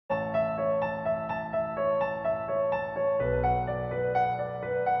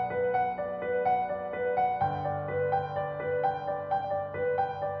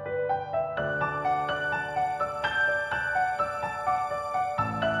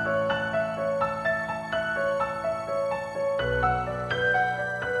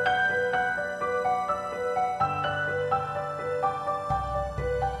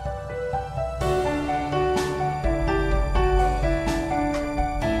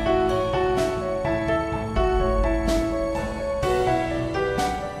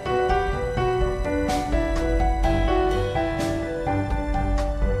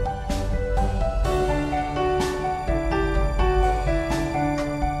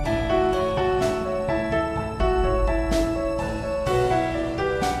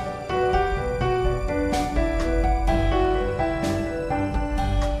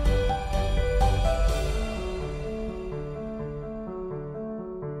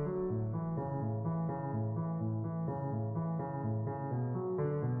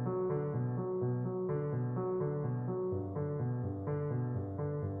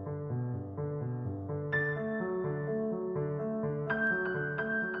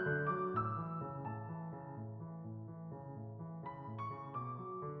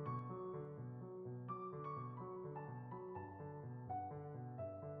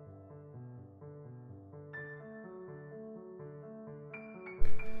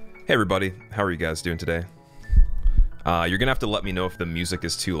Hey everybody, how are you guys doing today? You're gonna have to let me know if the music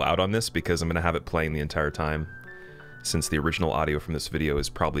is too loud on this because I'm gonna have it playing the entire time, since the original audio from this video is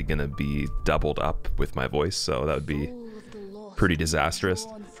probably gonna be doubled up with my voice, so that would be pretty disastrous.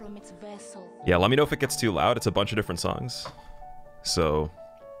 Yeah, let me know if it gets too loud. It's a bunch of different songs. So,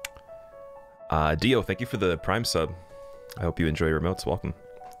 Dio, thank you for the Prime sub. I hope you enjoy your remotes. Welcome.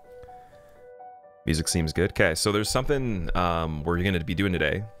 Music seems good. Okay, so there's something we're gonna be doing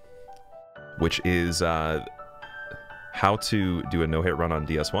today, which is how to do a no-hit run on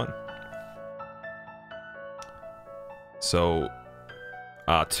DS1. So,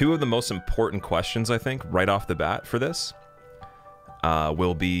 two of the most important questions, I think, right off the bat for this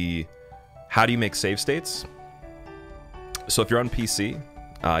will be, how do you make save states? So if you're on PC,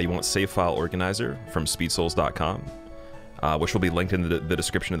 you want Save File Organizer from speedsouls.com, which will be linked in the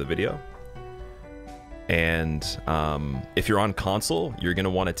description of the video. And if you're on console, you're going to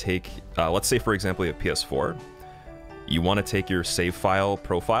want to take, let's say for example you have PS4, you want to take your save file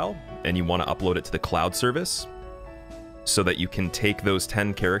profile and you want to upload it to the cloud service so that you can take those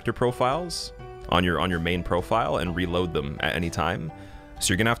 10 character profiles on your main profile and reload them at any time.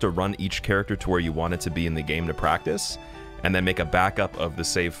 So you're going to have to run each character to where you want it to be in the game to practice, and then make a backup of the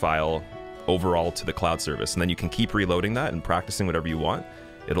save file overall to the cloud service. And then you can keep reloading that and practicing whatever you want.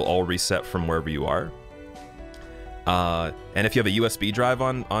 It'll all reset from wherever you are. And if you have a USB drive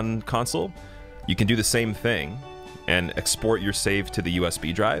on console, you can do the same thing and export your save to the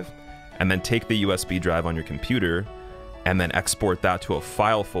USB drive, and then take the USB drive on your computer and then export that to a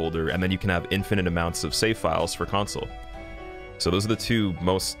file folder, and then you can have infinite amounts of save files for console. So those are the two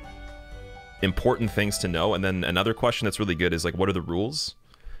most important things to know. And then another question that's really good is, like, what are the rules?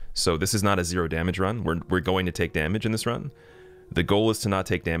 So this is not a zero damage run. We're going to take damage in this run. The goal is to not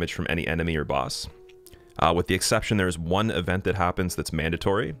take damage from any enemy or boss. With the exception, there's one event that happens that's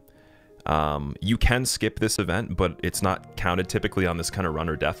mandatory. You can skip this event, but it's not counted typically on this kind of run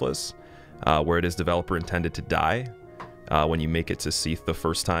or deathless, where it is developer intended to die when you make it to Seath the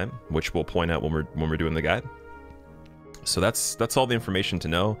first time, which we'll point out when we're doing the guide. So that's all the information to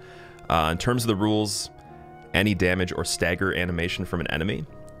know. In terms of the rules, any damage or stagger animation from an enemy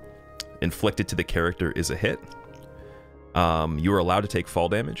inflicted to the character is a hit. You are allowed to take fall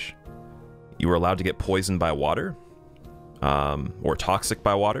damage. You are allowed to get poisoned by water, or toxic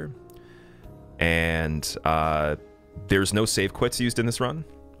by water. And there's no save quits used in this run.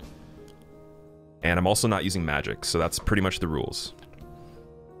 And I'm also not using magic, so that's pretty much the rules.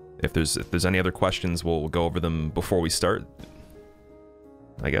 If there's any other questions, we'll go over them before we start,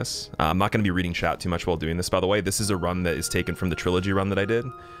 I guess. I'm not going to be reading chat too much while doing this, by the way. This is a run that is taken from the trilogy run that I did,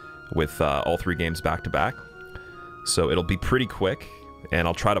 with all 3 games back to back. So it'll be pretty quick, and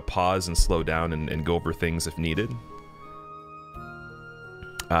I'll try to pause and slow down and go over things if needed.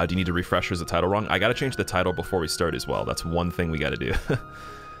 Do you need to refresh? Is the title wrong? I gotta change the title before we start as well. That's one thing we gotta do.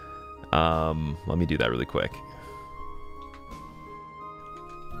 Let me do that really quick.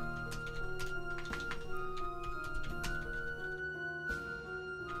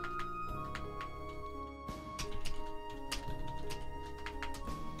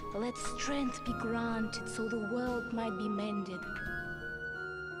 Let strength be granted so the world might be mended.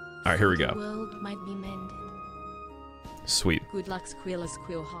 Alright, here we go. The world might be mended. Sweet. Good luck, Squilla,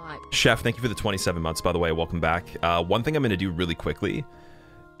 Squill hype. Chef, thank you for the 27 months, by the way. Welcome back. One thing I'm going to do really quickly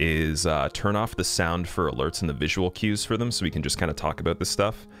is turn off the sound for alerts and the visual cues for them, so we can just kind of talk about this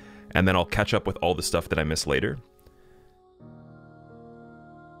stuff. And then I'll catch up with all the stuff that I missed later.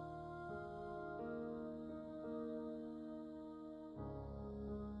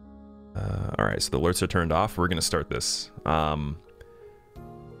 Alright, so the alerts are turned off. We're going to start this.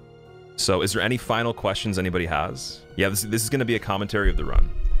 So is there any final questions anybody has? Yeah, this is going to be a commentary of the run.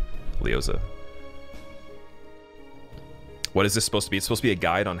 Leoza. What is this supposed to be? It's supposed to be a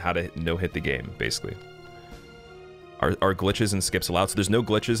guide on how to no-hit the game, basically. Are glitches and skips allowed? So there's no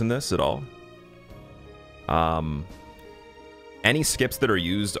glitches in this at all. Any skips that are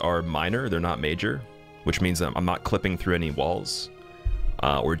used are minor, they're not major, which means I'm not clipping through any walls,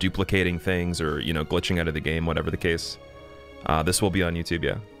 or duplicating things, or, you know, glitching out of the game, whatever the case. This will be on YouTube,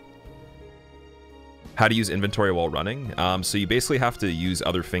 yeah. How to use inventory while running. So you basically have to use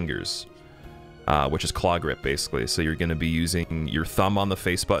other fingers, which is claw grip, basically. So you're going to be using your thumb on the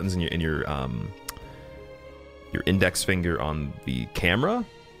face buttons and your index finger on the camera,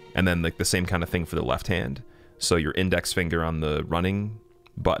 and then like the same kind of thing for the left hand. So your index finger on the running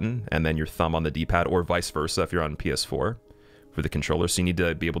button, and then your thumb on the D-pad, or vice versa if you're on PS4 for the controller. So you need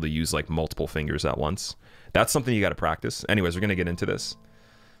to be able to use like multiple fingers at once. That's something you got to practice. Anyways, we're going to get into this.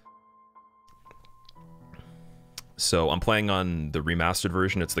 So I'm playing on the remastered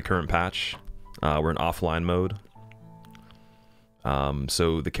version. It's the current patch. We're in offline mode.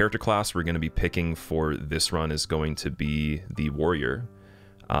 So the character class we're going to be picking for this run is going to be the warrior.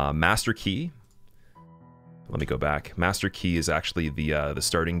 Master Key. Let me go back. Master Key is actually the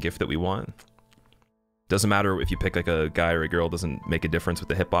starting gift that we want. Doesn't matter if you pick like a guy or a girl, doesn't make a difference with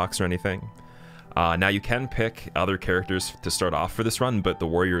the hitbox or anything. Now you can pick other characters to start off for this run, but the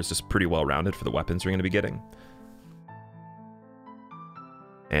warrior is just pretty well rounded for the weapons you're going to be getting.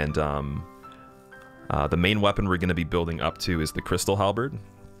 And the main weapon we're going to be building up to is the crystal halberd.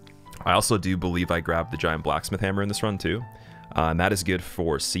 I also do believe I grabbed the giant blacksmith hammer in this run too. And that is good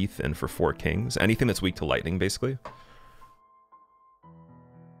for Seath and for 4 kings. Anything that's weak to lightning, basically.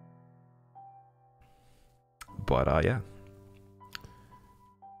 But yeah.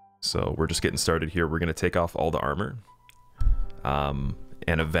 So we're just getting started here. We're going to take off all the armor. And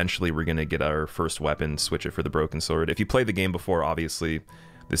eventually we're going to get our first weapon, switch it for the broken sword. If you played the game before, obviously,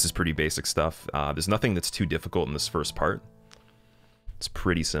 this is pretty basic stuff. There's nothing that's too difficult in this first part. It's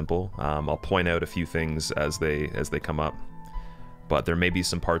pretty simple. I'll point out a few things as they come up. But there may be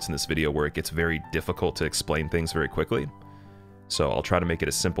some parts in this video where it gets very difficult to explain things very quickly. So I'll try to make it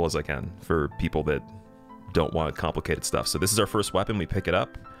as simple as I can for people that don't want complicated stuff. So this is our first weapon. We pick it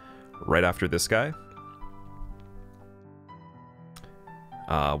up right after this guy.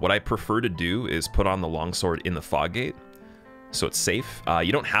 What I prefer to do is put on the longsword in the fog gate, so it's safe.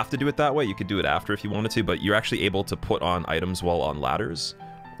 You don't have to do it that way. You could do it after if you wanted to, but you're actually able to put on items while on ladders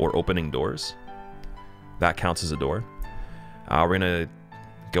or opening doors. That counts as a door. We're gonna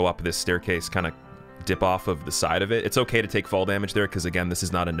go up this staircase, kind of dip off of the side of it. It's okay to take fall damage there, because again, this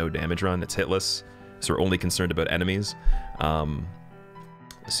is not a no damage run. It's hitless, so we're only concerned about enemies.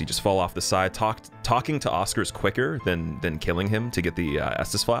 So you just fall off the side. Talking to Oscar is quicker than killing him to get the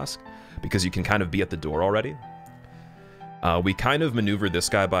Estus Flask, because you can kind of be at the door already. We kind of maneuver this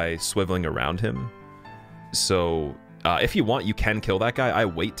guy by swiveling around him. So if you want, you can kill that guy. I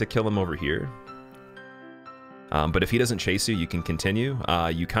wait to kill him over here. But if he doesn't chase you, you can continue.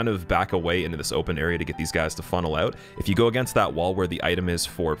 You kind of back away into this open area to get these guys to funnel out. If you go against that wall where the item is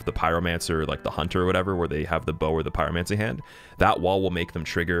for the pyromancer, like the hunter or whatever, where they have the bow or the pyromancy hand, that wall will make them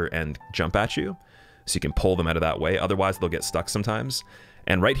trigger and jump at you. So you can pull them out of that way. Otherwise, they'll get stuck sometimes.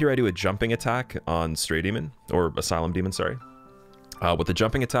 And right here, I do a jumping attack on Stray Demon, or Asylum Demon, sorry. What the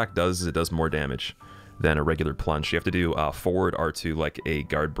jumping attack does is it does more damage than a regular plunge. You have to do forward R2, like a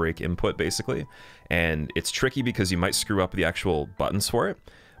guard break input, basically. And it's tricky because you might screw up the actual buttons for it,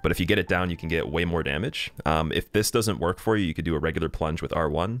 but if you get it down, you can get way more damage. If this doesn't work for you, you could do a regular plunge with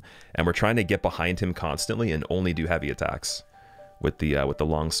R1, and we're trying to get behind him constantly and only do heavy attacks with the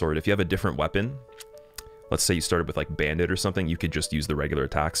long sword. If you have a different weapon, let's say you started with like Bandit or something, you could just use the regular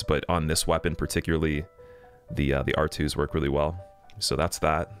attacks, but on this weapon particularly, the R2s work really well. So that's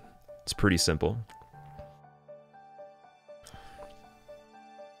that. It's pretty simple.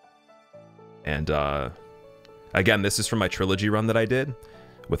 And again, this is from my trilogy run that I did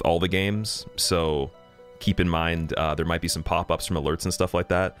with all the games, so keep in mind there might be some pop-ups from alerts and stuff like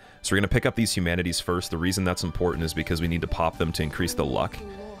that. So we're going to pick up these humanities first. The reason that's important is because we need to pop them to increase the luck.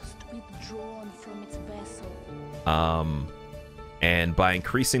 And by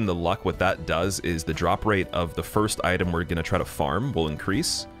increasing the luck, what that does is the drop rate of the first item we're going to try to farm will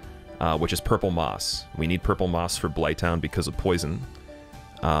increase, which is purple moss. We need purple moss for Blighttown because of poison.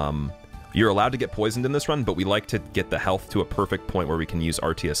 You're allowed to get poisoned in this run, but we like to get the health to a perfect point where we can use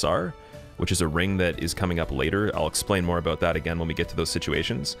RTSR, which is a ring that is coming up later. I'll explain more about that again when we get to those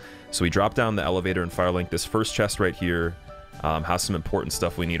situations. So we drop down the elevator and Firelink. This first chest right here has some important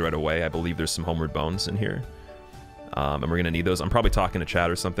stuff we need right away. I believe there's some homeward bones in here. And we're going to need those. I'm probably talking to chat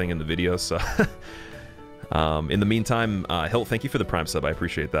or something in the video, so... in the meantime, Hilt, thank you for the Prime sub. I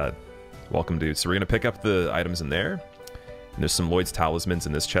appreciate that. Welcome, dude. So we're going to pick up the items in there. And there's some Lloyd's Talismans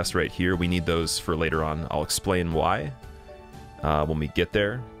in this chest right here. We need those for later on. I'll explain why when we get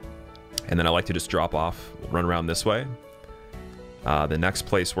there. And then I like to just drop off, run around this way. The next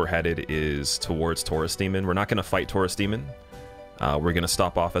place we're headed is towards Taurus Demon. We're not going to fight Taurus Demon. We're going to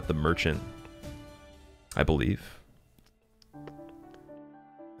stop off at the Merchant, I believe.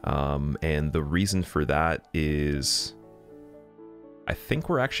 And the reason for that is I think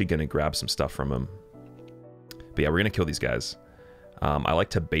we're actually going to grab some stuff from him. But yeah, we're going to kill these guys. I like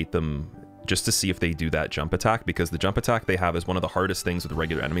to bait them just to see if they do that jump attack, because the jump attack they have is one of the hardest things with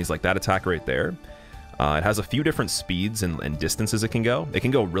regular enemies. Like that attack right there. It has a few different speeds and distances it can go. It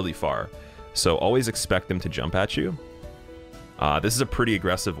can go really far. So always expect them to jump at you. This is a pretty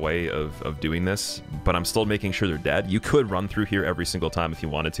aggressive way of doing this, but I'm still making sure they're dead. You could run through here every single time if you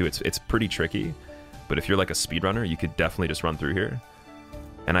wanted to. It's pretty tricky, but if you're like a speedrunner, you could definitely just run through here.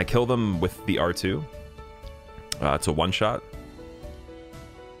 And I kill them with the R2. It's a one-shot.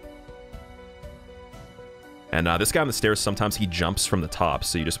 And this guy on the stairs, sometimes he jumps from the top,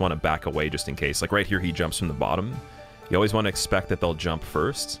 so you just want to back away just in case. Like right here, he jumps from the bottom. You always want to expect that they'll jump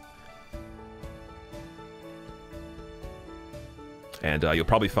first. And you'll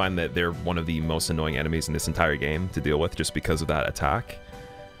probably find that they're one of the most annoying enemies in this entire game to deal with just because of that attack.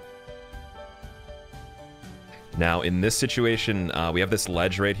 Now, in this situation, we have this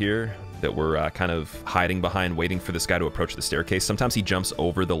ledge right here that we're kind of hiding behind, waiting for this guy to approach the staircase. Sometimes he jumps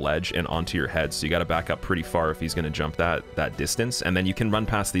over the ledge and onto your head, so you got to back up pretty far if he's going to jump that distance. And then you can run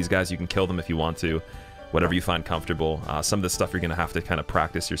past these guys. You can kill them if you want to, whatever you find comfortable. Some of the stuff you're going to have to kind of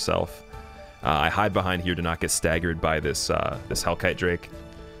practice yourself. I hide behind here to not get staggered by this Hellkite Drake.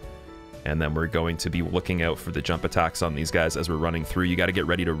 And then we're going to be looking out for the jump attacks on these guys as we're running through. You got to get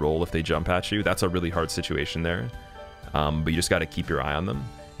ready to roll if they jump at you. That's a really hard situation there. But you just got to keep your eye on them.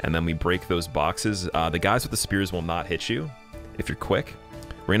 And then we break those boxes. The guys with the spears will not hit you if you're quick.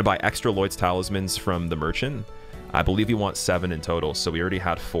 We're going to buy extra Lloyd's Talismans from the merchant. I believe you want 7 in total, so we already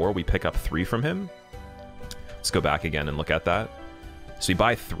had 4. We pick up 3 from him. Let's go back again and look at that. So we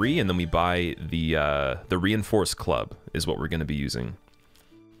buy 3, and then we buy the reinforced club is what we're going to be using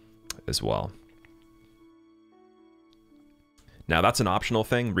as well. Now that's an optional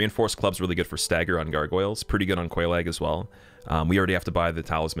thing. Reinforced club's really good for stagger on gargoyles. Pretty good on Quelaag as well. We already have to buy the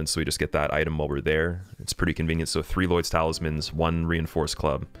talisman, so we just get that item while we're there. It's pretty convenient. So 3 Lloyd's Talismans, 1 reinforced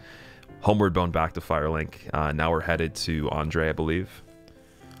club. Homeward bound back to Firelink. Now we're headed to Andre, I believe.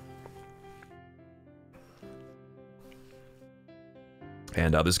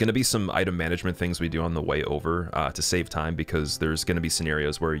 And there's going to be some item management things we do on the way over to save time, because there's going to be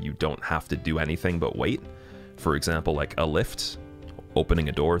scenarios where you don't have to do anything but wait. For example, like a lift, opening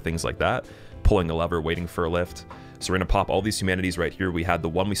a door, things like that, pulling a lever, waiting for a lift. So we're going to pop all these humanities right here. We had the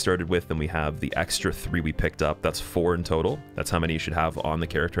 1 we started with, and we have the extra 3 we picked up. That's 4 in total. That's how many you should have on the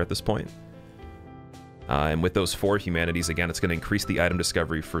character at this point. And with those 4 humanities, again, it's going to increase the item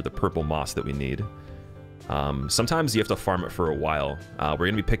discovery for the purple moss that we need. Sometimes you have to farm it for a while. We're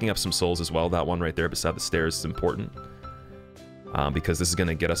going to be picking up some souls as well. That one right there beside the stairs is important. Because this is going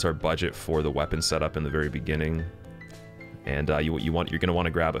to get us our budget for the weapon setup in the very beginning. And you're going to want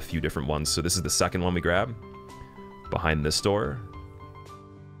to grab a few different ones. So this is the second one we grab. Behind this door.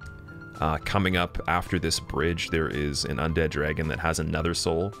 Coming up after this bridge, there is an undead dragon that has another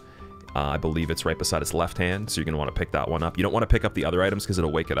soul. I believe it's right beside its left hand, so you're going to want to pick that one up. You don't want to pick up the other items because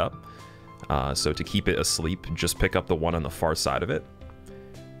it'll wake it up. So to keep it asleep, just pick up the one on the far side of it.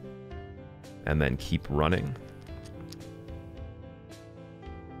 And then keep running.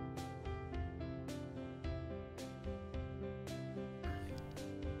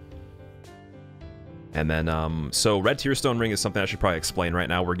 And then, so Red Tearstone Ring is something I should probably explain right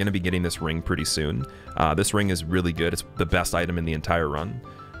now. We're going to be getting this ring pretty soon. This ring is really good. It's the best item in the entire run,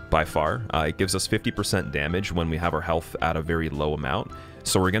 by far. It gives us 50% damage when we have our health at a very low amount.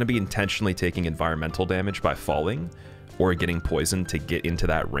 So we're going to be intentionally taking environmental damage by falling or getting poisoned to get into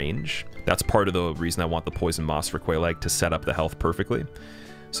that range. That's part of the reason I want the poison moss for Quelaag, to set up the health perfectly.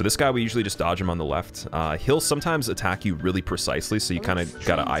 So this guy, we usually just dodge him on the left. He'll sometimes attack you really precisely, so you kind of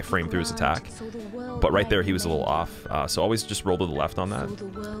got to iframe through his attack. But right there, he was a little off. So always just roll to the left on that.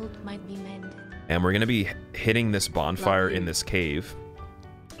 And we're going to be hitting this bonfire in this cave,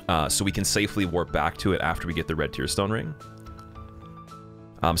 so we can safely warp back to it after we get the Red Tearstone Ring.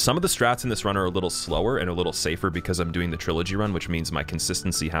 Some of the strats in this run are a little slower and a little safer because I'm doing the trilogy run, which means my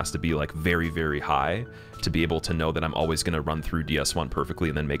consistency has to be like very, very high to be able to know that I'm always going to run through DS1 perfectly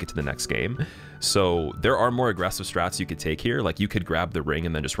and then make it to the next game. So there are more aggressive strats you could take here. Like you could grab the ring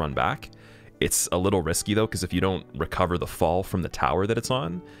and then just run back. It's a little risky though, because if you don't recover the fall from the tower that it's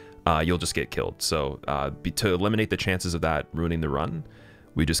on, you'll just get killed. So to eliminate the chances of that ruining the run,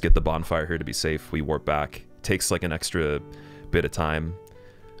 we just get the bonfire here to be safe. We warp back. Takes like an extra bit of time.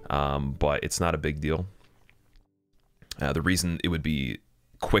 But it's not a big deal. The reason it would be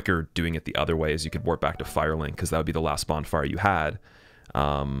quicker doing it the other way is you could warp back to Firelink, because that would be the last bonfire you had,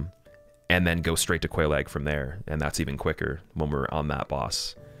 and then go straight to Quelaag from there, and that's even quicker when we're on that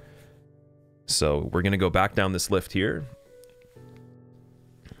boss. So we're going to go back down this lift here.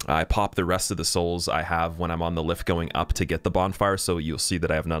 I pop the rest of the souls I have when I'm on the lift going up to get the bonfire, so you'll see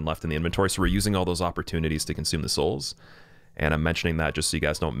that I have none left in the inventory. So we're using all those opportunities to consume the souls. And I'm mentioning that just so you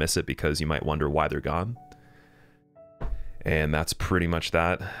guys don't miss it, because you might wonder why they're gone. And that's pretty much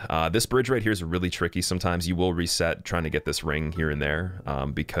that. This bridge right here is really tricky. Sometimes you will reset trying to get this ring here and there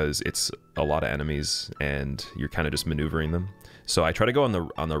because it's a lot of enemies and you're kind of just maneuvering them. So I try to go on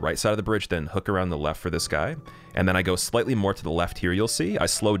the right side of the bridge, then hook around the left for this guy. And then I go slightly more to the left here, you'll see. I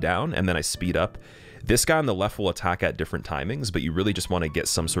slow down and then I speed up. This guy on the left will attack at different timings, but you really just want to get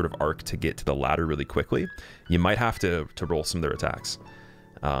some sort of arc to get to the ladder really quickly. You might have to roll some of their attacks.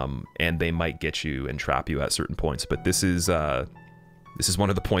 And they might get you and trap you at certain points, but this is one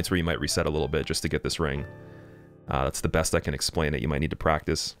of the points where you might reset a little bit just to get this ring. That's the best I can explain it. You might need to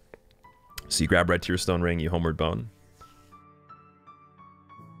practice. So you grab red tear stone ring, you homeward bone.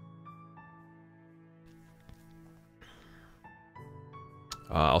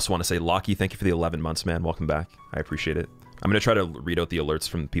 I also want to say, Lockie, thank you for the 11 months, man. Welcome back. I appreciate it. I'm going to try to read out the alerts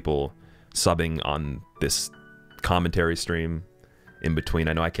from people subbing on this commentary stream in between.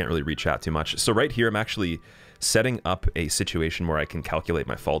 I know I can't really read chat too much. So right here, I'm actually setting up a situation where I can calculate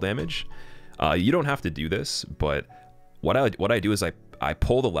my fall damage. You don't have to do this, but what I do is I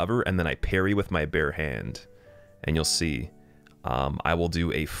pull the lever and then I parry with my bare hand. And you'll see I will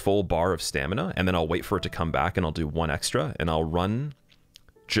do a full bar of stamina and then I'll wait for it to come back and I'll do one extra and I'll run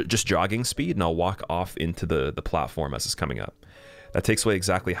just jogging speed and I'll walk off into the platform as it's coming up. That takes away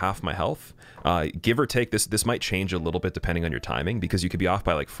exactly half my health. Give or take, this might change a little bit depending on your timing because you could be off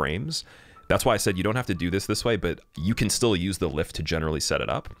by like frames. That's why I said you don't have to do this way, but you can still use the lift to generally set it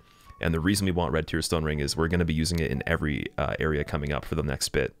up. And the reason we want red tear stone ring is we're going to be using it in every area coming up for the next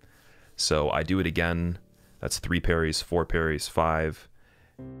bit. So I do it again. That's 3 parries, 4 parries, 5,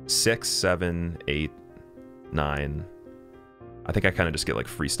 6, 7, 8, 9. I think I kind of just get like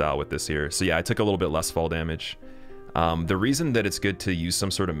freestyle with this here. So yeah, I took a little bit less fall damage. The reason that it's good to use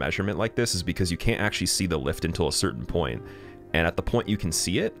some sort of measurement like this is because you can't actually see the lift until a certain point. And at the point you can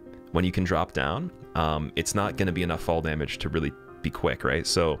see it, when you can drop down, it's not going to be enough fall damage to really be quick, right?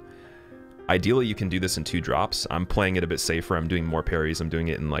 So ideally you can do this in 2 drops. I'm playing it a bit safer. I'm doing more parries. I'm doing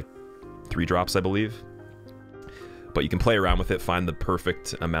it in like 3 drops, I believe. But you can play around with it, find the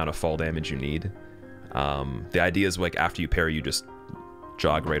perfect amount of fall damage you need. The idea is like after you parry, you just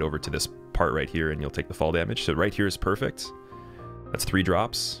jog right over to this part right here and you'll take the fall damage. So right here is perfect. That's 3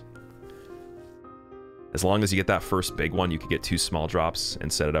 drops. As long as you get that first big one, you could get 2 small drops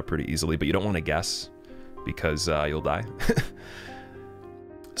and set it up pretty easily, but you don't want to guess because you'll die.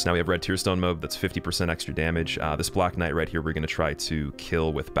 So now we have red tear stone mode. That's 50% extra damage. This Black Knight right here, we're going to try to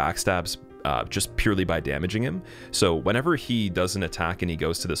kill with backstabs just purely by damaging him. So whenever he does an attack and he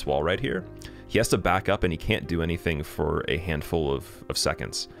goes to this wall right here, he has to back up and he can't do anything for a handful of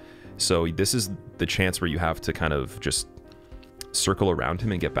seconds. So this is the chance where you have to kind of just circle around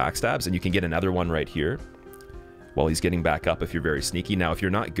him and get backstabs, and you can get another one right here while he's getting back up if you're very sneaky. Now, if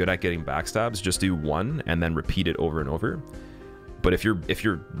you're not good at getting backstabs, just do 1 and then repeat it over and over. But if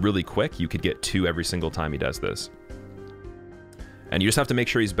you're really quick, you could get 2 every single time he does this. And you just have to make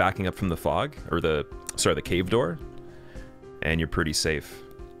sure he's backing up from the fog, or the cave door, and you're pretty safe.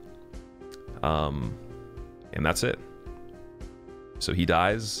 And that's it. So he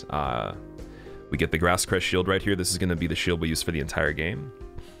dies. We get the Grass Crest shield right here. This is going to be the shield we use for the entire game.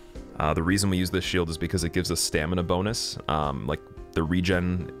 The reason we use this shield is because it gives us stamina bonus. Like the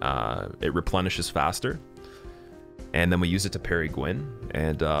regen, it replenishes faster. And then we use it to parry Gwyn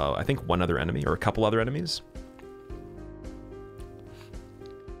and I think one other enemy, or a couple other enemies.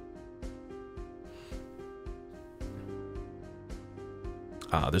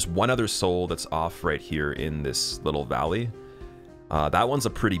 There's one other soul that's off right here in this little valley. That one's a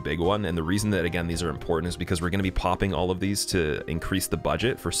pretty big one, and the reason that, again, these are important is because we're going to be popping all of these to increase the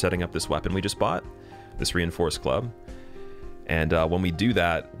budget for setting up this weapon we just bought, this reinforced club. And when we do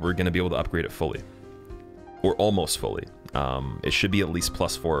that, we're going to be able to upgrade it fully, or almost fully. It should be at least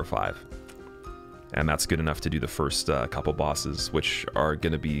 +4 or 5. And that's good enough to do the first couple bosses, which are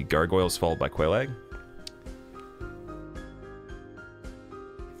going to be Gargoyles followed by Quelaag.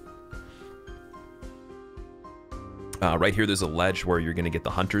 Right here, there's a ledge where you're going to get the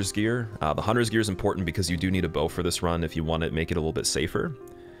Hunter's Gear. The Hunter's Gear is important because you do need a bow for this run if you want to make it a little bit safer.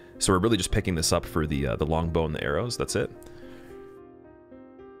 So we're really just picking this up for the long bow and the arrows. That's it.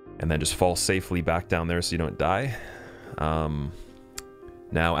 And then just fall safely back down there so you don't die.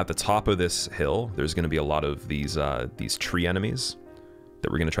 Now, at the top of this hill, there's going to be a lot of these tree enemies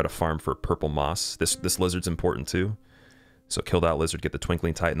that we're going to try to farm for purple moss. This lizard's important too. So kill that lizard, get the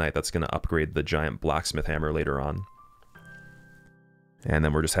Twinkling Titanite. That's going to upgrade the giant blacksmith hammer later on. And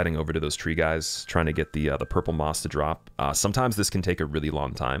then we're just heading over to those tree guys, trying to get the purple moss to drop. Sometimes this can take a really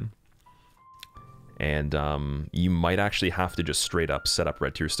long time. And you might actually have to just straight up set up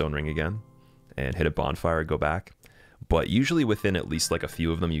red tear stone ring again and hit a bonfire, go back. but usually within at least like a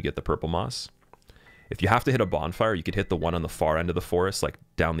few of them you get the purple moss. If you have to hit a bonfire, you could hit the one on the far end of the forest, like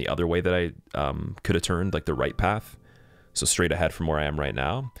down the other way that I could have turned, like the right path. So straight ahead from where I am right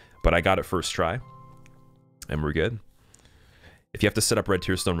now. But I got it first try, and we're good. If you have to set up Red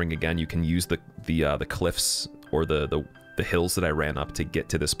Tearstone Ring again, you can use the cliffs or the hills that I ran up to get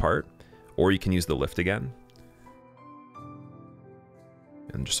to this part, or you can use the lift again.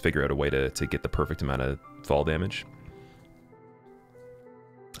 And just figure out a way to get the perfect amount of fall damage.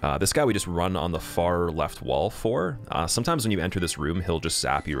 This guy we just run on the far left wall for. Sometimes when you enter this room, he'll just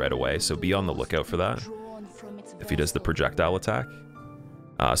zap you right away, so be on the lookout for that if he does the projectile attack.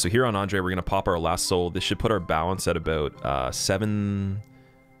 So here on Andre, we're going to pop our last soul. This should put our balance at about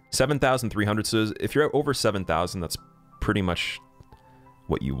 7,300. So if you're over 7,000, that's pretty much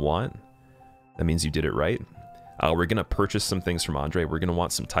what you want. That means you did it right. We're going to purchase some things from Andre. We're going to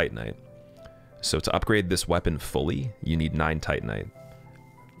want some Titanite. So to upgrade this weapon fully, you need 9 Titanite.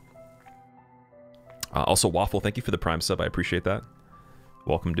 Also, Waffle, thank you for the Prime sub. I appreciate that.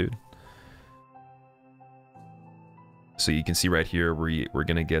 Welcome, dude. So you can see right here, we're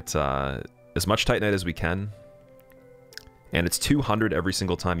going to get as much Titanite as we can. And it's 200 every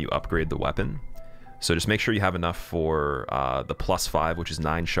single time you upgrade the weapon. So just make sure you have enough for the +5, which is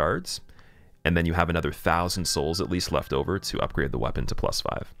 9 shards. And then you have another 1,000 souls at least left over to upgrade the weapon to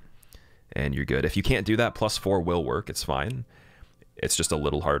 +5. And you're good. If you can't do that, +4 will work. It's fine. It's just a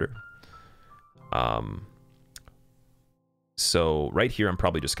little harder. So right here, I'm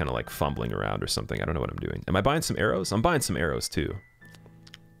probably just kind of like fumbling around or something. I don't know what I'm doing. Am I buying some arrows? I'm buying some arrows too.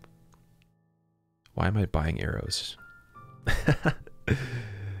 Why am I buying arrows?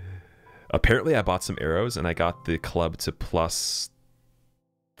 Apparently I bought some arrows and I got the club to +4.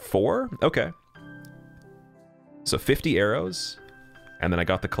 Okay. So 50 arrows, and then I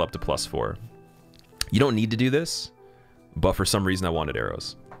got the club to +4. You don't need to do this, but for some reason I wanted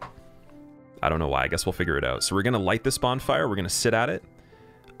arrows. I don't know why. I guess we'll figure it out. So we're going to light this bonfire. We're going to sit at it.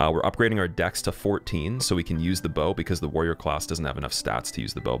 We're upgrading our dex to 14 so we can use the bow because the warrior class doesn't have enough stats to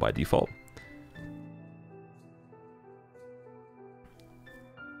use the bow by default.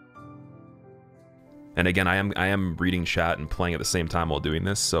 And again, I am reading chat and playing at the same time while doing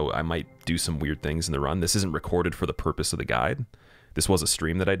this, so I might do some weird things in the run. This isn't recorded for the purpose of the guide. This was a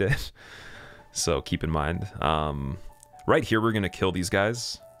stream that I did, so keep in mind. Right here, we're going to kill these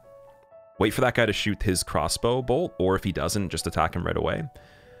guys. Wait for that guy to shoot his crossbow bolt, or if he doesn't, just attack him right away.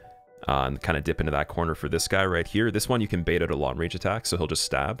 And kind of dip into that corner for this guy right here. This one you can bait out a long range attack, so he'll just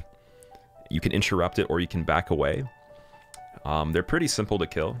stab. You can interrupt it, or you can back away. They're pretty simple to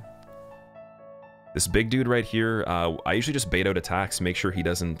kill. This big dude right here, I usually just bait out attacks, make sure he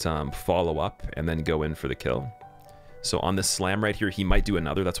doesn't follow up, and then go in for the kill. So on this slam right here, he might do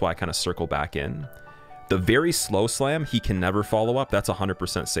another. That's why I kind of circle back in. The very slow slam, he can never follow up. That's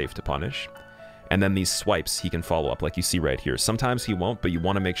 100% safe to punish. And then these swipes, he can follow up, like you see right here. Sometimes he won't, but you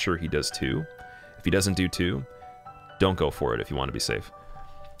want to make sure he does 2. If he doesn't do 2, don't go for it if you want to be safe.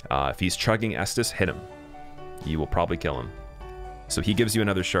 If he's chugging Estus, hit him. You will probably kill him. So he gives you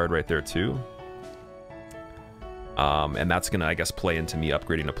another shard right there too. And that's going to, I guess, play into me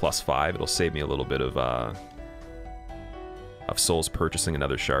upgrading to +5. It'll save me a little bit of souls purchasing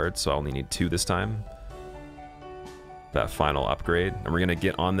another shard, so I only need 2 this time. That final upgrade. And we're going to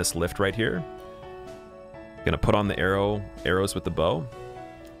get on this lift right here. Going to put on the arrows with the bow.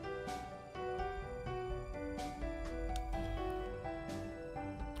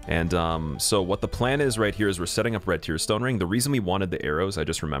 And so what the plan is right here is we're setting up Red Tearstone Ring. The reason we wanted the arrows, I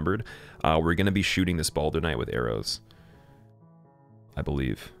just remembered, we're going to be shooting this Balder Knight with arrows, I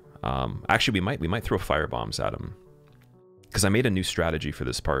believe. Actually, we might throw fire bombs at him, because I made a new strategy for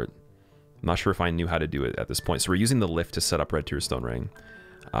this part. I'm not sure if I knew how to do it at this point. So we're using the lift to set up Red Tearstone Ring.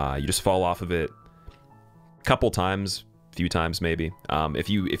 You just fall off of it a couple times, few times maybe. If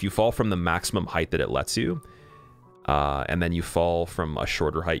you fall from the maximum height that it lets you, and then you fall from a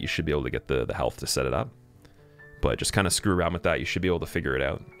shorter height, you should be able to get the health to set it up. But just kind of screw around with that. You should be able to figure it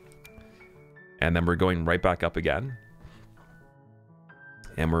out. And then we're going right back up again.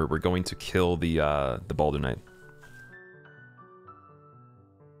 And we're going to kill the Balder Knight.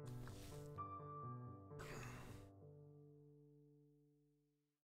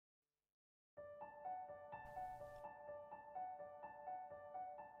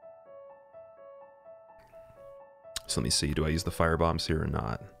 So let me see, do I use the fire bombs here or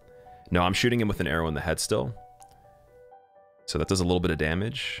not? No, I'm shooting him with an arrow in the head still. So that does a little bit of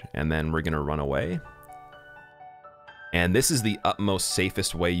damage, and then we're gonna run away. And this is the utmost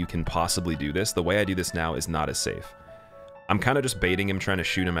safest way you can possibly do this. The way I do this now is not as safe. I'm kind of just baiting him, trying to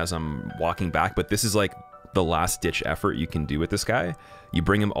shoot him as I'm walking back, but this is like the last ditch effort you can do with this guy. You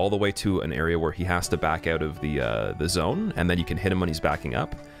bring him all the way to an area where he has to back out of the zone, and then you can hit him when he's backing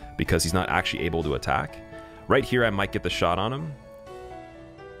up because he's not actually able to attack. Right here, I might get the shot on him,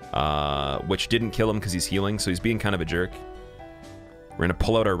 which didn't kill him because he's healing, so he's being kind of a jerk. We're going to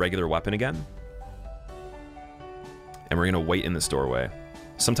pull out our regular weapon again, and we're going to wait in this doorway.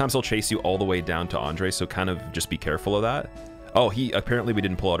 Sometimes he'll chase you all the way down to Andre, so kind of just be careful of that. Oh, apparently we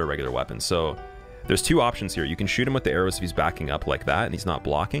didn't pull out our regular weapon, so there's two options here. You can shoot him with the arrows if he's backing up like that and he's not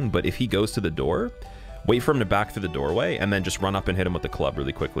blocking, but if he goes to the door, wait for him to back through the doorway and then just run up and hit him with the club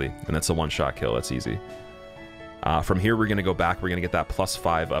really quickly, and that's a one-shot kill. That's easy. From here, we're going to go back. We're going to get that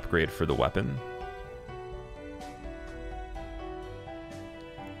 +5 upgrade for the weapon.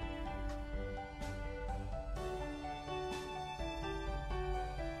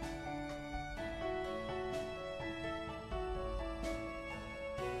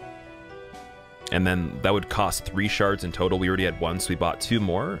 And then that would cost 3 shards in total. We already had 1, so we bought 2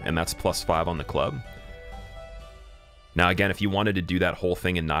 more, and that's +5 on the club. Now, again, if you wanted to do that whole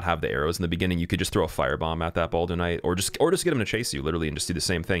thing and not have the arrows in the beginning, you could just throw a firebomb at that Baldur's Knight, or just get him to chase you, literally, and just do the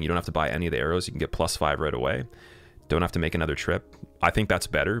same thing. You don't have to buy any of the arrows. You can get +5 right away. Don't have to make another trip. I think that's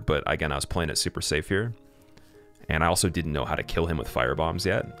better, but again, I was playing it super safe here. And I also didn't know how to kill him with firebombs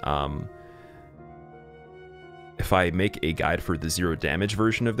yet. If I make a guide for the 0 damage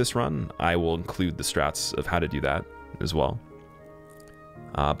version of this run, I will include the strats of how to do that as well.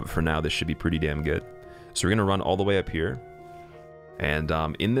 But for now, this should be pretty damn good. So we're going to run all the way up here. And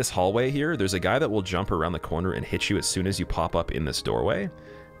in this hallway here, there's a guy that will jump around the corner and hit you as soon as you pop up in this doorway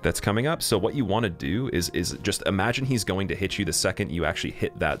that's coming up. So what you want to do is just imagine he's going to hit you the second you actually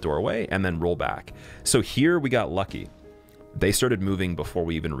hit that doorway and then roll back. So here we got lucky. They started moving before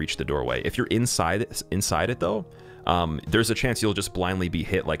we even reached the doorway. If you're inside it though, there's a chance you'll just blindly be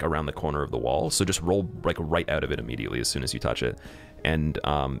hit like around the corner of the wall. So just roll like right out of it immediately as soon as you touch it. And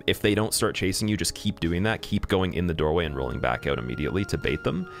if they don't start chasing you, just keep doing that. Keep going in the doorway and rolling back out immediately to bait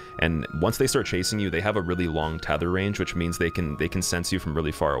them. And once they start chasing you, they have a really long tether range, which means they can sense you from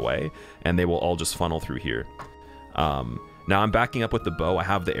really far away, and they will all just funnel through here. Now I'm backing up with the bow. I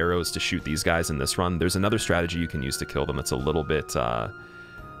have the arrows to shoot these guys in this run. There's another strategy you can use to kill them that's a little bit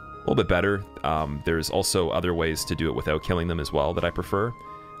better. There's also other ways to do it without killing them as well that I prefer.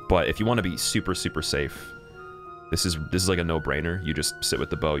 But if you want to be super, super safe, this is like a no-brainer. You just sit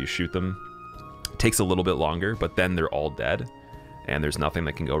with the bow, you shoot them. It takes a little bit longer, but then they're all dead, and there's nothing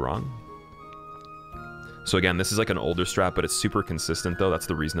that can go wrong. So again, this is like an older strat, but it's super consistent though. That's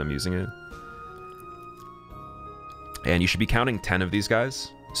the reason I'm using it. And you should be counting 10 of these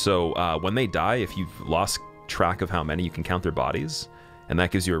guys. So when they die, if you've lost track of how many, you can count their bodies. And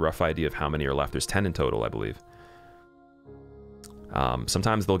that gives you a rough idea of how many are left. There's 10 in total, I believe.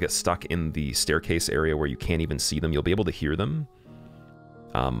 Sometimes they'll get stuck in the staircase area where you can't even see them. You'll be able to hear them.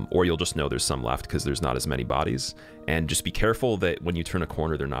 Or you'll just know there's some left because there's not as many bodies. And just be careful that when you turn a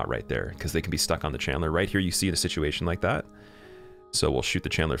corner, they're not right there, because they can be stuck on the Chandler. Right here, you see in a situation like that. So we'll shoot the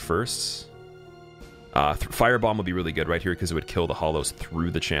Chandler first. Firebomb would be really good right here because it would kill the hollows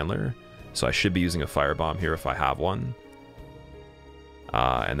through the Chandler. So I should be using a firebomb here if I have one.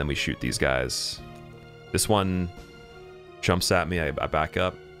 And then we shoot these guys. This one jumps at me. I back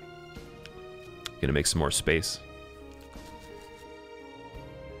up. Gonna make some more space.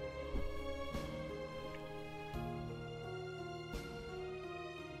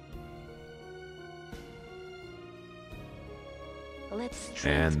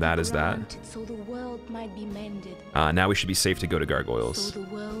 And that is that. So the world might be mended. Now we should be safe to go to gargoyles. So the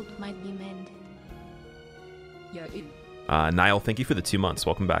world might be mended. Niall, thank you for the 2 months.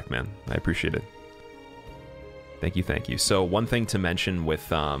 Welcome back, man. I appreciate it. Thank you, thank you. So one thing to mention with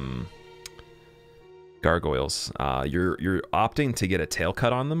gargoyles, you're opting to get a tail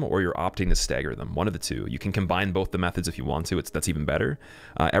cut on them, or you're opting to stagger them. One of the two. You can combine both the methods if you want to. That's even better.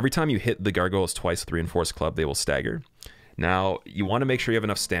 Every time you hit the gargoyles twice with Reinforced Club, they will stagger. Now, you want to make sure you have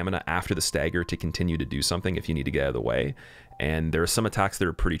enough stamina after the stagger to continue to do something if you need to get out of the way. And there are some attacks that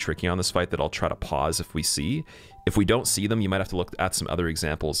are pretty tricky on this fight that I'll try to pause if we see. If we don't see them, you might have to look at some other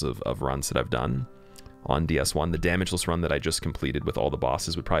examples of runs that I've done on DS1. The damageless run that I just completed with all the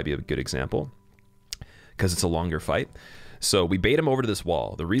bosses would probably be a good example, because it's a longer fight. So we bait him over to this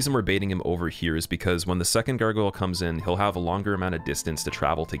wall. The reason we're baiting him over here is because when the second gargoyle comes in, he'll have a longer amount of distance to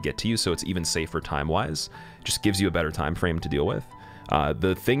travel to get to you, so it's even safer time-wise. Just gives you a better time frame to deal with.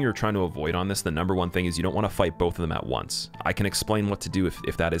 The thing you're trying to avoid on this, the number one thing, is you don't want to fight both of them at once. I can explain what to do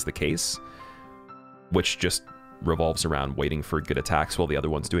if that is the case, which just revolves around waiting for good attacks while the other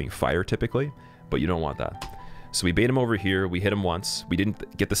one's doing fire typically, but you don't want that. So we bait him over here, we hit him once, we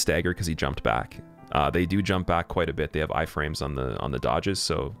didn't get the stagger because he jumped back. They do jump back quite a bit. They have iframes on the dodges,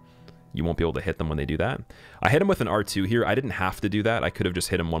 so you won't be able to hit them when they do that. I hit him with an R2 here. I didn't have to do that. I could have just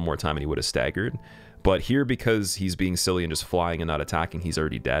hit him one more time and he would have staggered. But here, because he's being silly and just flying and not attacking, he's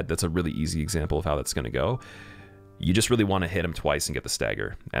already dead. That's a really easy example of how that's going to go. You just really want to hit him twice and get the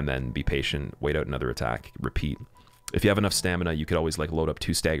stagger, and then be patient, wait out another attack, repeat. If you have enough stamina, you could always like load up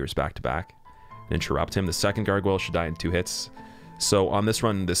 2 staggers back to back and interrupt him. The second gargoyle should die in 2 hits. So on this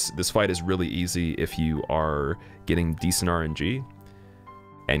run, this fight is really easy if you are getting decent RNG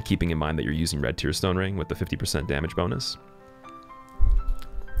and keeping in mind that you're using Red Tear Stone Ring with the 50% damage bonus.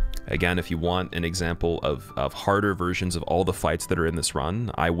 Again, if you want an example of harder versions of all the fights that are in this run,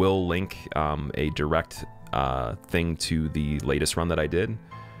 I will link a direct thing to the latest run that I did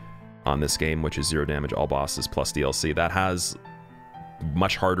on this game, which is 0 damage, all bosses plus DLC. That has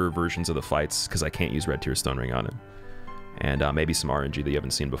much harder versions of the fights because I can't use Red Tear Stone Ring on it. And maybe some RNG that you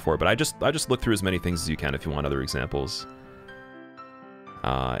haven't seen before. But I just look through as many things as you can if you want other examples.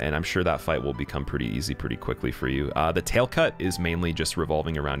 And I'm sure that fight will become pretty easy pretty quickly for you. The tail cut is mainly just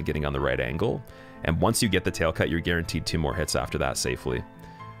revolving around getting on the right angle. And once you get the tail cut, you're guaranteed 2 more hits after that safely.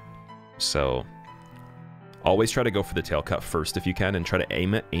 So always try to go for the tail cut first if you can, and try to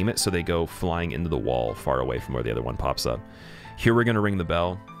aim it so they go flying into the wall far away from where the other one pops up. Here we're going to ring the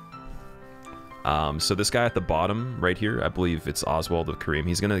bell. So this guy at the bottom right here, I believe it's Oswald of Kareem,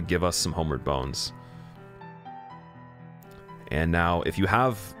 he's going to give us some Homeward Bones. And now, if you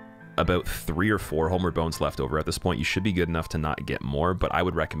have about 3 or 4 Homeward Bones left over at this point, you should be good enough to not get more, but I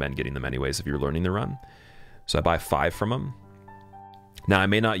would recommend getting them anyways if you're learning the run. So I buy 5 from him. Now, I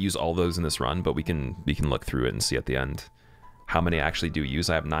may not use all those in this run, but we can look through it and see at the end how many I actually do use.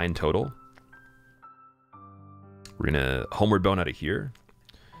 I have 9 total. We're going to Homeward Bone out of here.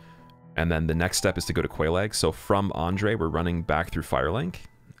 And then the next step is to go to Quailag. So from Andre, we're running back through Firelink,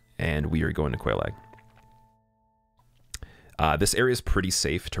 and we are going to Quailag. This area is pretty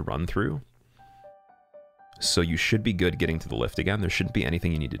safe to run through, so you should be good getting to the lift again. There shouldn't be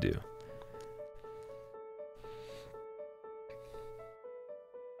anything you need to do.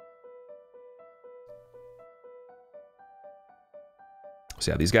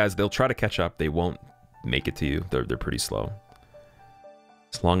 So yeah, these guys, they'll try to catch up. They won't make it to you. They're pretty slow.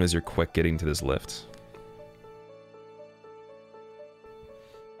 As long as you're quick getting to this lift.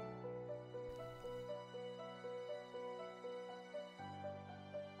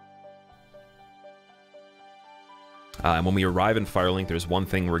 And when we arrive in Firelink, there's one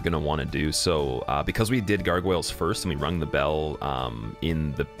thing we're going to want to do. So because we did gargoyles first and we rung the bell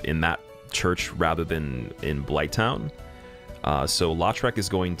in that church rather than in Blighttown, so Lautrec is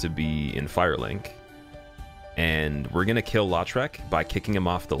going to be in Firelink. And we're going to kill Lautrec by kicking him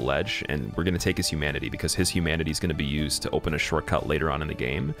off the ledge, and we're going to take his humanity because his humanity is going to be used to open a shortcut later on in the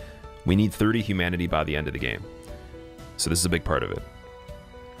game. We need 30 humanity by the end of the game. So this is a big part of it.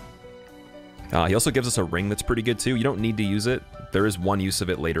 He also gives us a ring that's pretty good too. You don't need to use it. There is one use of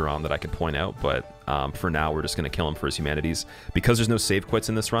it later on that I could point out, but for now we're just going to kill him for his humanities. Because there's no save quits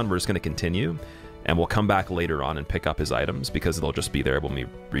in this run, we're just going to continue, and we'll come back later on and pick up his items because they'll just be there when we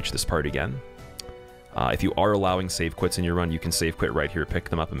reach this part again. If you are allowing save quits in your run, you can save quit right here, pick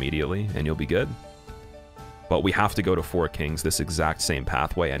them up immediately, and you'll be good. But we have to go to Four Kings this exact same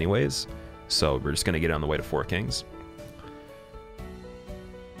pathway anyways, so we're just going to get on the way to Four Kings.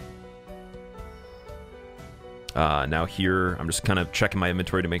 Now here, I'm just kind of checking my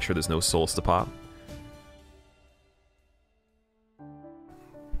inventory to make sure there's no souls to pop.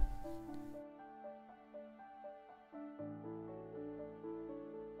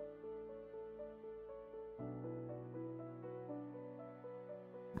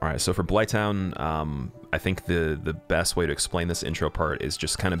 Alright, so for Blighttown, I think the best way to explain this intro part is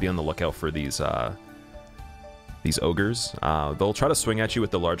just kind of be on the lookout for these ogres. They'll try to swing at you with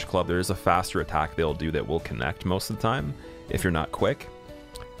the large club. There is a faster attack they'll do that will connect most of the time if you're not quick.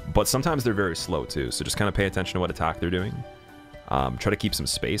 But sometimes they're very slow too, so just kind of pay attention to what attack they're doing. Try to keep some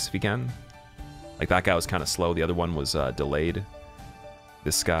space if you can. Like that guy was kind of slow, the other one was delayed.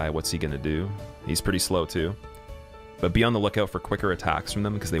 This guy, what's he gonna do? He's pretty slow too. But be on the lookout for quicker attacks from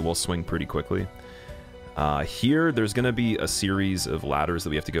them because they will swing pretty quickly. Here, there's gonna be a series of ladders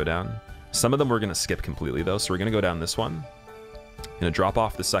that we have to go down. Some of them we're going to skip completely, though, so we're going to go down this one. Going to drop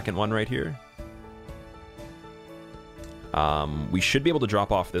off the second one right here. We should be able to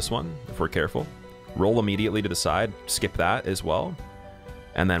drop off this one, if we're careful. Roll immediately to the side, skip that as well.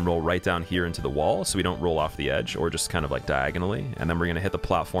 And then roll right down here into the wall, so we don't roll off the edge, or just kind of like diagonally. And then we're going to hit the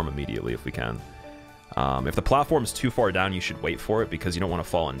platform immediately if we can. If the platform's too far down, you should wait for it, because you don't want to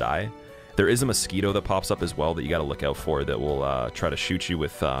fall and die. There is a mosquito that pops up as well that you got to look out for that will try to shoot you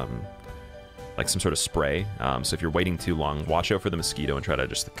with like some sort of spray. So if you're waiting too long, watch out for the mosquito and try to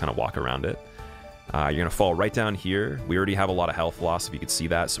just kind of walk around it. You're going to fall right down here. We already have a lot of health loss, if you could see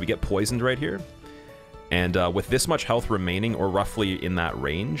that. So we get poisoned right here. And with this much health remaining, or roughly in that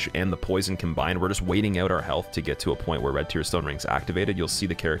range, and the poison combined, we're just waiting out our health to get to a point where Red Tier Stone Ring's activated. You'll see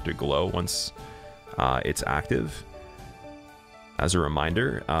the character glow once it's active, as a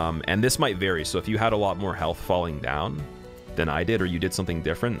reminder. And this might vary, so if you had a lot more health falling down than I did, or you did something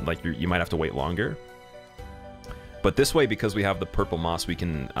different, like you might have to wait longer. But this way, because we have the purple moss, we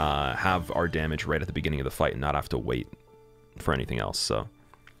can have our damage right at the beginning of the fight and not have to wait for anything else. So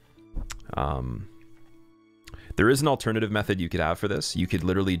there is an alternative method you could have for this. You could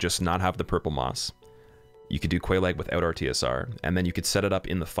literally just not have the purple moss. You could do Quelaag without RTSR, and then you could set it up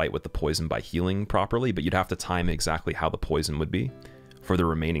in the fight with the poison by healing properly, but you'd have to time exactly how the poison would be for the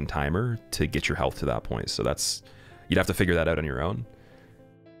remaining timer to get your health to that point. So you'd have to figure that out on your own.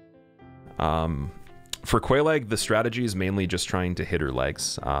 For Quelaag, the strategy is mainly just trying to hit her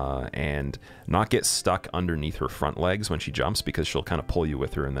legs and not get stuck underneath her front legs when she jumps, because she'll kind of pull you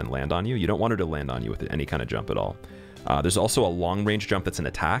with her and then land on you. You don't want her to land on you with any kind of jump at all. There's also a long range jump that's an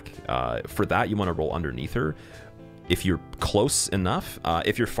attack. For that, you want to roll underneath her. If you're close enough,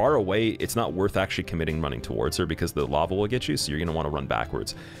 if you're far away, it's not worth actually committing running towards her, because the lava will get you, so you're going to want to run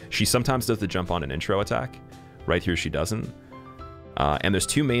backwards. She sometimes does the jump on an intro attack. Right here she doesn't. And there's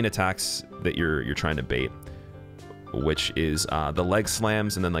two main attacks that you're trying to bait, which is the leg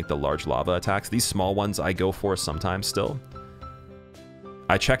slams and then like the large lava attacks. These small ones I go for sometimes still.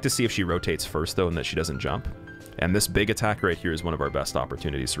 I check to see if she rotates first though and that she doesn't jump. And this big attack right here is one of our best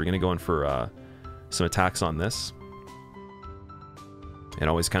opportunities. So we're going to go in for some attacks on this. And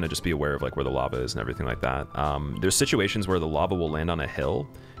always kind of just be aware of like where the lava is and everything like that. There's situations where the lava will land on a hill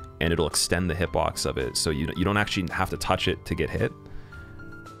and it'll extend the hitbox of it, so you don't actually have to touch it to get hit.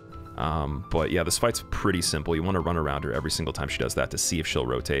 But yeah, this fight's pretty simple. You want to run around her every single time she does that to see if she'll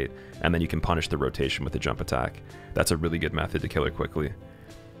rotate, and then you can punish the rotation with a jump attack. That's a really good method to kill her quickly.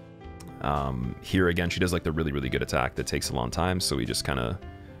 Here again, she does like the really, really good attack that takes a long time, so we just kind of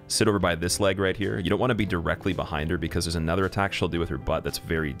sit over by this leg right here. You don't want to be directly behind her, because there's another attack she'll do with her butt that's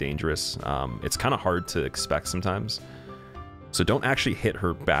very dangerous. It's kind of hard to expect sometimes. So don't actually hit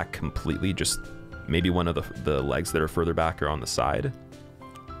her back completely, just maybe one of the legs that are further back or on the side.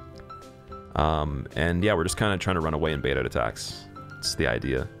 And yeah, we're just kind of trying to run away and bait out attacks. It's the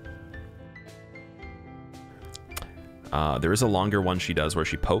idea. There is a longer one she does where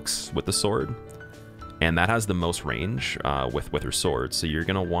she pokes with the sword, and that has the most range with her sword. So you're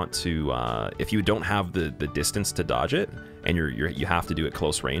gonna want to, if you don't have the distance to dodge it, and you have to do it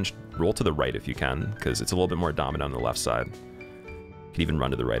close range, roll to the right if you can, because it's a little bit more dominant on the left side. You can even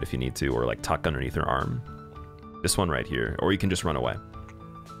run to the right if you need to, or like tuck underneath her arm. This one right here, or you can just run away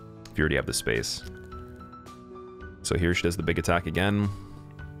if you already have the space. So here she does the big attack again.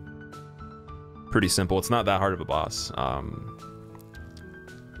 Pretty simple. It's not that hard of a boss. Not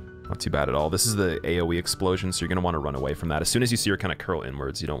too bad at all. This is the AoE explosion, so you're going to want to run away from that. As soon as you see her kind of curl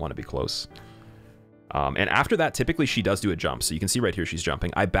inwards, you don't want to be close. And after that, typically she does do a jump. So you can see right here she's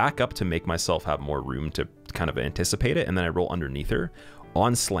jumping. I back up to make myself have more room to kind of anticipate it, and then I roll underneath her.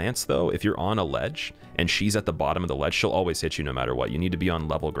 On slants, though, if you're on a ledge and she's at the bottom of the ledge, she'll always hit you no matter what. You need to be on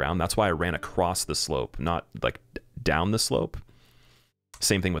level ground. That's why I ran across the slope, not like down the slope.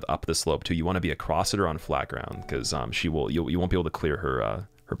 Same thing with up the slope, too. You want to be across it or on flat ground, because you won't be able to clear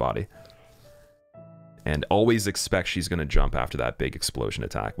her body. And always expect she's going to jump after that big explosion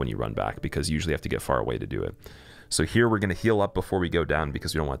attack when you run back, because you usually have to get far away to do it. So here we're going to heal up before we go down,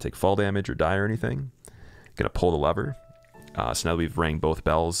 because we don't want to take fall damage or die or anything. Going to pull the lever. So now that we've rang both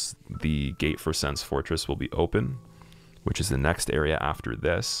bells, the gate for Sen's Fortress will be open, which is the next area after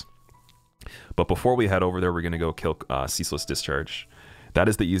this. But before we head over there, we're going to go kill Ceaseless Discharge. That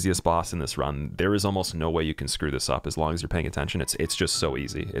is the easiest boss in this run. There is almost no way you can screw this up as long as you're paying attention. It's just so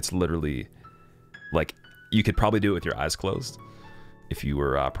easy. It's literally, like, you could probably do it with your eyes closed if you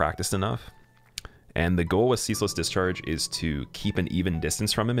were practiced enough. And the goal with Ceaseless Discharge is to keep an even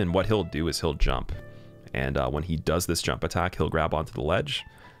distance from him, and what he'll do is he'll jump. And when he does this jump attack, he'll grab onto the ledge.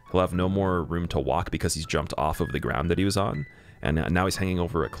 He'll have no more room to walk because he's jumped off of the ground that he was on. And now he's hanging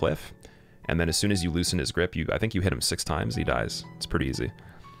over a cliff. And then as soon as you loosen his grip, I think you hit him 6 times, he dies. It's pretty easy.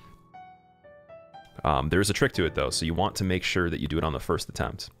 There's a trick to it, though, so you want to make sure that you do it on the first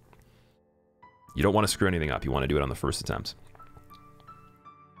attempt. You don't want to screw anything up. You want to do it on the first attempt.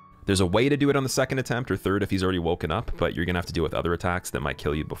 There's a way to do it on the second attempt or third if he's already woken up, but you're going to have to deal with other attacks that might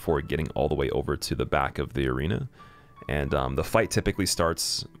kill you before getting all the way over to the back of the arena. And the fight typically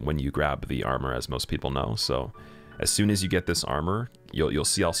starts when you grab the armor, as most people know, so As soon as you get this armor, you'll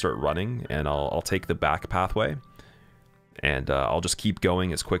see I'll start running, and I'll take the back pathway, and I'll just keep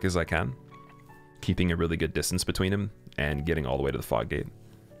going as quick as I can, keeping a really good distance between him and getting all the way to the fog gate.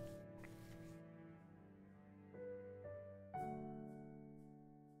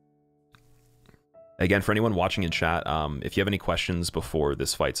 Again, for anyone watching in chat, if you have any questions before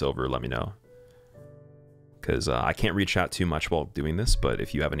this fight's over, let me know. Because I can't read chat too much while doing this, but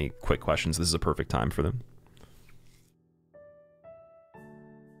if you have any quick questions, this is a perfect time for them.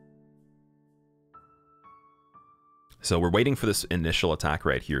 So we're waiting for this initial attack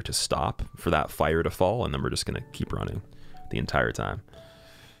right here to stop, for that fire to fall, and then we're just going to keep running the entire time.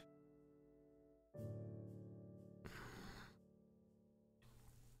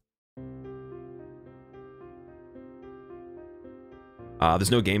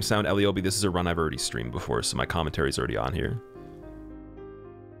 There's no game sound, Eliobi. This is a run I've already streamed before, so my commentary's already on here.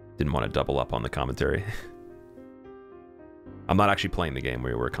 Didn't want to double up on the commentary. I'm not actually playing the game.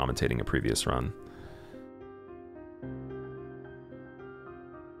 We were commentating a previous run.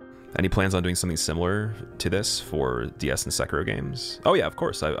 Any plans on doing something similar to this for DS and Sekiro games? Oh yeah, of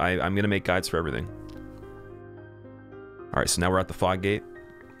course. I'm going to make guides for everything. Alright, so now we're at the fog gate.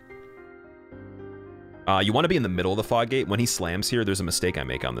 You want to be in the middle of the fog gate. When he slams here, there's a mistake I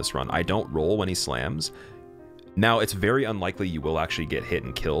make on this run. I don't roll when he slams. Now, it's very unlikely you will actually get hit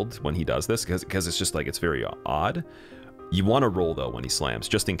and killed when he does this, because it's just like, it's very odd. You want to roll, though, when he slams,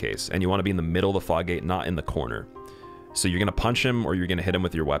 just in case. And you want to be in the middle of the fog gate, not in the corner. So you're going to punch him, or you're going to hit him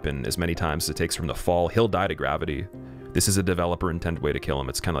with your weapon as many times as it takes from the fall. He'll die to gravity. This is a developer-intended way to kill him.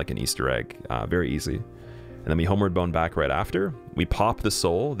 It's kind of like an Easter egg. Very easy. And then we homeward bone back right after. We pop the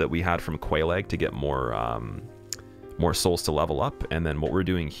soul that we had from Quailag to get more souls to level up. And then what we're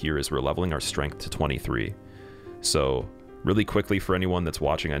doing here is we're leveling our strength to 23. So really quickly for anyone that's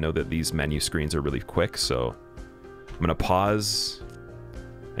watching, I know that these menu screens are really quick. So I'm going to pause,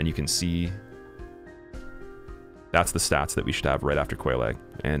 and you can see that's the stats that we should have right after Quailag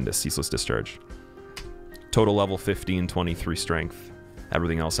and a Ceaseless Discharge. Total level 15, 23 strength.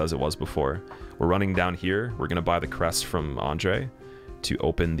 Everything else as it was before. We're running down here. We're going to buy the crest from Andre to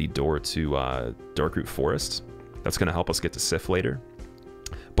open the door to Darkroot Forest. That's going to help us get to Sif later.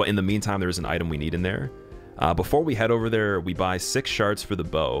 But in the meantime, there's an item we need in there. Before we head over there, we buy 6 shards for the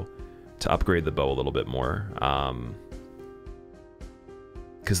bow to upgrade the bow a little bit more.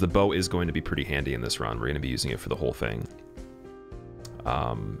 Because the bow is going to be pretty handy in this run. We're going to be using it for the whole thing.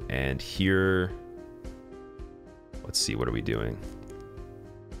 And here, let's see, what are we doing?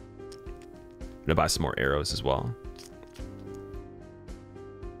 I'm gonna buy some more arrows as well.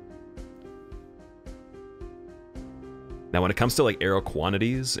 Now, when it comes to like arrow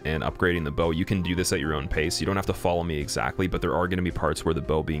quantities and upgrading the bow, you can do this at your own pace. You don't have to follow me exactly, but there are going to be parts where the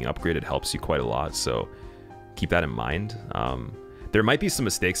bow being upgraded helps you quite a lot, so keep that in mind. There might be some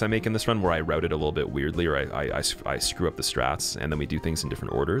mistakes I make in this run where I route it a little bit weirdly, or I screw up the strats, and then we do things in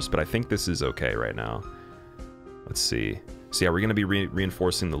different orders, but I think this is okay right now. Let's see. So yeah, we're going to be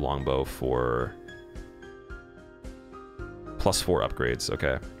reinforcing the longbow for +4 upgrades.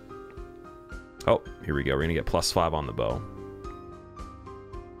 Okay. Oh, here we go. We're going to get +5 on the bow.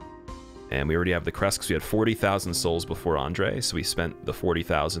 And we already have the crest because we had 40,000 souls before Andre, so we spent the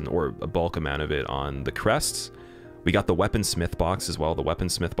 40,000 or a bulk amount of it on the crests. We got the weaponsmith box as well. The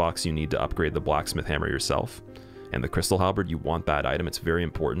weaponsmith box, you need to upgrade the blacksmith hammer yourself. And the crystal halberd, you want that item. It's very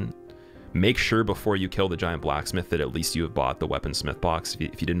important. Make sure before you kill the giant blacksmith that at least you have bought the weaponsmith box.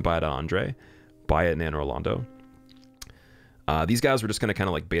 If you didn't buy it on Andre, buy it in Anne Orlando. These guys were just going to kind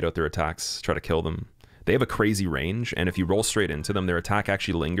of like bait out their attacks, try to kill them. They have a crazy range, and if you roll straight into them, their attack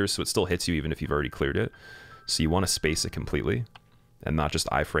actually lingers, so it still hits you even if you've already cleared it. So you want to space it completely, and not just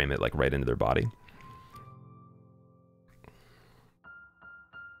iframe it like right into their body.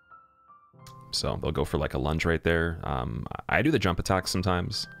 So they'll go for like a lunge right there. I do the jump attack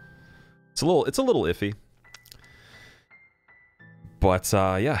sometimes. It's a little iffy. But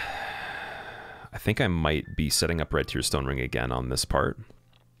yeah. I think I might be setting up Red Tear Stone Ring again on this part.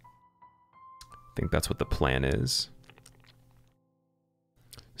 I think that's what the plan is.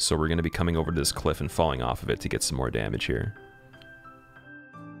 So we're going to be coming over to this cliff and falling off of it to get some more damage here.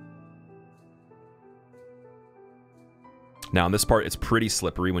 Now on this part, it's pretty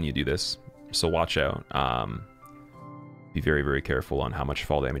slippery when you do this, so watch out. Be very, very careful on how much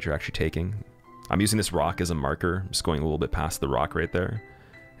fall damage you're actually taking. I'm using this rock as a marker. I'm just going a little bit past the rock right there.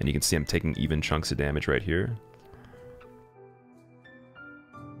 And you can see I'm taking even chunks of damage right here.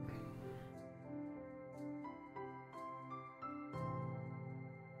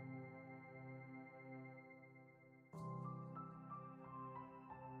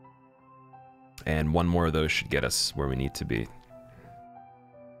 And one more of those should get us where we need to be.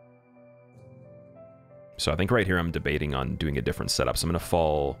 So I think right here I'm debating on doing a different setup. So I'm going to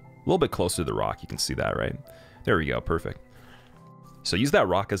fall a little bit closer to the rock. You can see that, right? There we go. Perfect. So use that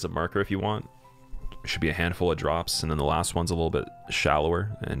rock as a marker if you want. It should be a handful of drops, and then the last one's a little bit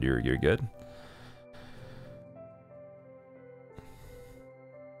shallower, and you're good.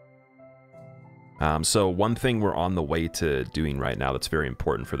 So one thing we're on the way to doing right now that's very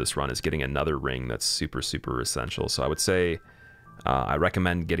important for this run is getting another ring that's super, super essential. So I would say I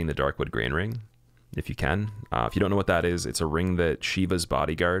recommend getting the Darkwood Grain Ring, if you can. If you don't know what that is, it's a ring that Shiva's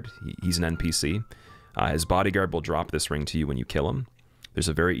bodyguard, he's an NPC. His bodyguard will drop this ring to you when you kill him. There's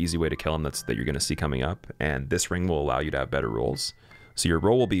a very easy way to kill him that you're going to see coming up, and this ring will allow you to have better rolls. So your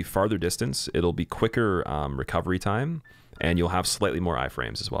roll will be farther distance, it'll be quicker recovery time, and you'll have slightly more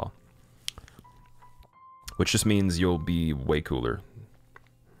iframes as well. Which just means you'll be way cooler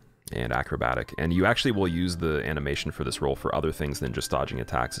and acrobatic. And you actually will use the animation for this roll for other things than just dodging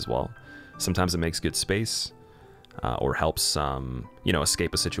attacks as well. Sometimes it makes good space, or helps, you know,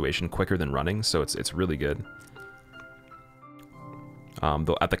 escape a situation quicker than running, so it's really good.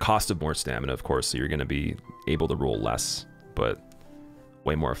 Though at the cost of more stamina, of course, so you're going to be able to roll less, but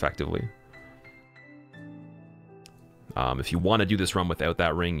way more effectively. If you want to do this run without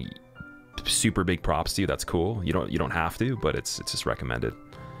that ring, super big props to you. That's cool. You don't have to, but it's just recommended.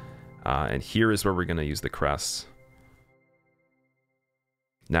 And here is where we're going to use the crests.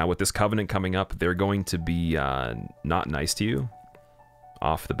 Now, with this Covenant coming up, they're going to be not nice to you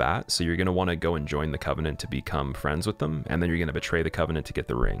off the bat, so you're going to want to go and join the Covenant to become friends with them, and then you're going to betray the Covenant to get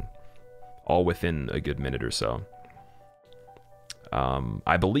the ring, all within a good minute or so.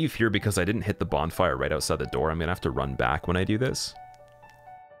 I believe here, because I didn't hit the bonfire right outside the door, I'm going to have to run back when I do this.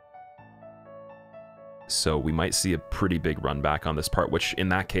 So we might see a pretty big run back on this part, which in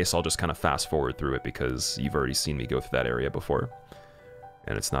that case, I'll just kind of fast forward through it because you've already seen me go through that area before.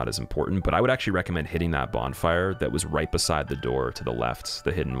 And it's not as important, but I would actually recommend hitting that bonfire that was right beside the door to the left,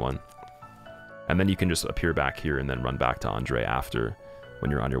 the hidden one. And then you can just appear back here and then run back to Andre after, when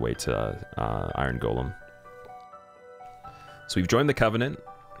you're on your way to Iron Golem. So we've joined the Covenant.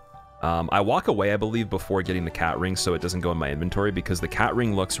 I walk away, I believe, before getting the cat ring so it doesn't go in my inventory, because the cat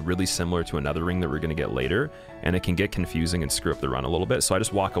ring looks really similar to another ring that we're going to get later, and it can get confusing and screw up the run a little bit, so I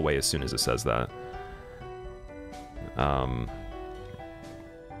just walk away as soon as it says that.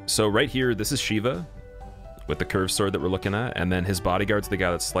 So right here, this is Shiva with the curved sword that we're looking at, and then his bodyguard's the guy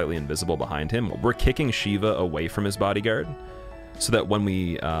that's slightly invisible behind him. We're kicking Shiva away from his bodyguard so that when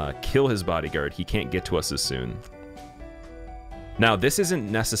we kill his bodyguard, he can't get to us as soon. Now, this isn't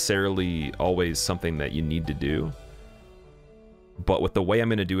necessarily always something that you need to do, but with the way I'm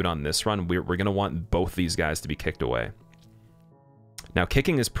going to do it on this run, we're going to want both these guys to be kicked away. Now,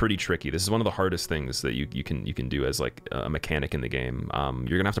 kicking is pretty tricky. This is one of the hardest things that you can do as like a mechanic in the game.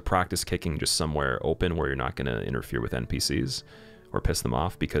 You're gonna have to practice kicking just somewhere open where you're not gonna interfere with NPCs or piss them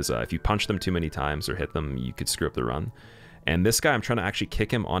off, because if you punch them too many times or hit them, you could screw up the run. And this guy, I'm trying to actually kick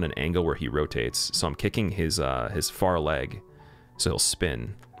him on an angle where he rotates. So I'm kicking his far leg, so he'll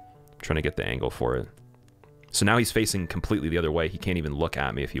spin. I'm trying to get the angle for it. So now he's facing completely the other way. He can't even look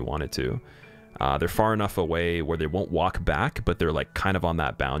at me if he wanted to. They're far enough away where they won't walk back, but they're like kind of on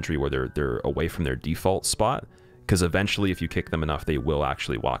that boundary where they're away from their default spot, because eventually if you kick them enough, they will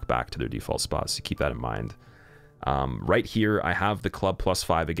actually walk back to their default spot, so keep that in mind. Right here, I have the club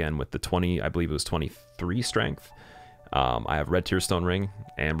 +5 again with the 20, I believe it was 23 strength. I have Red Tearstone Ring,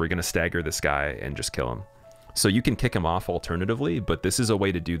 and we're going to stagger this guy and just kill him. So you can kick him off alternatively, but this is a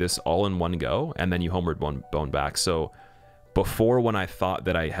way to do this all in one go, and then you homeward bone back. So before, when I thought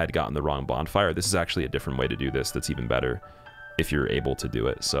that I had gotten the wrong bonfire, this is actually a different way to do this that's even better if you're able to do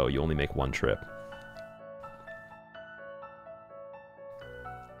it. So you only make one trip.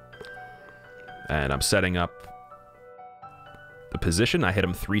 And I'm setting up the position. I hit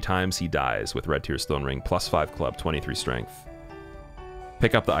him 3 times, he dies with Red Tearstone Ring, +5 club, 23 strength.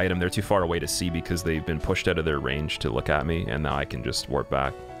 Pick up the item. They're too far away to see because they've been pushed out of their range to look at me, and now I can just warp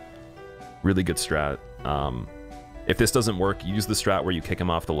back. Really good strat. If this doesn't work, use the strat where you kick him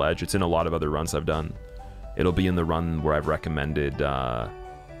off the ledge. It's in a lot of other runs I've done. It'll be in the run where I've recommended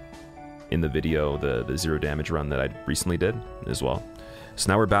in the video, the 0 damage run that I recently did as well.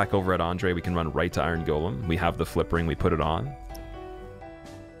 So now we're back over at Andre. We can run right to Iron Golem. We have the flip ring. We put it on.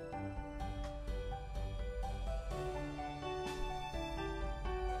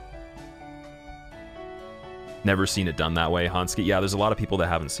 Never seen it done that way, Hansky. Yeah, there's a lot of people that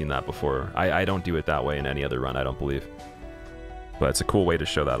haven't seen that before. I don't do it that way in any other run, I don't believe. But it's a cool way to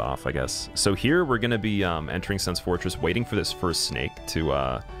show that off, I guess. So here we're going to be entering Sense Fortress, waiting for this first snake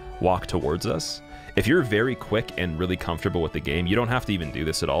to walk towards us. If you're very quick and really comfortable with the game, you don't have to even do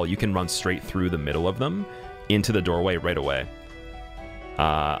this at all. You can run straight through the middle of them into the doorway right away.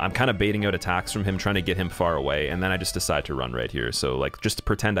 I'm kind of baiting out attacks from him, trying to get him far away, and then I just decide to run right here. So like, just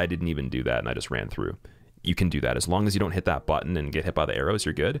pretend I didn't even do that and I just ran through. You can do that. As long as you don't hit that button and get hit by the arrows,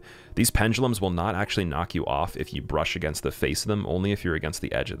 you're good. These pendulums will not actually knock you off if you brush against the face of them, only if you're against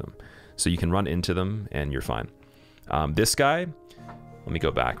the edge of them. So you can run into them and you're fine. This guy, let me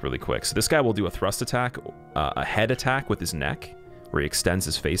go back really quick. So this guy will do a thrust attack, a head attack with his neck, where he extends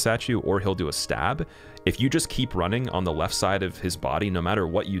his face at you, or he'll do a stab. If you just keep running on the left side of his body, no matter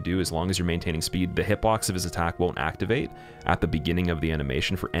what you do, as long as you're maintaining speed, the hitbox of his attack won't activate at the beginning of the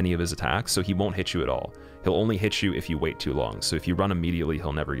animation for any of his attacks, so he won't hit you at all. He'll only hit you if you wait too long. So if you run immediately,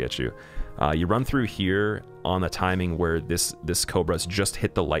 he'll never get you. You run through here on the timing where this Cobra's just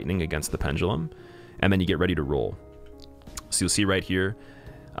hit the lightning against the pendulum, and then you get ready to roll. So you'll see right here,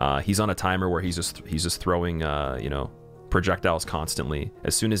 he's on a timer where he's just throwing, you know, projectiles constantly.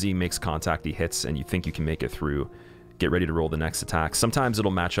 As soon as he makes contact, he hits, and you think you can make it through. Get ready to roll the next attack. Sometimes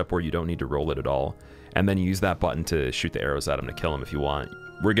it'll match up where you don't need to roll it at all, and then you use that button to shoot the arrows at him to kill him if you want.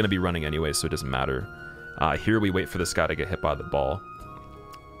 We're going to be running anyway, so it doesn't matter. Here we wait for this guy to get hit by the ball.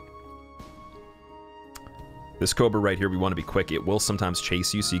 This Cobra right here, we want to be quick. It will sometimes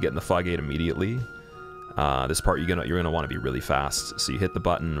chase you, so you get in the fog gate immediately. This part you're gonna want to be really fast. So you hit the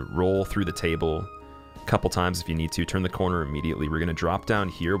button, roll through the table a couple times if you need to, turn the corner immediately. We're gonna drop down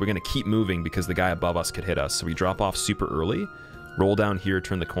here. We're gonna keep moving because the guy above us could hit us. So we drop off super early, roll down here,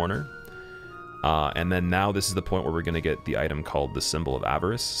 turn the corner. And then now this is the point where we're gonna get the item called the Symbol of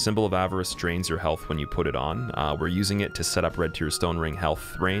Avarice. Symbol of Avarice drains your health when you put it on. We're using it to set up Red Tier Stone Ring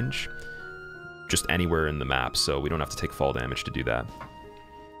health range, just anywhere in the map, so we don't have to take fall damage to do that.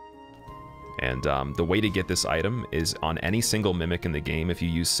 And the way to get this item is on any single Mimic in the game. If you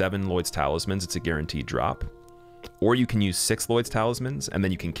use 7 Lloyd's Talismans, it's a guaranteed drop. Or you can use 6 Lloyd's Talismans, and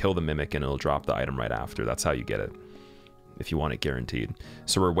then you can kill the Mimic and it'll drop the item right after. That's how you get it, if you want it guaranteed.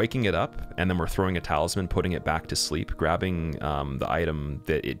 So we're waking it up, and then we're throwing a talisman, putting it back to sleep, grabbing the item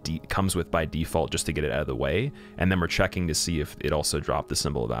that it comes with by default just to get it out of the way, and then we're checking to see if it also dropped the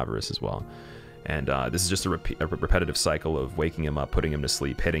Symbol of Avarice as well. And this is just a repetitive cycle of waking him up, putting him to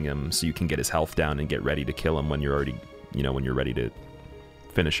sleep, hitting him, so you can get his health down and get ready to kill him when you're already, you know, when you're ready to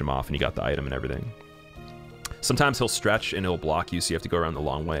finish him off and you got the item and everything. Sometimes he'll stretch and he'll block you, so you have to go around the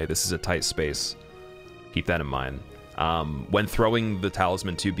long way. This is a tight space. Keep that in mind. When throwing the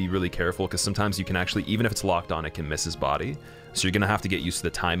talisman too, be really careful, because sometimes you can actually, even if it's locked on, it can miss his body. So you're going to have to get used to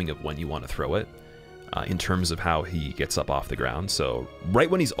the timing of when you want to throw it. In terms of how he gets up off the ground. So right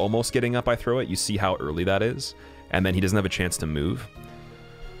when he's almost getting up, I throw it. You see how early that is, and then he doesn't have a chance to move.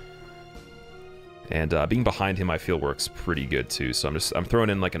 And being behind him, I feel works pretty good too. So I'm throwing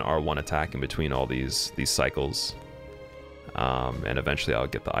in like an R1 attack in between all these cycles, and eventually I'll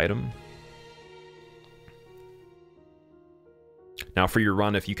get the item. Now for your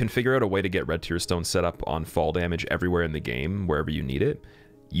run, if you can figure out a way to get Red Tier Stone set up on fall damage everywhere in the game, wherever you need it,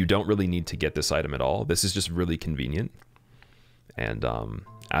 you don't really need to get this item at all. This is just really convenient. And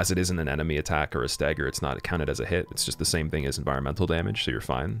as it isn't an enemy attack or a stagger, it's not counted as a hit. It's just the same thing as environmental damage, so you're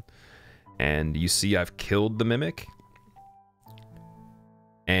fine. And you see I've killed the Mimic.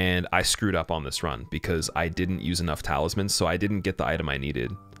 And I screwed up on this run because I didn't use enough talismans, so I didn't get the item I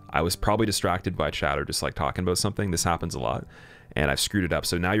needed. I was probably distracted by chatter, just like talking about something. This happens a lot. And I've screwed it up.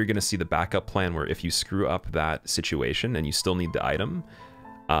 So now you're going to see the backup plan where if you screw up that situation and you still need the item,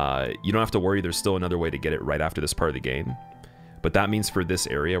 you don't have to worry, there's still another way to get it right after this part of the game. But that means for this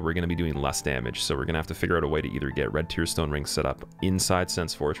area, we're going to be doing less damage. So we're going to have to figure out a way to either get Red Tier Stone Ring set up inside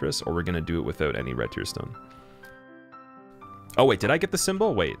Sense Fortress, or we're going to do it without any Red Tier Stone. Oh, wait, did I get the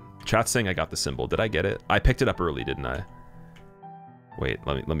symbol? Wait, chat's saying I got the symbol. Did I get it? I picked it up early, didn't I? Wait,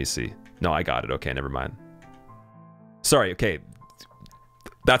 let me see. No, I got it. Okay, never mind. Sorry, okay.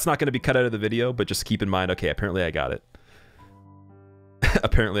 That's not going to be cut out of the video, but just keep in mind, okay, apparently I got it.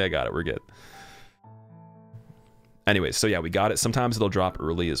 Apparently I got it. We're good. Anyways, so yeah, we got it. Sometimes it'll drop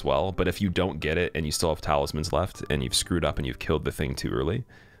early as well, but if you don't get it and you still have talismans left and you've screwed up and you've killed the thing too early,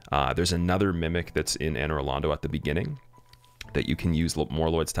 there's another Mimic that's in Anor Londo at the beginning that you can use more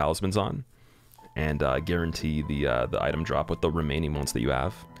Lloyd's Talismans on and guarantee the item drop with the remaining ones that you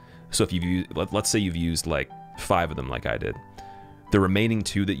have. So if you've used, let's say you've used like 5 of them like I did, the remaining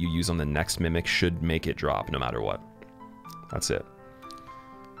 2 that you use on the next Mimic should make it drop no matter what. That's it.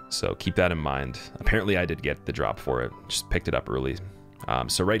 So keep that in mind. Apparently I did get the drop for it. Just picked it up early.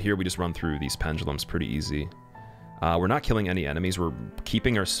 So right here we just run through these pendulums pretty easy. We're not killing any enemies. We're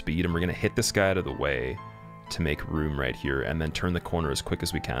keeping our speed and we're going to hit this guy out of the way to make room right here and then turn the corner as quick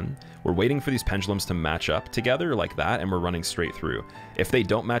as we can. We're waiting for these pendulums to match up together like that, and we're running straight through. If they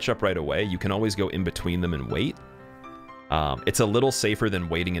don't match up right away, you can always go in between them and wait. It's a little safer than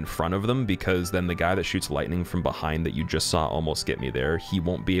waiting in front of them, because then the guy that shoots lightning from behind that you just saw almost get me there, he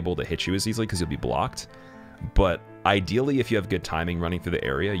won't be able to hit you as easily because you'll be blocked. But ideally, if you have good timing running through the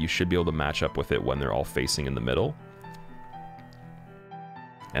area, you should be able to match up with it when they're all facing in the middle.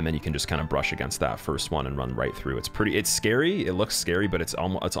 And then you can just kind of brush against that first one and run right through. It's scary, it looks scary, but it's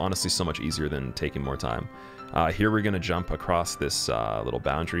honestly so much easier than taking more time. Here we're gonna jump across this little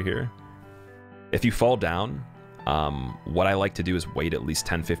boundary here. If you fall down, what I like to do is wait at least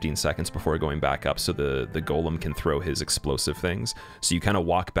 10-15 seconds before going back up so the golem can throw his explosive things. So you kind of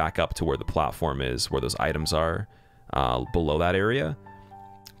walk back up to where the platform is, where those items are, below that area,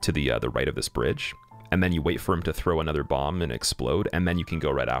 to the right of this bridge. And then you wait for him to throw another bomb and explode, and then you can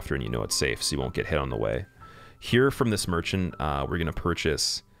go right after and you know it's safe, so you won't get hit on the way. Here from this merchant, we're going to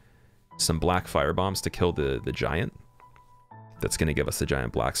purchase some black fire bombs to kill the giant. That's going to give us the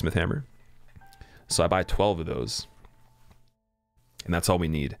giant blacksmith hammer. So I buy 12 of those. And that's all we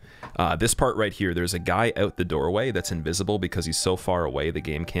need. This part right here, there's a guy out the doorway that's invisible because he's so far away the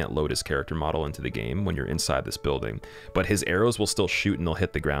game can't load his character model into the game when you're inside this building. But his arrows will still shoot and they'll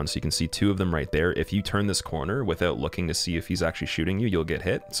hit the ground, so you can see 2 of them right there. If you turn this corner without looking to see if he's actually shooting you, you'll get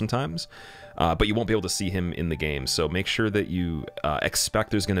hit sometimes. But you won't be able to see him in the game, so make sure that you expect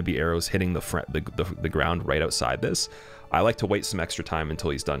there's going to be arrows hitting the ground right outside this. I like to wait some extra time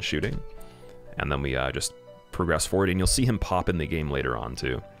until he's done shooting, and then we just progress forward, and you'll see him pop in the game later on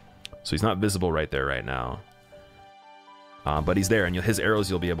too. So he's not visible right there right now, but he's there, and his arrows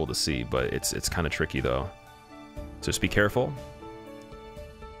you'll be able to see, but it's kind of tricky though, so just be careful.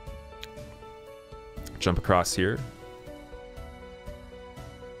 Jump across here,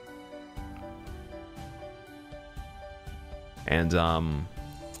 and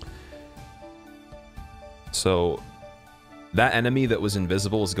so that enemy that was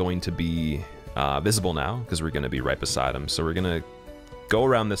invisible is going to be visible now, because we're going to be right beside him. So we're going to go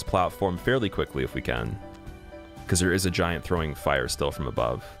around this platform fairly quickly if we can, because there is a giant throwing fire still from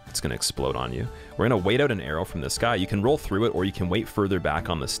above. It's going to explode on you. We're going to wait out an arrow from this guy. You can roll through it, or you can wait further back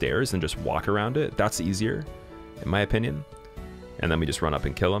on the stairs and just walk around it. That's easier, in my opinion. And then we just run up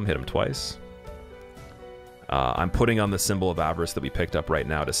and kill him, hit him twice. I'm putting on the symbol of avarice that we picked up right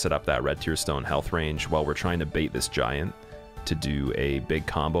now to set up that red tier stone health range while we're trying to bait this giant to do a big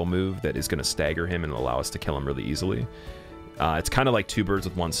combo move that is going to stagger him and allow us to kill him really easily. It's kind of like 2 birds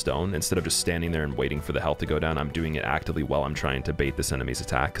with 1 stone. Instead of just standing there and waiting for the health to go down, I'm doing it actively while I'm trying to bait this enemy's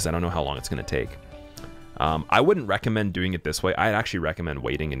attack, because I don't know how long it's going to take. I wouldn't recommend doing it this way. I'd actually recommend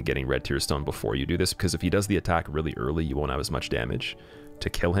waiting and getting red tier stone before you do this, because if he does the attack really early, you won't have as much damage to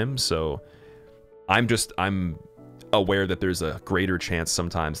kill him. So I'm aware that there's a greater chance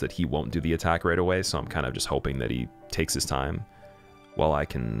sometimes that he won't do the attack right away, so I'm kind of just hoping that he takes his time while I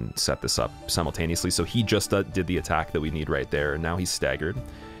can set this up simultaneously. So he just did the attack that we need right there, and now he's staggered.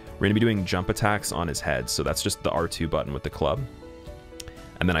 We're going to be doing jump attacks on his head, so that's just the R2 button with the club.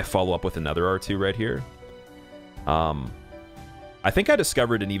 And then I follow up with another R2 right here. I think I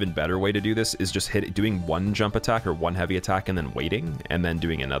discovered an even better way to do this is just doing 1 jump attack or 1 heavy attack and then waiting, and then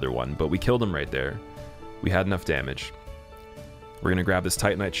doing another one. But we killed him right there. We had enough damage. We're going to grab this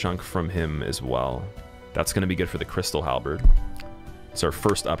Titanite chunk from him as well. That's going to be good for the Crystal Halberd. It's our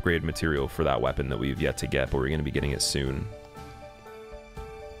first upgrade material for that weapon that we've yet to get, but we're going to be getting it soon.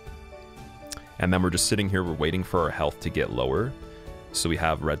 And then we're just sitting here, we're waiting for our health to get lower, so we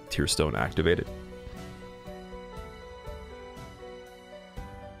have red tier stone activated.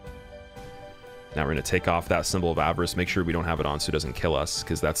 Now we're going to take off that symbol of avarice, make sure we don't have it on so it doesn't kill us,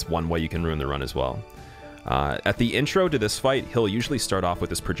 because that's one way you can ruin the run as well. At the intro to this fight, he'll usually start off with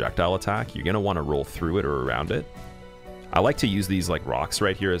this projectile attack. You're going to want to roll through it or around it. I like to use these like rocks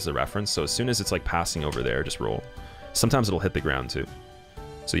right here as a reference, so as soon as it's like passing over there, just roll. Sometimes it'll hit the ground too,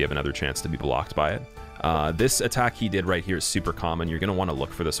 so you have another chance to be blocked by it. This attack he did right here is super common. You're going to want to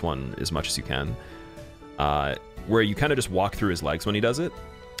look for this one as much as you can, where you kind of just walk through his legs when he does it.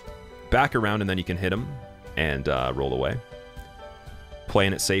 Back around, and then you can hit him and roll away.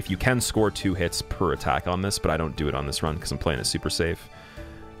 Playing it safe. You can score 2 hits per attack on this, but I don't do it on this run because I'm playing it super safe.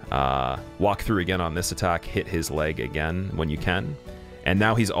 Walk through again on this attack, hit his leg again when you can. And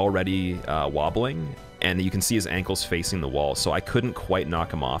now he's already wobbling, and you can see his ankles facing the wall, so I couldn't quite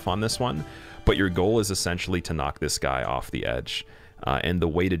knock him off on this one. But your goal is essentially to knock this guy off the edge. And the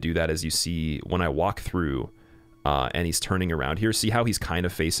way to do that is you see when I walk through, and he's turning around here, see how he's kind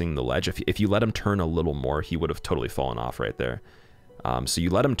of facing the ledge? If you let him turn a little more, he would have totally fallen off right there. So you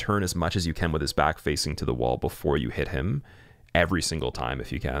let him turn as much as you can with his back facing to the wall before you hit him every single time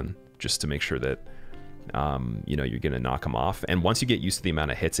if you can, just to make sure that you know, you're gonna knock him off. And once you get used to the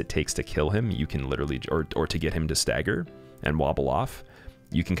amount of hits it takes to kill him, you can literally, or to get him to stagger and wobble off,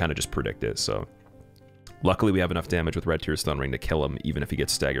 you can kind of just predict it. So luckily we have enough damage with Red Tear Stone Ring to kill him even if he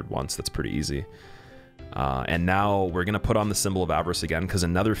gets staggered once. That's pretty easy. And now we're gonna put on the Symbol of Avarice again, because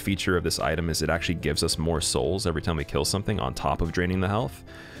another feature of this item is it actually gives us more souls every time we kill something on top of draining the health.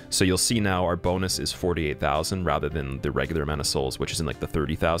 So you'll see now our bonus is 48,000 rather than the regular amount of souls, which is in like the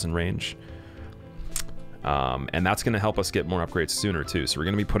 30,000 range. And that's going to help us get more upgrades sooner too. So we're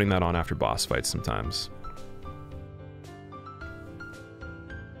going to be putting that on after boss fights sometimes.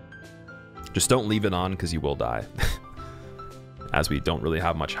 Just don't leave it on because you will die. As we don't really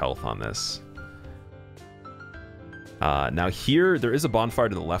have much health on this. Now here, there is a bonfire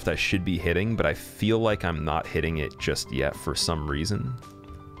to the left I should be hitting, but I feel like I'm not hitting it just yet for some reason.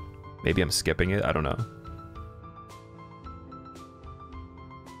 Maybe I'm skipping it, I don't know.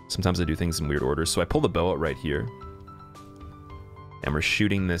 Sometimes I do things in weird order. So I pull the bow out right here. And we're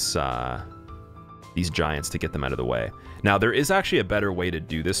shooting this, these giants to get them out of the way. Now, there is actually a better way to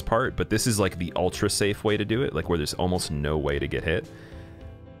do this part, but this is like the ultra safe way to do it, like where there's almost no way to get hit.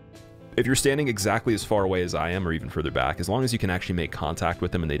 If you're standing exactly as far away as I am, or even further back, as long as you can actually make contact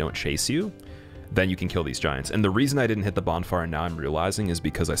with them and they don't chase you, then you can kill these giants. And the reason I didn't hit the bonfire now I'm realizing is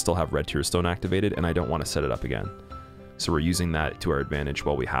because I still have Red Tear Stone activated and I don't want to set it up again. So we're using that to our advantage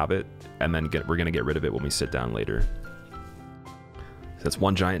while we have it, and then we're going to get rid of it when we sit down later. So that's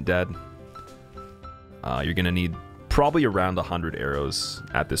one giant dead. You're going to need probably around 100 arrows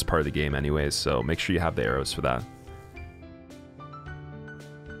at this part of the game anyways, so make sure you have the arrows for that.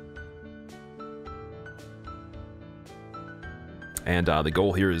 And the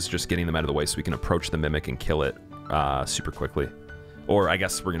goal here is just getting them out of the way so we can approach the Mimic and kill it super quickly. Or I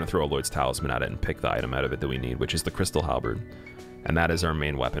guess we're going to throw a Lord's Talisman at it and pick the item out of it that we need, which is the Crystal Halberd. And that is our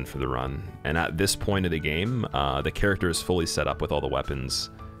main weapon for the run. And at this point of the game, the character is fully set up with all the weapons,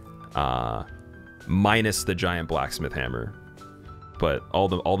 minus the giant blacksmith hammer. But all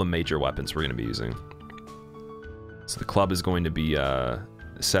the major weapons we're going to be using. So the club is going to be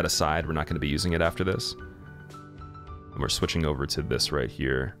set aside. We're not going to be using it after this. And we're switching over to this right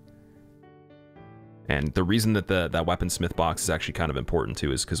here. And the reason that that weaponsmith box is actually kind of important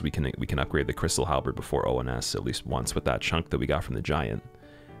too is because we can upgrade the Crystal Halberd before ONS at least once with that chunk that we got from the giant.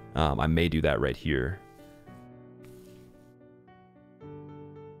 I may do that right here.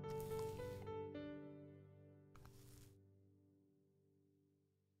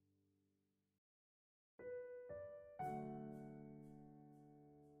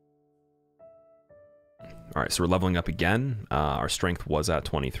 All right, so we're leveling up again. Our strength was at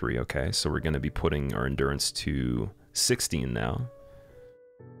 23, okay? So we're going to be putting our endurance to 16 now.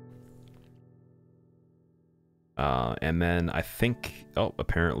 And then I think, oh,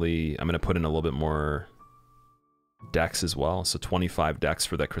 apparently I'm going to put in a little bit more dex as well. So 25 dex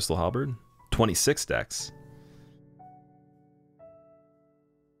for that Crystal Halberd. 26 dex.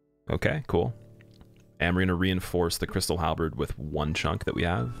 Okay, cool. And we're going to reinforce the Crystal Halberd with one chunk that we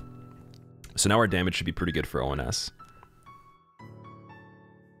have. So now our damage should be pretty good for ONS.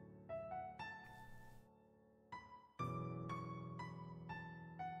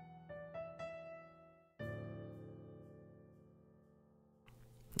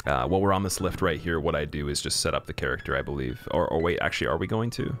 While we're on this lift right here, what I do is just set up the character, I believe. Or wait, actually, are we going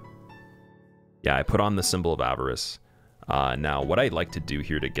to? Yeah, I put on the Symbol of Avarice. Now, what I'd like to do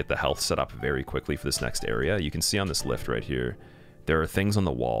here to get the health set up very quickly for this next area, you can see on this lift right here, there are things on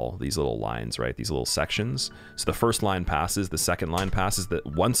the wall, these little lines, right? These little sections. So the first line passes, the second line passes. That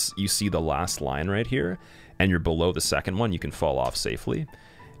once you see the last line right here, and you're below the second one, you can fall off safely.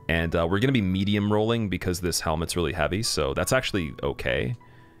 And we're going to be medium rolling because this helmet's really heavy, so that's actually okay.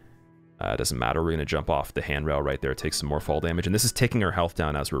 It doesn't matter, we're going to jump off the handrail right there, take some more fall damage. And this is taking our health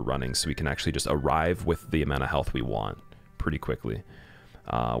down as we're running, so we can actually just arrive with the amount of health we want pretty quickly.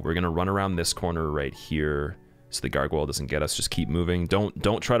 We're going to run around this corner right here, so the gargoyle doesn't get us. Just keep moving.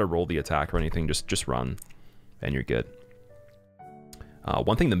 Don't try to roll the attack or anything. Just run, and you're good.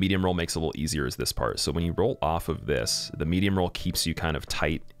 One thing the medium roll makes a little easier is this part. So when you roll off of this, the medium roll keeps you kind of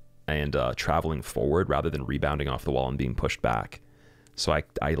tight and traveling forward rather than rebounding off the wall and being pushed back. So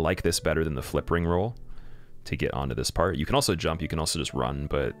I like this better than the flip ring roll to get onto this part. You can also jump. You can also just run,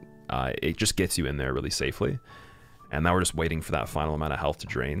 but it just gets you in there really safely. And now we're just waiting for that final amount of health to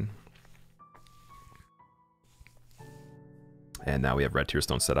drain. And now we have Red Tear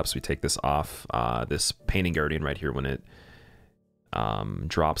Stone set up, so we take this off. This Painting Guardian right here, when it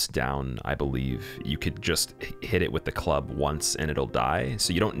drops down, I believe, you could just hit it with the club once and it'll die.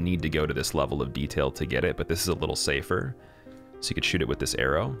 So you don't need to go to this level of detail to get it, but this is a little safer. So you could shoot it with this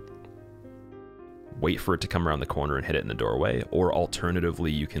arrow, wait for it to come around the corner and hit it in the doorway, or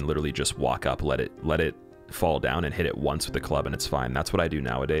alternatively, you can literally just walk up, let it fall down and hit it once with the club and it's fine. That's what I do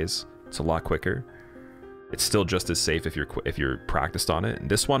nowadays. It's a lot quicker. It's still just as safe if you're practiced on it. And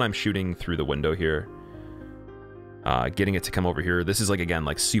this one I'm shooting through the window here. Getting it to come over here. This is like, again,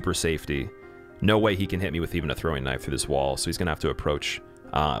 like super safety. No way he can hit me with even a throwing knife through this wall, so he's gonna have to approach.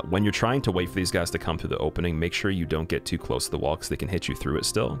 When you're trying to wait for these guys to come through the opening, make sure you don't get too close to the wall because they can hit you through it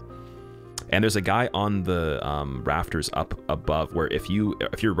still. And there's a guy on the rafters up above where if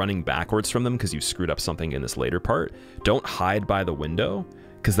you're running backwards from them because you screwed up something in this later part, don't hide by the window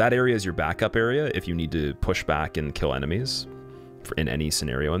because that area is your backup area if you need to push back and kill enemies in any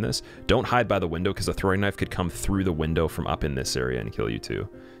scenario in this. Don't hide by the window because a throwing knife could come through the window from up in this area and kill you too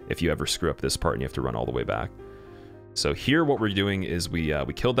if you ever screw up this part and you have to run all the way back. So here what we're doing is we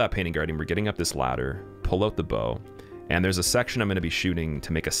killed that painting guardian. We're getting up this ladder, pull out the bow, and there's a section I'm going to be shooting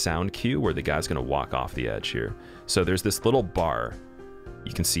to make a sound cue where the guy's going to walk off the edge here. So there's this little bar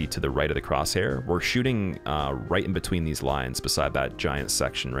you can see to the right of the crosshair. We're shooting right in between these lines beside that giant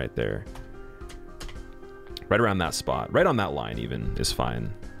section right there. Right around that spot. Right on that line even is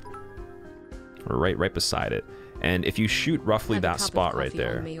fine. Or right beside it. And if you shoot roughly that spot right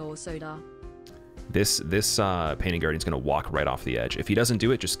there, this painting guardian's going to walk right off the edge. If he doesn't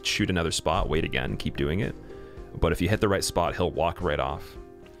do it, just shoot another spot, wait again, keep doing it. But if you hit the right spot, he'll walk right off.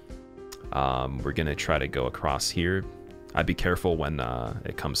 We're going to try to go across here. I'd be careful when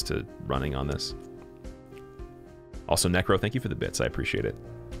it comes to running on this. Also, Necro, thank you for the bits. I appreciate it.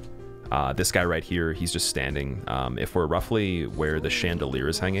 This guy right here, he's just standing. If we're roughly where the chandelier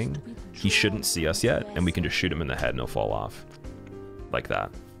is hanging, he shouldn't see us yet, and we can just shoot him in the head and he'll fall off. Like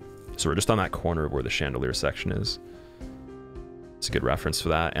that. So we're just on that corner of where the chandelier section is. It's a good reference for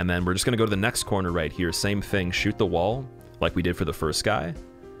that. And then we're just going to go to the next corner right here. Same thing, shoot the wall like we did for the first guy.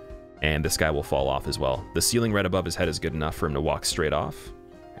 And this guy will fall off as well. The ceiling right above his head is good enough for him to walk straight off.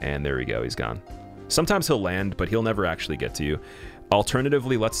 And there we go, he's gone. Sometimes he'll land, but he'll never actually get to you.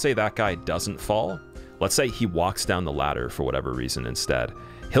 Alternatively, let's say that guy doesn't fall. Let's say he walks down the ladder for whatever reason instead.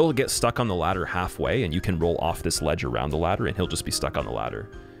 He'll get stuck on the ladder halfway, and you can roll off this ledge around the ladder, and he'll just be stuck on the ladder.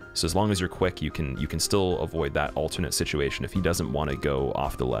 So as long as you're quick, you can still avoid that alternate situation if he doesn't want to go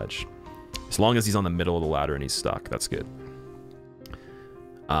off the ledge. As long as he's on the middle of the ladder and he's stuck, that's good.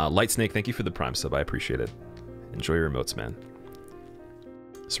 Light Snake, thank you for the Prime sub. I appreciate it. Enjoy your emotes, man.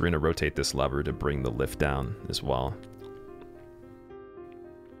 So we're going to rotate this lever to bring the lift down as well.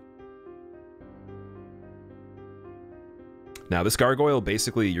 Now, this gargoyle,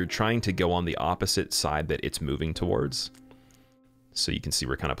 basically, you're trying to go on the opposite side that it's moving towards. So you can see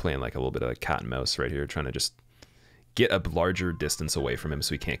we're kind of playing like a little bit of a cat and mouse right here, trying to just get a larger distance away from him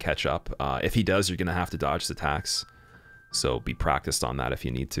so he can't catch up. If he does, you're going to have to dodge his attacks. So be practiced on that if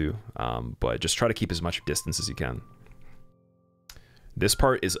you need to. But just try to keep as much distance as you can. This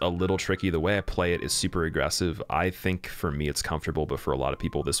part is a little tricky. The way I play it is super aggressive. I think for me it's comfortable, but for a lot of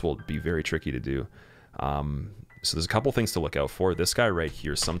people this will be very tricky to do. So there's a couple things to look out for. This guy right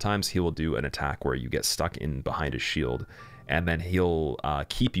here, sometimes he will do an attack where you get stuck in behind his shield, and then he'll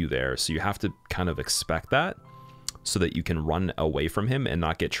keep you there. So you have to kind of expect that so that you can run away from him and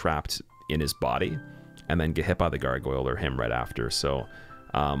not get trapped in his body and then get hit by the gargoyle or him right after. So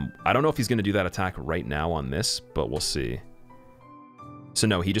I don't know if he's going to do that attack right now on this, but we'll see. So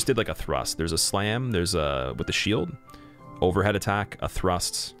no, he just did like a thrust. There's a slam, there's a, with the shield, overhead attack, a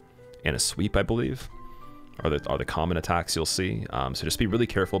thrust, and a sweep, I believe, are the common attacks you'll see. So just be really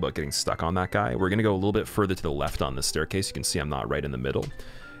careful about getting stuck on that guy. We're going to go a little bit further to the left on this staircase. You can see I'm not right in the middle.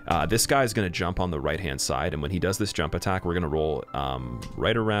 This guy is going to jump on the right-hand side, and when he does this jump attack, we're going to roll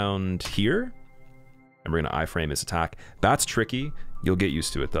right around here, and we're going to iframe his attack. That's tricky. You'll get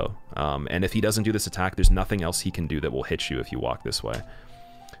used to it, though. And if he doesn't do this attack, there's nothing else he can do that will hit you if you walk this way.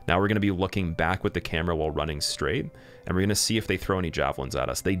 Now we're going to be looking back with the camera while running straight, and we're going to see if they throw any javelins at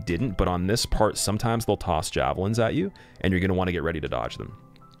us. They didn't, but on this part, sometimes they'll toss javelins at you, and you're going to want to get ready to dodge them.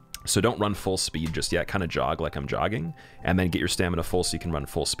 So don't run full speed just yet, kind of jog like I'm jogging, and then get your stamina full so you can run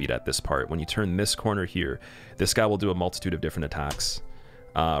full speed at this part. When you turn this corner here, this guy will do a multitude of different attacks.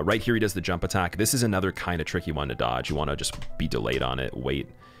 Right here he does the jump attack. This is another kind of tricky one to dodge. You want to just be delayed on it, wait.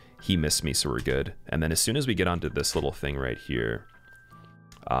 He missed me, so we're good. And then as soon as we get onto this little thing right here,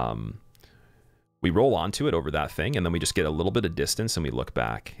 we roll onto it over that thing, and then we just get a little bit of distance and we look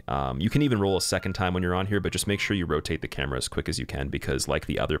back. You can even roll a second time when you're on here, but just make sure you rotate the camera as quick as you can, because like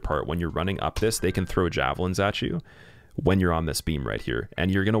the other part, when you're running up this, they can throw javelins at you when you're on this beam right here.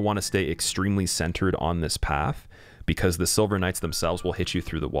 And you're going to want to stay extremely centered on this path, because the Silver Knights themselves will hit you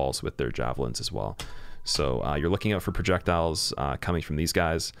through the walls with their javelins as well. So you're looking out for projectiles coming from these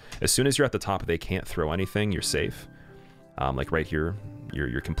guys. As soon as you're at the top, they can't throw anything, you're safe. Like right here,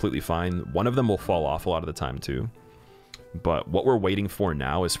 you're completely fine. One of them will fall off a lot of the time too. But what we're waiting for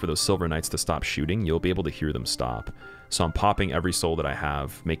now is for those Silver Knights to stop shooting. You'll be able to hear them stop. So I'm popping every soul that I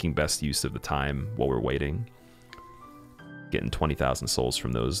have, making best use of the time while we're waiting. Getting 20,000 souls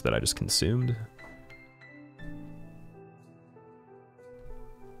from those that I just consumed.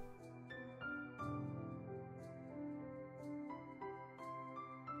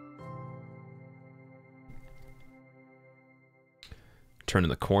 Turn in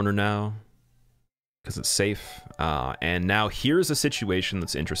the corner now, because it's safe. And now here's a situation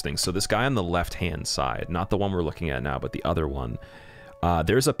that's interesting. So this guy on the left-hand side, not the one we're looking at now, but the other one,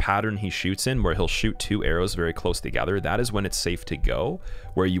 there's a pattern he shoots in where he'll shoot 2 arrows very close together. That is when it's safe to go,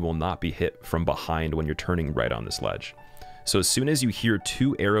 where you will not be hit from behind when you're turning right on this ledge. So as soon as you hear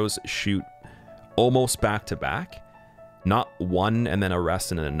 2 arrows shoot almost back to back, not one and then a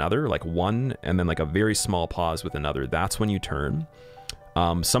rest and then another, like one and then like a very small pause with another, that's when you turn.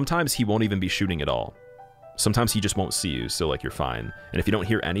 Sometimes he won't even be shooting at all. Sometimes he just won't see you, so like you're fine. And if you don't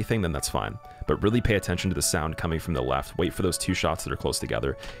hear anything, then that's fine. But really pay attention to the sound coming from the left. Wait for those 2 shots that are close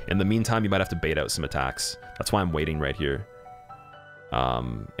together. In the meantime, you might have to bait out some attacks. That's why I'm waiting right here.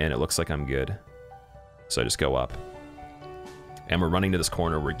 And it looks like I'm good. So I just go up. And we're running to this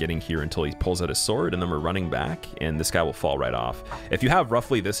corner. We're getting here until he pulls out his sword, and then we're running back, and this guy will fall right off. If you have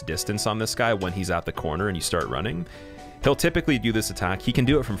roughly this distance on this guy when he's at the corner and you start running, he'll typically do this attack. He can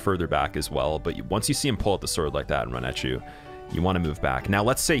do it from further back as well, but once you see him pull out the sword like that and run at you, you want to move back. Now,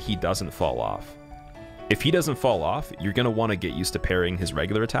 let's say he doesn't fall off. If he doesn't fall off, you're going to want to get used to parrying his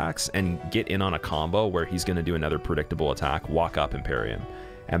regular attacks and get in on a combo where he's going to do another predictable attack, walk up and parry him,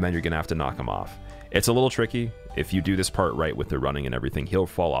 and then you're going to have to knock him off. It's a little tricky. If you do this part right with the running and everything, he'll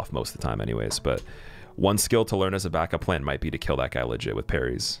fall off most of the time anyways, but one skill to learn as a backup plan might be to kill that guy legit with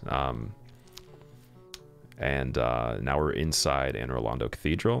parries. And now we're inside Anne Rolando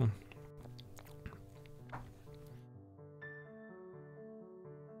Cathedral.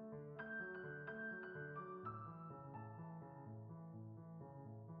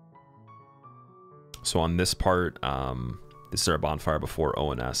 So on this part, this is our bonfire before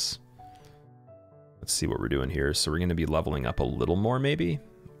ONS. Let's see what we're doing here. So we're going to be leveling up a little more maybe,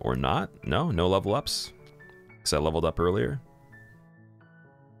 or not. No level ups, because I leveled up earlier.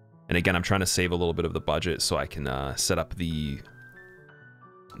 And again, I'm trying to save a little bit of the budget so I can set up the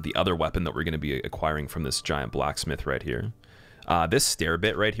other weapon that we're going to be acquiring from this giant blacksmith right here. This stair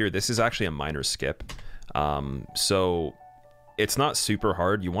bit right here, this is actually a minor skip. So it's not super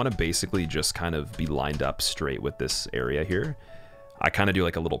hard. You want to basically just kind of be lined up straight with this area here. I kind of do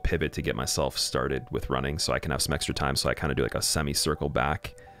like a little pivot to get myself started with running so I can have some extra time. So I kind of do like a semicircle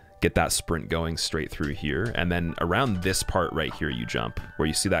back, get that sprint going straight through here, and then around this part right here you jump, where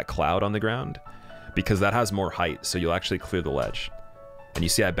you see that cloud on the ground, because that has more height, so you'll actually clear the ledge. And you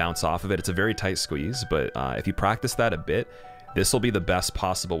see I bounce off of it. It's a very tight squeeze, but if you practice that a bit, this will be the best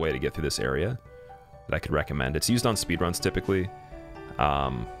possible way to get through this area that I could recommend. It's used on speedruns typically.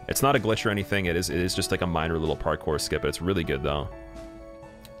 It's not a glitch or anything. It is just like a minor little parkour skip, but it's really good though.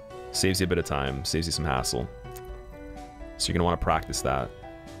 Saves you a bit of time, saves you some hassle. So you're gonna want to practice that.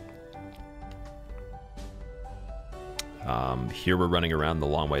 Here we're running around the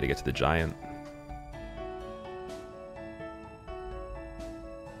long way to get to the giant.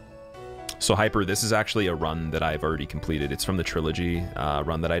 So Hyper, this is actually a run that I've already completed. It's from the trilogy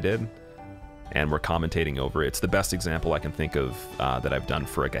run that I did, and we're commentating over it. It's the best example I can think of that I've done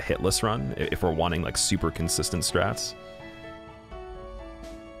for like a hitless run, if we're wanting like super consistent strats.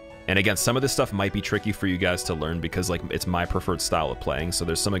 And again, some of this stuff might be tricky for you guys to learn because like it's my preferred style of playing, so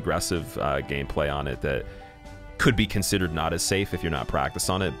there's some aggressive gameplay on it that could be considered not as safe if you're not practiced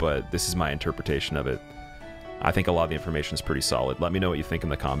on it, but this is my interpretation of it. I think a lot of the information is pretty solid. Let me know what you think in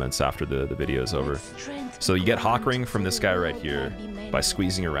the comments after the video is over. So you get Hawk Ring from this guy right here by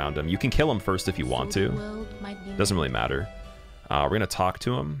squeezing around him. You can kill him first if you want to. Doesn't really matter. We're gonna talk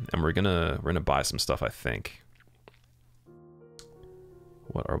to him and we're gonna buy some stuff, I think.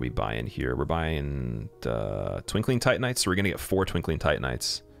 What are we buying here? We're buying Twinkling Titanites, so we're gonna get 4 Twinkling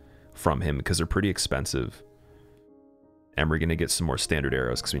Titanites from him because they're pretty expensive. And we're gonna get some more standard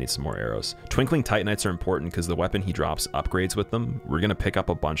arrows because we need some more arrows. Twinkling Titanites are important because the weapon he drops upgrades with them. We're gonna pick up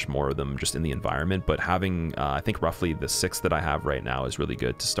a bunch more of them just in the environment, but having, I think roughly the 6 that I have right now is really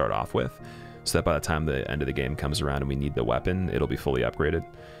good to start off with, so that by the time the end of the game comes around and we need the weapon, it'll be fully upgraded.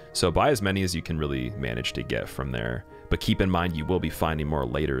 So buy as many as you can really manage to get from there. But keep in mind, you will be finding more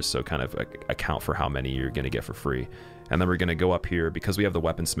later, so kind of account for how many you're going to get for free. And then we're going to go up here, because we have the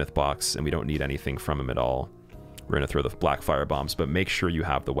weaponsmith box, and we don't need anything from him at all. We're going to throw the black fire bombs, but make sure you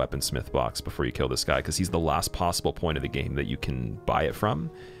have the weaponsmith box before you kill this guy, because he's the last possible point of the game that you can buy it from.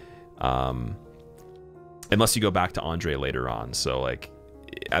 Unless you go back to Andre later on. So, like,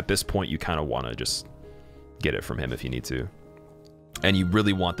 at this point, you kind of want to just get it from him if you need to. And you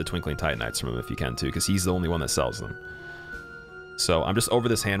really want the Twinkling Titanites from him if you can, too, because he's the only one that sells them. So I'm just over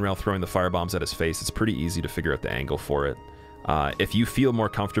this handrail throwing the firebombs at his face. It's pretty easy to figure out the angle for it. If you feel more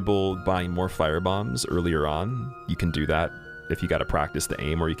comfortable buying more firebombs earlier on, you can do that if you got to practice the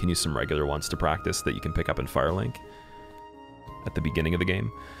aim, or you can use some regular ones to practice that you can pick up in Firelink at the beginning of the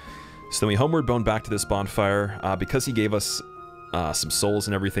game. So then we homeward bone back to this bonfire. Because he gave us some souls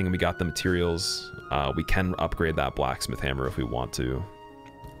and everything, and we got the materials, we can upgrade that blacksmith hammer if we want to.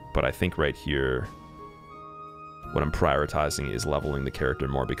 But I think right here, what I'm prioritizing is leveling the character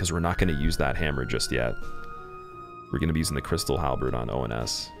more, because we're not going to use that hammer just yet. We're going to be using the crystal halberd on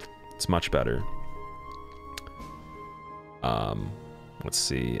ONS. It's much better. Let's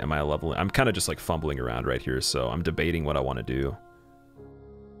see. Am I leveling? I'm kind of just like fumbling around right here, so I'm debating what I want to do.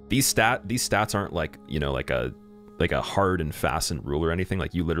 These stats aren't like, you know, like a hard and fastened rule or anything.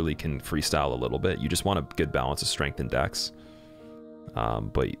 Like, you literally can freestyle a little bit. You just want a good balance of strength and dex.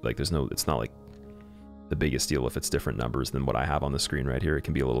 But like, it's not like the biggest deal if it's different numbers than what I have on the screen right here. It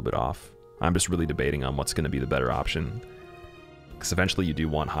can be a little bit off. I'm just really debating on what's going to be the better option, because eventually you do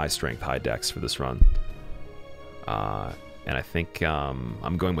want high strength, high dex for this run. And I think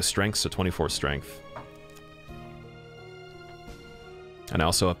I'm going with strength, so 24 strength. And I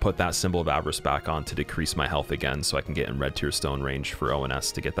also have put that symbol of avarice back on to decrease my health again, so I can get in red tier stone range for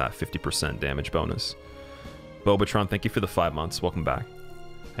ONS to get that 50% damage bonus. Bobatron, thank you for the 5 months. Welcome back.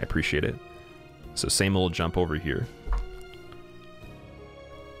 I appreciate it. So same little jump over here.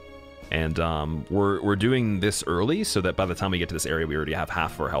 And we're doing this early so that by the time we get to this area, we already have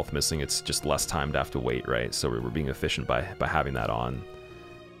half of our health missing. It's just less time to have to wait, right? So we're being efficient by having that on.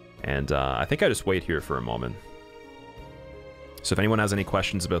 And I think I just wait here for a moment. So if anyone has any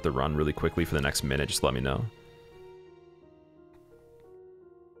questions about the run really quickly for the next minute, just let me know.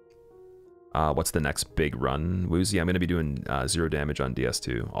 What's the next big run, Woozy? I'm going to be doing 0 damage on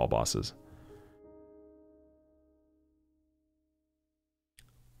DS2, all bosses.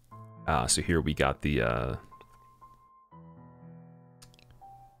 So here we got the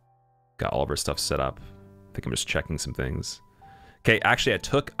got all of our stuff set up. I think I'm just checking some things. Okay, actually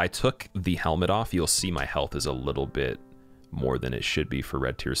I took the helmet off. You'll see my health is a little bit more than it should be for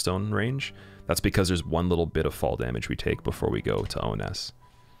red tier stone range. That's because there's one little bit of fall damage we take before we go to ONS.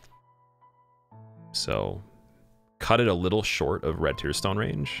 So cut it a little short of red tier stone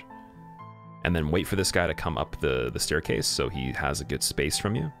range, and then wait for this guy to come up the staircase so he has a good space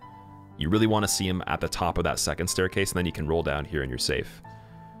from you. You really want to see him at the top of that second staircase, and then you can roll down here and you're safe.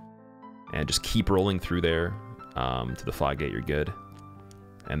 And just keep rolling through there to the fog gate, you're good.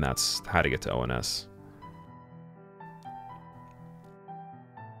 And that's how to get to ONS.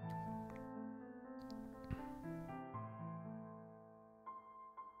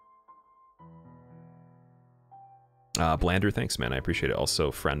 Blander, thanks, man. I appreciate it. Also,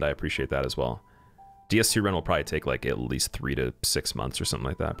 friend, I appreciate that as well. DS2 run will probably take like at least 3 to 6 months or something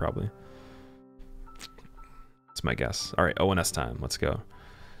like that, probably. That's my guess. All right, ONS time. Let's go.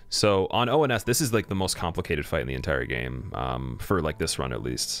 So on ONS, this is like the most complicated fight in the entire game, for like this run at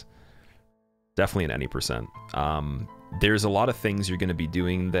least. Definitely in any percent. There's a lot of things you're going to be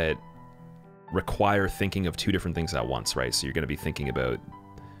doing that require thinking of 2 different things at once, right? So you're going to be thinking about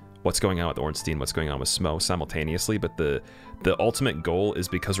what's going on with Ornstein, what's going on with Smo simultaneously, but the ultimate goal is,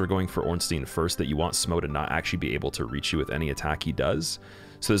 because we're going for Ornstein first, that you want Smo to not actually be able to reach you with any attack he does.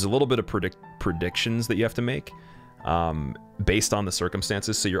 So there's a little bit of predictions that you have to make based on the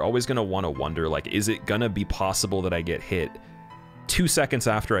circumstances. So you're always going to want to wonder, like, is it going to be possible that I get hit 2 seconds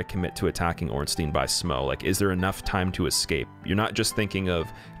after I commit to attacking Ornstein by Smo? Like, is there enough time to escape? You're not just thinking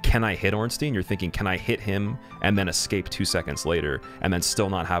of, can I hit Ornstein? You're thinking, can I hit him and then escape 2 seconds later and then still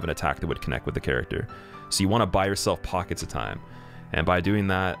not have an attack that would connect with the character? So you want to buy yourself pockets of time. And by doing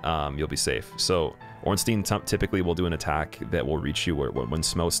that, you'll be safe. So Ornstein typically will do an attack that will reach you when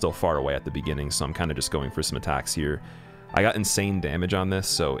Smo's still far away at the beginning. So I'm kind of just going for some attacks here. I got insane damage on this,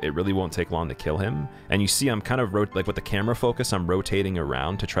 so it really won't take long to kill him. And you see I'm kind of, like with the camera focus, I'm rotating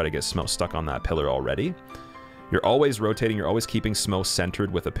around to try to get Smo stuck on that pillar already. You're always rotating, you're always keeping Smo centered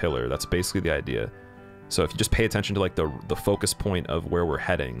with a pillar. That's basically the idea. So if you just pay attention to like the focus point of where we're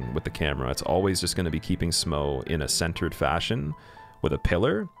heading with the camera, it's always just going to be keeping Smo in a centered fashion with a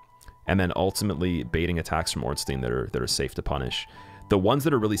pillar. and then ultimately baiting attacks from Ornstein that are safe to punish. The ones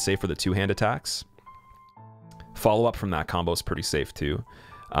that are really safe are the two-hand attacks. Follow-up from that combo is pretty safe too.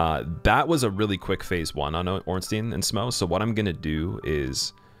 That was a really quick phase 1 on Ornstein and Smo, so what I'm going to do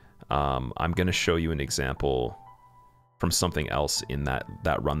is I'm going to show you an example from something else in that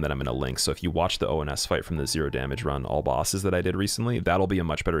run that I'm going to link. So if you watch the ONS fight from the 0 damage run, all bosses that I did recently, that'll be a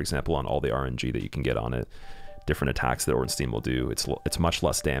much better example on all the RNG that you can get on it. Different attacks that Ornstein will do. It's much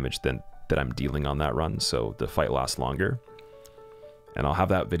less damage than that I'm dealing on that run, so the fight lasts longer. And I'll have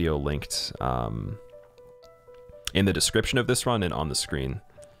that video linked in the description of this run and on the screen.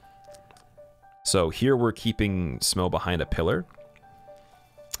 So here we're keeping Smo behind a pillar.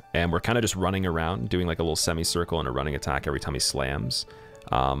 And we're kind of just running around, doing like a little semicircle and a running attack every time he slams.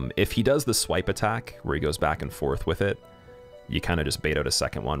 If he does the swipe attack, where he goes back and forth with it, you kind of just bait out a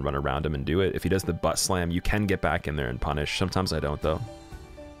second one, run around him and do it. If he does the butt slam, you can get back in there and punish. Sometimes I don't, though.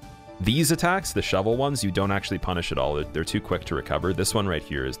 These attacks, the shovel ones, you don't actually punish at all. They're too quick to recover. This one right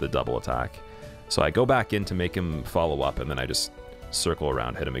here is the double attack. So I go back in to make him follow up, and then I just circle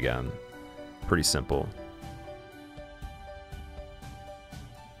around, hit him again. Pretty simple.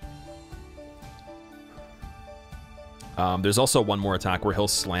 There's also one more attack where he'll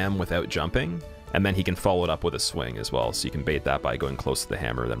slam without jumping, and then he can follow it up with a swing as well, so you can bait that by going close to the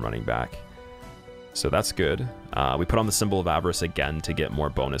hammer, then running back. So that's good. We put on the Symbol of Avarice again to get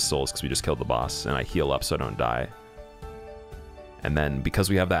more bonus souls, because we just killed the boss, and I heal up so I don't die. And then, because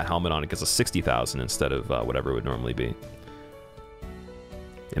we have that helmet on, it gives us 60,000 instead of whatever it would normally be.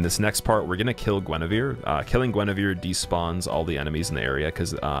 In this next part, we're going to kill Guinevere. Killing Guinevere despawns all the enemies in the area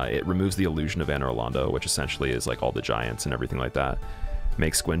because it removes the illusion of Anor Londo, which essentially is like all the giants and everything like that.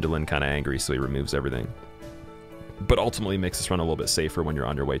 Makes Gwendolyn kind of angry, so he removes everything. But ultimately makes us run a little bit safer when you're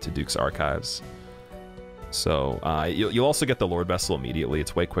on your way to Duke's Archives. So you'll also get the Lord Vessel immediately.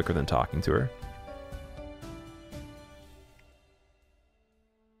 It's way quicker than talking to her.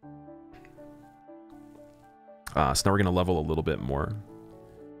 So now we're going to level a little bit more.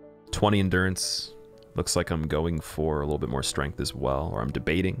 20 endurance. Looks like I'm going for a little bit more strength as well, or I'm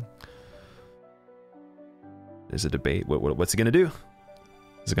debating. There's a debate. What's it going to do?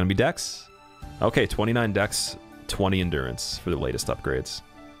 Is it going to be dex? Okay, 29 dex, 20 endurance for the latest upgrades.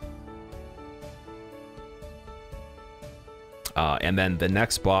 And then the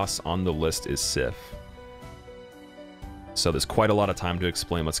next boss on the list is Sif. So there's quite a lot of time to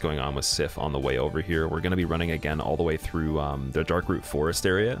explain what's going on with Sif on the way over here. We're going to be running again all the way through the Darkroot Forest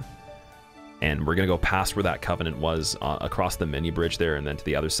area. And we're going to go past where that Covenant was, across the mini bridge there, and then to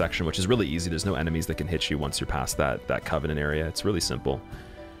the other section, which is really easy. There's no enemies that can hit you once you're past that Covenant area. It's really simple.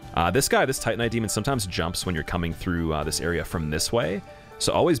 This Titanite Demon sometimes jumps when you're coming through this area from this way.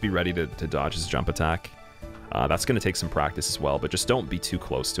 So always be ready to dodge his jump attack. That's going to take some practice as well, but just don't be too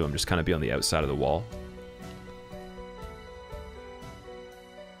close to him. Just kind of be on the outside of the wall.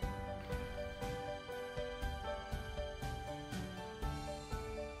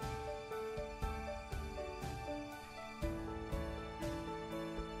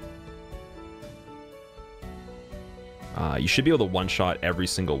 You should be able to one-shot every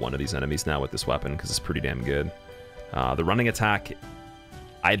single one of these enemies now with this weapon, because it's pretty damn good. The running attack,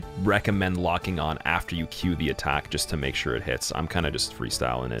 I'd recommend locking on after you cue the attack just to make sure it hits. I'm kind of just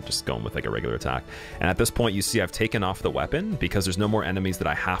freestyling it, just going with like a regular attack. And at this point, you see I've taken off the weapon because there's no more enemies that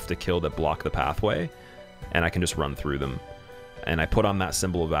I have to kill that block the pathway, and I can just run through them. And I put on that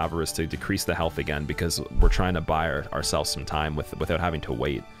Symbol of Avarice to decrease the health again because we're trying to buy ourselves some time without having to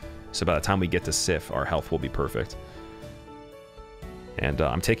wait. So by the time we get to Sif, our health will be perfect. And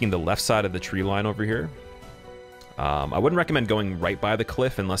I'm taking the left side of the tree line over here. I wouldn't recommend going right by the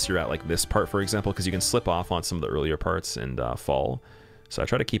cliff unless you're at like this part, for example, because you can slip off on some of the earlier parts and fall. So I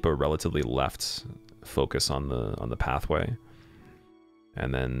try to keep a relatively left focus on the pathway.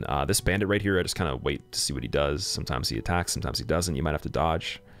 And then this bandit right here, I just kind of wait to see what he does. Sometimes he attacks, sometimes he doesn't. You might have to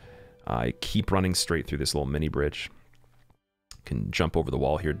dodge. I keep running straight through this little mini bridge. Can jump over the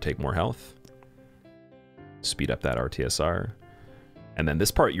wall here to take more health. Speed up that RTSR. And then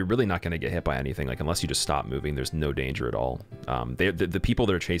this part, you're really not going to get hit by anything. Like, unless you just stop moving, there's no danger at all. The people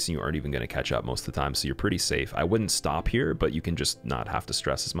that are chasing you aren't even going to catch up most of the time, so you're pretty safe. I wouldn't stop here, but you can just not have to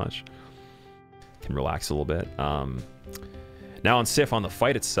stress as much. Can relax a little bit. Now on Sif, on the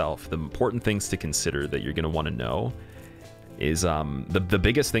fight itself, the important things to consider that you're going to want to know is the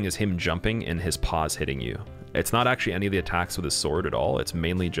biggest thing is him jumping and his paws hitting you. It's not actually any of the attacks with his sword at all. It's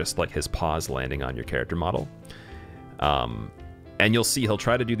mainly just like his paws landing on your character model. And you'll see he'll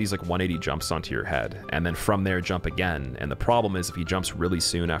try to do these like 180 jumps onto your head, and then from there jump again. And the problem is if he jumps really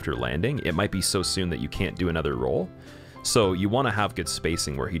soon after landing, it might be so soon that you can't do another roll. So you want to have good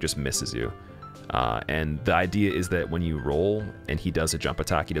spacing where he just misses you. And the idea is that when you roll and he does a jump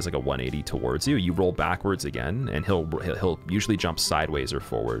attack, he does like a 180 towards you, you roll backwards again, and he'll usually jump sideways or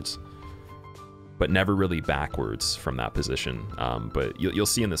forwards, but never really backwards from that position. But you'll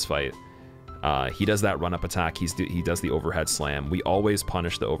see in this fight, he does that run up attack, he does the overhead slam. We always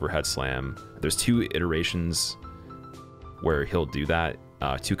punish the overhead slam. There's 2 iterations where he'll do that,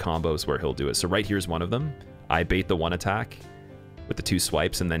 2 combos where he'll do it. So right here's one of them. I bait the 1 attack with the 2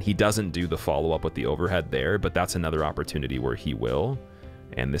 swipes, and then he doesn't do the follow-up with the overhead there, but that's another opportunity where he will,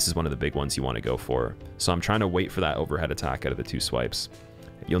 and this is one of the big ones you want to go for. So I'm trying to wait for that overhead attack out of the 2 swipes.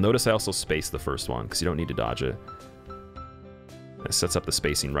 You'll notice I also spaced the first one, because you don't need to dodge it. It sets up the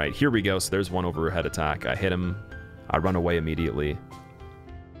spacing right. Here we go, so there's 1 overhead attack. I hit him, I run away immediately.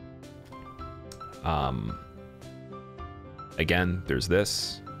 Again, there's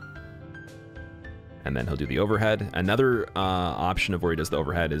this. And then he'll do the overhead. Another option of where he does the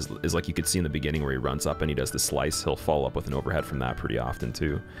overhead is like you could see in the beginning where he runs up and he does the slice. He'll follow up with an overhead from that pretty often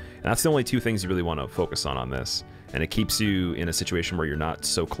too. And that's the only 2 things you really want to focus on this. And it keeps you in a situation where you're not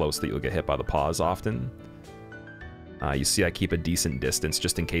so close that you'll get hit by the paws often. You see I keep a decent distance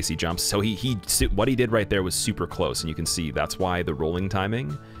just in case he jumps. So what he did right there was super close, and you can see that's why the rolling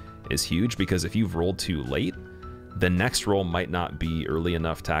timing is huge, because if you've rolled too late, the next roll might not be early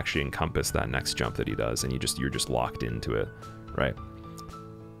enough to actually encompass that next jump that he does, and you're just locked into it, right?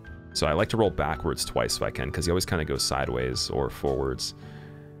 So I like to roll backwards twice if I can, because he always kind of goes sideways or forwards.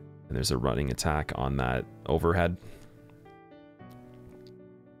 And there's a running attack on that overhead.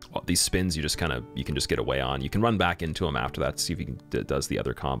 Well, these spins you can just get away on. You can run back into him after that to see if he does the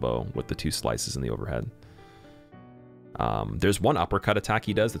other combo with the 2 slices in the overhead. There's 1 uppercut attack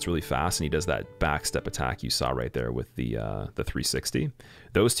he does that's really fast, and he does that back step attack you saw right there with the 360.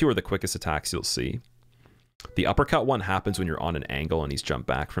 Those 2 are the quickest attacks you'll see. The uppercut one happens when you're on an angle and he's jumped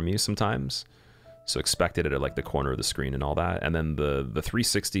back from you sometimes, so expect it at like the corner of the screen and all that. And then the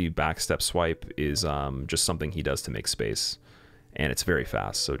 360 back step swipe is just something he does to make space, and it's very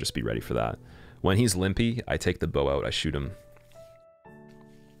fast, so just be ready for that. When he's limpy, I take the bow out, I shoot him.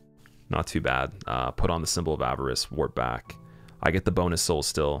 Not too bad. Put on the symbol of avarice, warp back. I get the bonus soul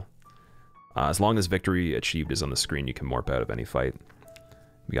still. As long as victory achieved is on the screen, you can warp out of any fight.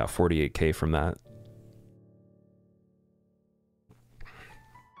 We got 48k from that.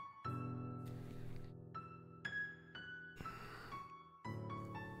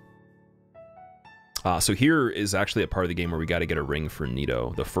 So here is actually a part of the game where we got to get a ring for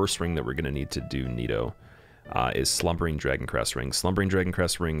Nito. The first ring that we're going to need to do Nito is Slumbering Dragoncrest Ring. Slumbering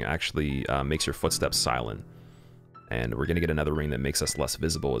Dragoncrest Ring actually makes your footsteps silent. And we're going to get another ring that makes us less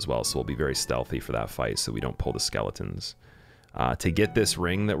visible as well, so we'll be very stealthy for that fight so we don't pull the skeletons. To get this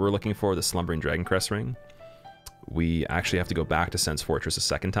ring that we're looking for, the Slumbering Dragoncrest Ring, we actually have to go back to Sen's Fortress a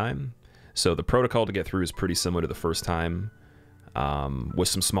second time. So the protocol to get through is pretty similar to the first time, with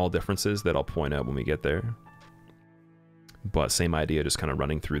some small differences that I'll point out when we get there. But same idea, just kind of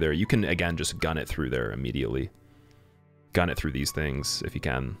running through there. You can, again, just gun it through there immediately. Gun it through these things if you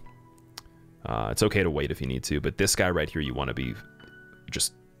can. It's okay to wait if you need to, but this guy right here, you want to be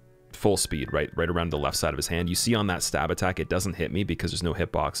just full speed, right around the left side of his hand. You see on that stab attack, it doesn't hit me because there's no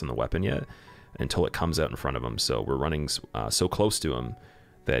hitbox on the weapon yet until it comes out in front of him. So we're running so close to him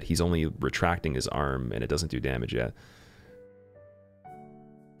that he's only retracting his arm and it doesn't do damage yet.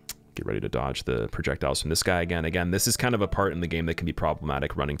 Get ready to dodge the projectiles from this guy again. Again, this is kind of a part in the game that can be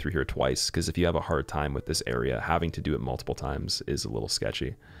problematic running through here twice, because if you have a hard time with this area, having to do it multiple times is a little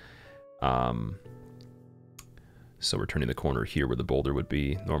sketchy. So we're turning the corner here where the boulder would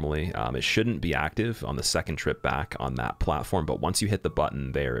be normally. It shouldn't be active on the second trip back on that platform, but once you hit the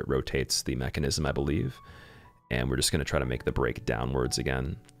button there, it rotates the mechanism, I believe. And we're just going to try to make the break downwards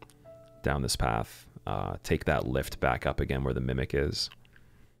again, down this path. Take that lift back up again where the mimic is.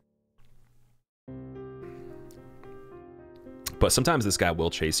 But sometimes this guy will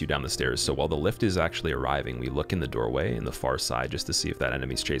chase you down the stairs, so while the lift is actually arriving, we look in the doorway in the far side just to see if that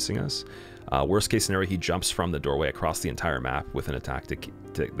enemy's chasing us. Worst case scenario, he jumps from the doorway across the entire map with an attack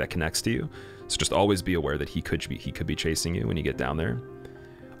that connects to you. So just always be aware that he could be chasing you when you get down there.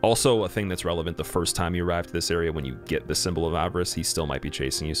 Also, a thing that's relevant the first time you arrive to this area, when you get the symbol of avarice, he still might be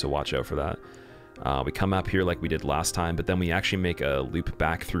chasing you, so watch out for that. We come up here like we did last time, but then we actually make a loop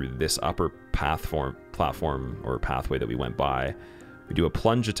back through this upper platform or pathway that we went by. We do a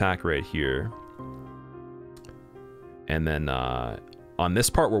plunge attack right here. And then on this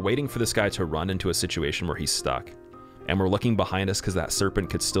part, we're waiting for this guy to run into a situation where he's stuck. And we're looking behind us because that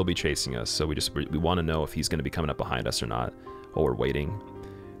serpent could still be chasing us. So we want to know if he's going to be coming up behind us or not while we're waiting.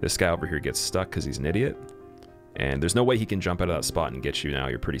 This guy over here gets stuck because he's an idiot. And there's no way he can jump out of that spot and get you now.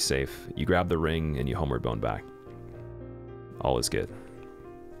 You're pretty safe. You grab the ring and you homeward bone back. All is good.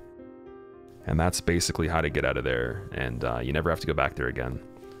 And that's basically how to get out of there. And you never have to go back there again.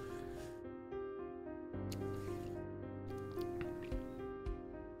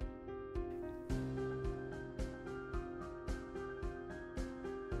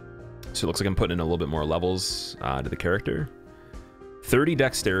 So it looks like I'm putting in a little bit more levels to the character. 30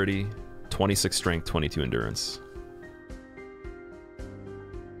 dexterity, 26 strength, 22 endurance.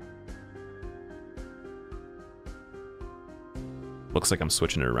 Looks like I'm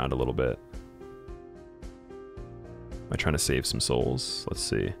switching it around a little bit. Am I trying to save some souls? Let's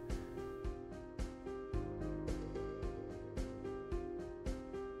see.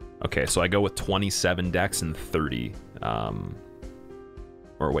 Okay, so I go with 27 dex and 30.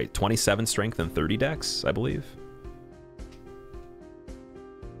 Or wait, 27 strength and 30 dex, I believe.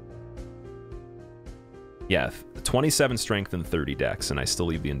 Yeah, 27 strength and 30 dex, and I still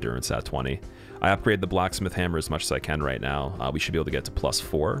leave the endurance at 20. I upgrade the blacksmith hammer as much as I can right now. We should be able to get to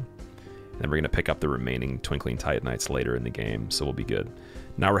 +4. And then we're going to pick up the remaining Twinkling Titanites later in the game, so we'll be good.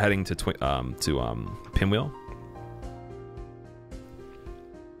 Now we're heading to Pinwheel.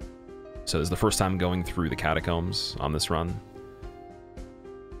 So this is the first time going through the catacombs on this run.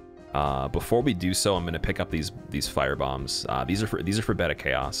 Before we do so, I'm going to pick up these fire bombs. These are for Beta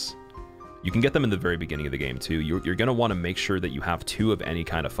Chaos. You can get them in the very beginning of the game too. You're going to want to make sure that you have 2 of any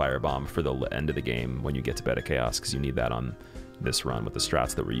kind of firebomb for the end of the game when you get to Beta Chaos, because you need that on this run with the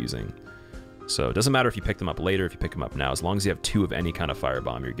strats that we're using. So it doesn't matter if you pick them up later, if you pick them up now. As long as you have 2 of any kind of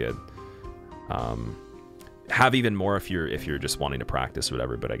firebomb, you're good. Have even more if you're just wanting to practice or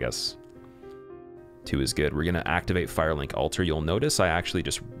whatever, but I guess 2 is good. We're going to activate Firelink Altar. You'll notice I actually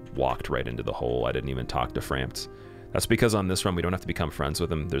just walked right into the hole. I didn't even talk to Framped. That's because on this run, we don't have to become friends with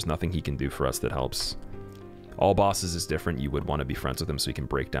him. There's nothing he can do for us that helps. All bosses is different. You would want to be friends with him so you can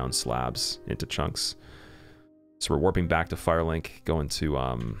break down slabs into chunks. So we're warping back to Firelink, going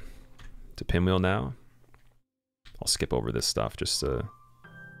to Pinwheel now. I'll skip over this stuff just to...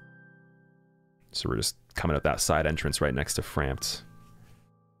 So we're just coming out that side entrance right next to Framped.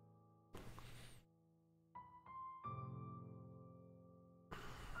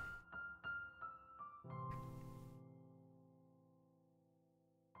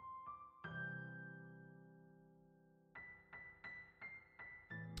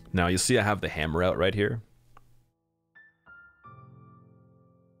 Now you'll see I have the hammer out right here.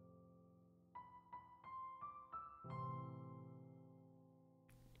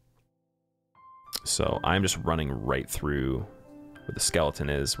 So I'm just running right through where the skeleton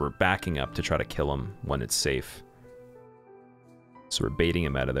is. We're backing up to try to kill him when it's safe. So we're baiting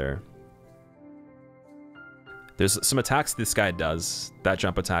him out of there. There's some attacks this guy does. That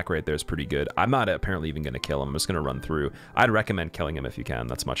jump attack right there is pretty good. I'm not apparently even going to kill him. I'm just going to run through. I'd recommend killing him if you can.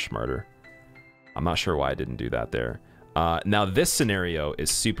 That's much smarter. I'm not sure why I didn't do that there. Now this scenario is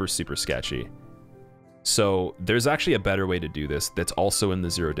super, super sketchy. So there's actually a better way to do this that's also in the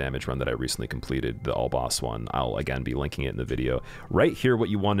 0 damage run that I recently completed, the all boss one. I'll again be linking it in the video. Right here, what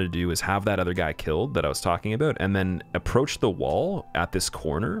you want to do is have that other guy killed that I was talking about, and then approach the wall at this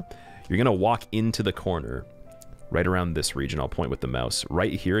corner. You're going to walk into the corner right around this region. I'll point with the mouse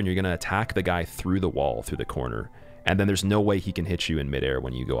right here, and you're going to attack the guy through the wall, through the corner. And then there's no way he can hit you in midair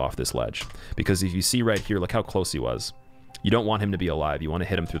when you go off this ledge. Because if you see right here, look how close he was. You don't want him to be alive. You want to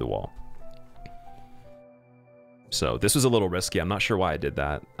hit him through the wall. So this was a little risky. I'm not sure why I did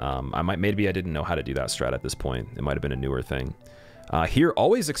that. Maybe I didn't know how to do that strat at this point. It might have been a newer thing. Here,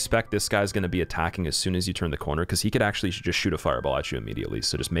 always expect this guy's going to be attacking as soon as you turn the corner, because he could actually just shoot a fireball at you immediately.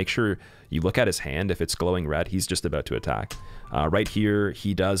 So just make sure you look at his hand. If it's glowing red, he's just about to attack. Right here,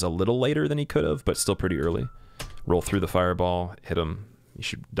 he does a little later than he could have, but still pretty early. Roll through the fireball, hit him. You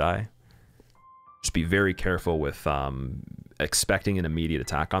should die. Just be very careful with expecting an immediate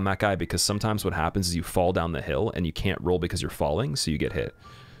attack on that guy, because sometimes what happens is you fall down the hill and you can't roll because you're falling, so you get hit.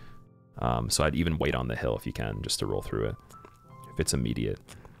 So I'd even wait on the hill if you can, just to roll through it, if it's immediate.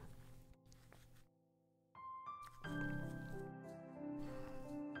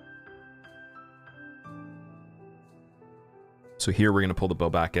 So here we're going to pull the bow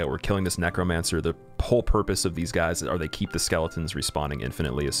back out. We're killing this necromancer. The whole purpose of these guys are they keep the skeletons respawning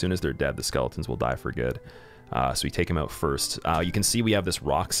infinitely. As soon as they're dead, the skeletons will die for good. So we take him out first. You can see we have this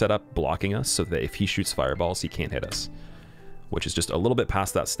rock set up blocking us so that if he shoots fireballs, he can't hit us, which is just a little bit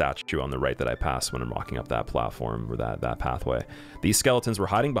past that statue on the right that I passed when I'm walking up that platform, or that pathway. These skeletons were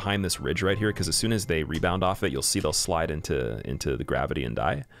hiding behind this ridge right here, because as soon as they rebound off it, you'll see they'll slide into the gravity and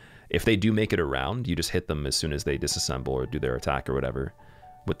die. If they do make it around, you just hit them as soon as they disassemble or do their attack or whatever.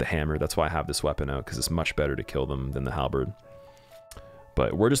 with the hammer. That's why I have this weapon out, because it's much better to kill them than the halberd.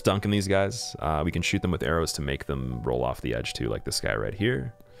 But we're just dunking these guys. We can shoot them with arrows to make them roll off the edge too, like this guy right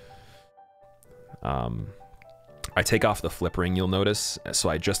here. I take off the flip ring, you'll notice, so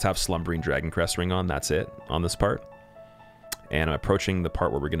I just have Slumbering Dragon Crest ring on. That's it on this part. And I'm approaching the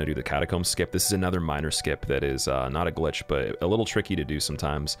part where we're going to do the catacomb skip. This is another minor skip that is not a glitch, but a little tricky to do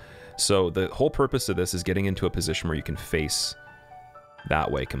sometimes. So the whole purpose of this is getting into a position where you can face that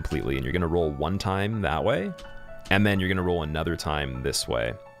way completely, and you're going to roll one time that way, and then you're going to roll another time this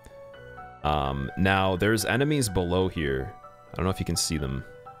way. Now, there's enemies below here. I don't know if you can see them.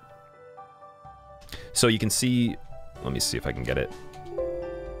 So you can see... Let me see if I can get it.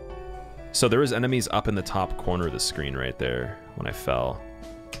 So there is enemies up in the top corner of the screen right there when I fell.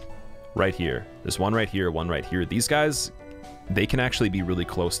 Right here. There's one right here, one right here. These guys, they can actually be really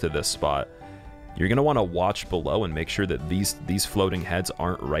close to this spot. You're going to want to watch below and make sure that these floating heads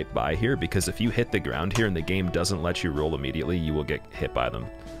aren't right by here, because if you hit the ground here and the game doesn't let you roll immediately, you will get hit by them.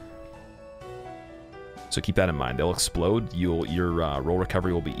 So keep that in mind. They'll explode, your roll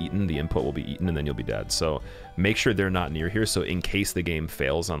recovery will be eaten, the input will be eaten, and then you'll be dead. So make sure they're not near here, so in case the game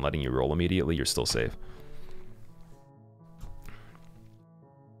fails on letting you roll immediately, you're still safe.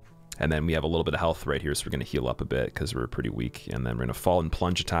 And then we have a little bit of health right here, so we're going to heal up a bit because we're pretty weak. And then we're going to fall and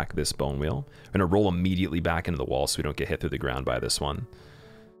plunge attack this bone wheel. We're going to roll immediately back into the wall so we don't get hit through the ground by this one.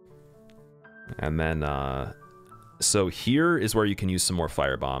 And then... so here is where you can use some more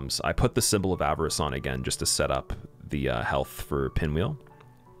fire bombs. I put the Symbol of Avarice on again just to set up the health for Pinwheel.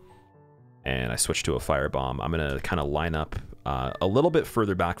 And I switched to a fire bomb. I'm going to kind of line up a little bit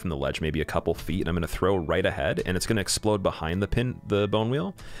further back from the ledge, maybe a couple feet, and I'm going to throw right ahead, and it's going to explode behind the bone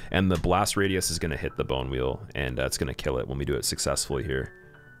wheel, and the blast radius is going to hit the bone wheel, and it's going to kill it when we do it successfully here.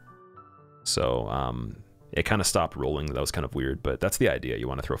 So it kind of stopped rolling. That was kind of weird, but that's the idea. You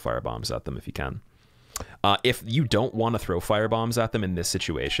want to throw fire bombs at them if you can. If you don't want to throw fire bombs at them in this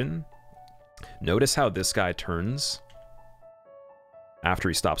situation, notice how this guy turns after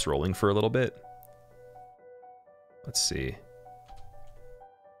he stops rolling for a little bit. Let's see.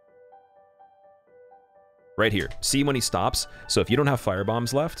 Right here. See when he stops? So if you don't have fire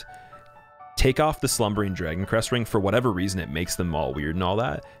bombs left, take off the Slumbering Dragon Crest ring. For whatever reason, it makes them all weird and all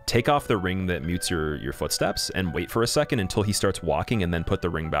that. Take off the ring that mutes your footsteps and wait for a second until he starts walking, and then put the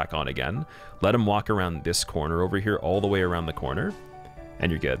ring back on again. Let him walk around this corner over here, all the way around the corner,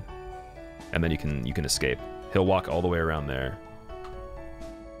 and you're good. And then you can escape. He'll walk all the way around there.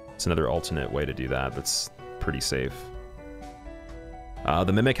 It's another alternate way to do that. That's pretty safe.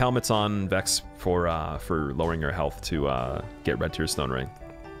 The Mimic Helmet's on Vex for lowering your health to get Red Tear Stone Ring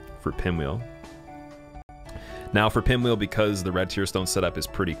for Pinwheel. Now for Pinwheel, because the Red Tear Stone setup is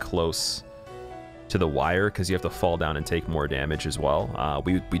pretty close to the wire, because you have to fall down and take more damage as well,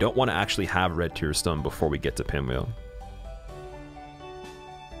 we don't want to actually have Red Tear Stone before we get to Pinwheel.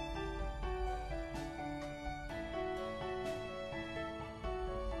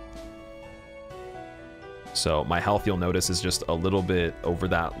 So my health, you'll notice, is just a little bit over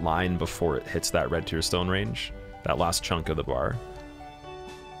that line before it hits that Red Tear Stone range, that last chunk of the bar.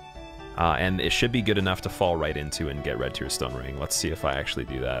 And it should be good enough to fall right into and get Red Tear Stone Ring. Let's see if I actually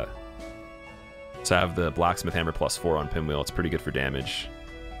do that. So I have the Blacksmith Hammer +4 on Pinwheel. It's pretty good for damage.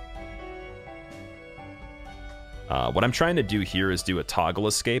 What I'm trying to do here is do a toggle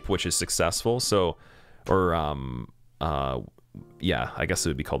escape, which is successful. So, or, yeah, I guess it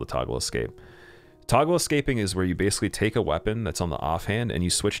would be called a toggle escape. Toggle escaping is where you basically take a weapon that's on the offhand and you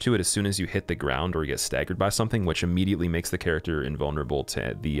switch to it as soon as you hit the ground or get staggered by something, which immediately makes the character invulnerable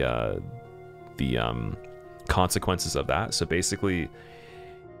to the consequences of that. So basically,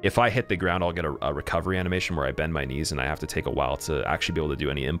 if I hit the ground, I'll get a recovery animation where I bend my knees and I have to take a while to actually be able to do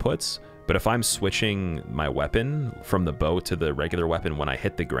any inputs. But if I'm switching my weapon from the bow to the regular weapon when I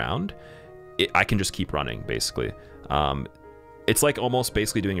hit the ground, I can just keep running, basically. It's like almost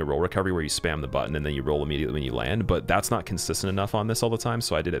basically doing a roll recovery where you spam the button and then you roll immediately when you land, but that's not consistent enough on this all the time,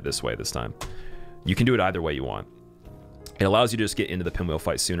 so I did it this way this time. You can do it either way you want. It allows you to just get into the Pinwheel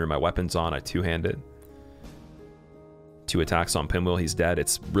fight sooner. My weapon's on, I two-hand it. 2 attacks on Pinwheel, he's dead.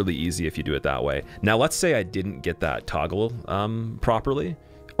 It's really easy if you do it that way. Now let's say I didn't get that toggle properly,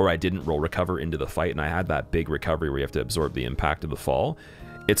 or I didn't roll recover into the fight and I had that big recovery where you have to absorb the impact of the fall.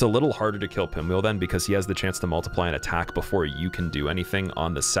 It's a little harder to kill Pinwheel then, because he has the chance to multiply an attack before you can do anything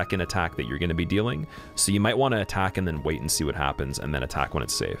on the second attack that you're going to be dealing. So you might want to attack and then wait and see what happens and then attack when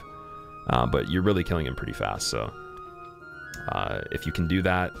it's safe. But you're really killing him pretty fast, so if you can do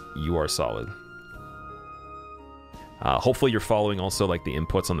that, you are solid. Hopefully you're following also like the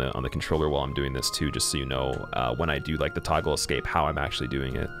inputs on the controller while I'm doing this too, just so you know when I do like the toggle escape, how I'm actually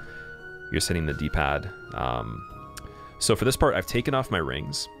doing it. You're just hitting the D-pad. So for this part, I've taken off my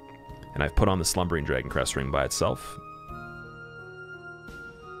rings, and I've put on the Slumbering Dragon Crest ring by itself.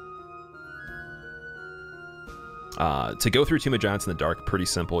 To go through Tomb of Giants in the dark, pretty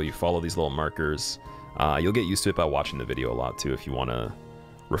simple. You follow these little markers. You'll get used to it by watching the video a lot too. If you want to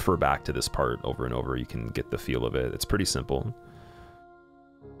refer back to this part over and over, you can get the feel of it. It's pretty simple.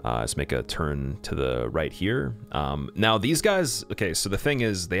 Let's make a turn to the right here. Now these guys, okay, so the thing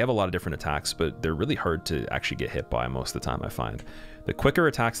is they have a lot of different attacks, but they're really hard to actually get hit by most of the time, I find. The quicker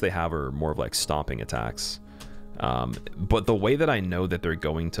attacks they have are more of like stomping attacks. But the way that I know that they're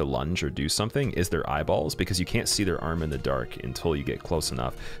going to lunge or do something is their eyeballs, because you can't see their arm in the dark until you get close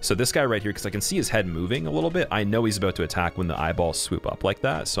enough. So this guy right here, because I can see his head moving a little bit, I know he's about to attack when the eyeballs swoop up like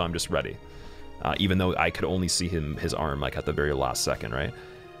that, so I'm just ready. Even though I could only see his arm like at the very last second, right?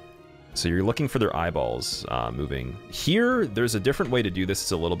 So you're looking for their eyeballs moving. Here, there's a different way to do this.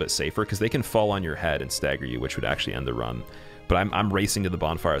 It's a little bit safer, because they can fall on your head and stagger you, which would actually end the run. But I'm racing to the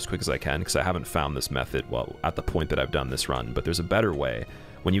bonfire as quick as I can, because I haven't found this method, well, at the point that I've done this run. But there's a better way.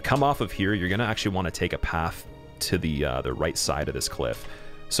 When you come off of here, you're going to actually want to take a path to the right side of this cliff.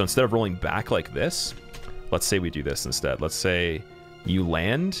 So instead of rolling back like this, let's say we do this instead. Let's say you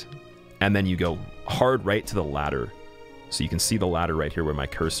land, and then you go hard right to the ladder. So you can see the ladder right here where my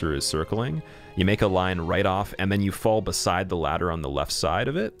cursor is circling. You make a line right off, and then you fall beside the ladder on the left side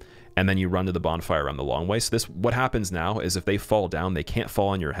of it, and then you run to the bonfire on the long way. So what happens now is if they fall down, they can't fall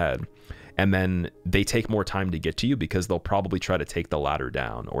on your head, and then they take more time to get to you, because they'll probably try to take the ladder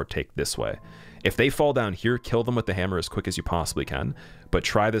down or take this way. If they fall down here, kill them with the hammer as quick as you possibly can, but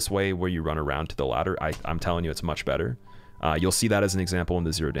try this way where you run around to the ladder. I'm telling you, it's much better. You'll see that as an example in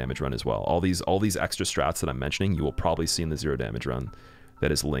the zero damage run as well. All these extra strats that I'm mentioning, you will probably see in the zero damage run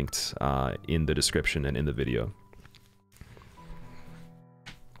that is linked in the description and in the video.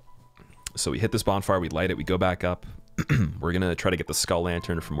 So we hit this bonfire, we light it, we go back up. We're gonna try to get the skull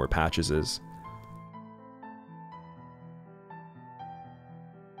lantern from where Patches is.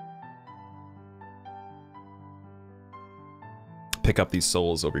 Pick up these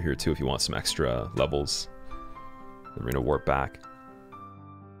souls over here too if you want some extra levels. Then we're gonna warp back.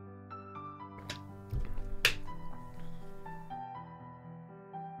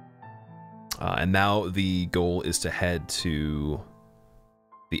 And now the goal is to head to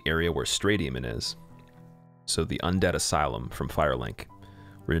the area where Stray Demon is. So the Undead Asylum from Firelink.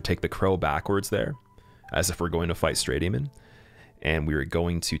 We're gonna take the crow backwards there, as if we're going to fight Stray Demon. And we're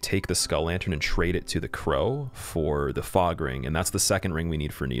going to take the Skull Lantern and trade it to the crow for the Fog Ring, and that's the second ring we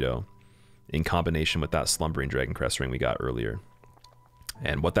need for Nito, in combination with that Slumbering Dragon Crest ring we got earlier.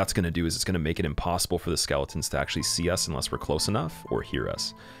 And what that's going to do is it's going to make it impossible for the skeletons to actually see us unless we're close enough or hear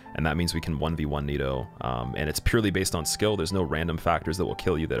us. And that means we can 1v1 Nito, and it's purely based on skill. There's no random factors that will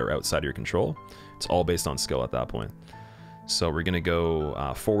kill you that are outside of your control. It's all based on skill at that point. So we're going to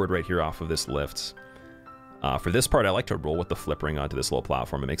go forward right here off of this lift. For this part, I like to roll with the flip ring onto this little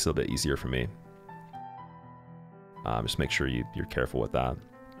platform. It makes it a bit easier for me. Just make sure you're careful with that.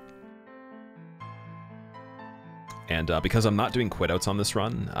 And because I'm not doing quit outs on this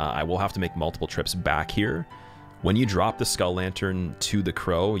run, I will have to make multiple trips back here. When you drop the Skull Lantern to the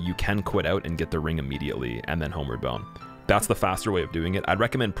crow, you can quit out and get the ring immediately, and then homeward bound. That's the faster way of doing it. I'd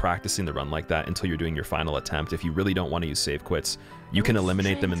recommend practicing the run like that until you're doing your final attempt. If you really don't want to use save quits, you can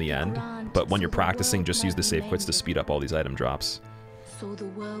eliminate them in the end, but when you're practicing, just use the save quits to speed up all these item drops. So the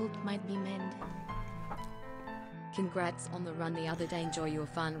world might be mended. Congrats on the run the other day. Enjoy your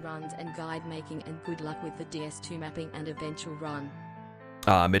fun runs and guide making, and good luck with the DS2 mapping and eventual run.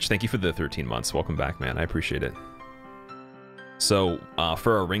 Mitch, thank you for the 13 months. Welcome back, man. I appreciate it. So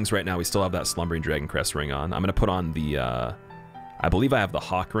for our rings right now, we still have that Slumbering Dragon Crest ring on. I'm going to put on the, I believe I have the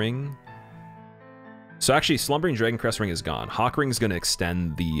Hawk ring. So actually, Slumbering Dragon Crest ring is gone. Hawk ring is going to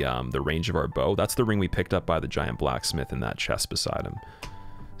extend the range of our bow. That's the ring we picked up by the giant blacksmith in that chest beside him.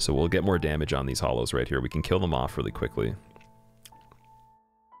 So we'll get more damage on these hollows right here. We can kill them off really quickly.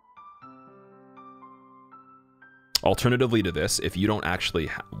 Alternatively to this, if you don't actually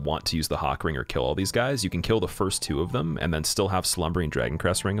want to use the Hawk Ring or kill all these guys, you can kill the first two of them and then still have Slumbering Dragon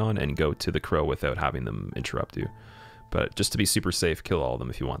Crest ring on and go to the crow without having them interrupt you. But just to be super safe, kill all of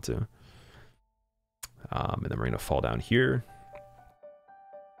them if you want to. And then we're going to fall down here.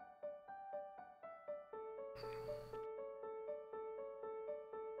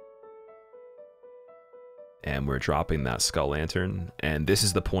 And we're dropping that Skull Lantern, and this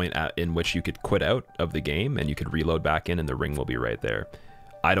is the point in which you could quit out of the game and you could reload back in and the ring will be right there.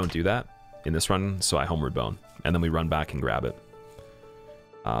 I don't do that. in this run, so I homeward bone. And then we run back and grab it.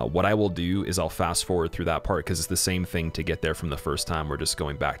 What I will do is I'll fast forward through that part because it's the same thing to get there from the first time. We're just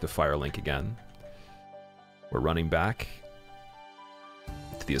going back to Firelink again. We're running back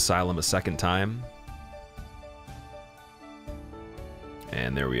to the Asylum a second time.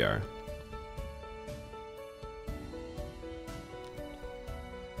 And there we are.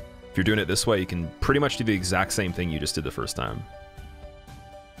 If you're doing it this way, you can pretty much do the exact same thing you just did the first time.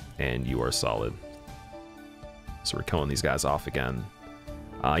 And you are solid. So we're killing these guys off again.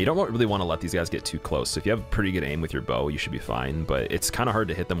 You don't really want to let these guys get too close. So if you have pretty good aim with your bow, you should be fine. But it's kind of hard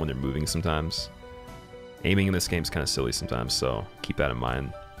to hit them when they're moving sometimes. Aiming in this game is kind of silly sometimes, so keep that in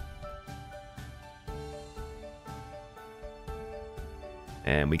mind.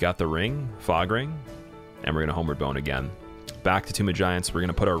 And we got the ring, fog ring, and we're going to homeward bone again. Back to Tomb of Giants, we're going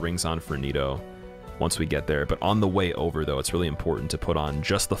to put our rings on for Nito once we get there. But on the way over, though, it's really important to put on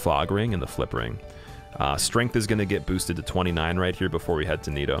just the fog ring and the flip ring. Strength is going to get boosted to 29 right here before we head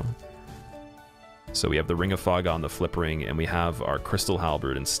to Nito. So we have the Ring of Fog on the flip ring, and we have our Crystal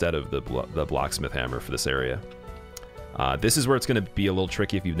Halberd instead of the Blacksmith Hammer for this area. This is where it's going to be a little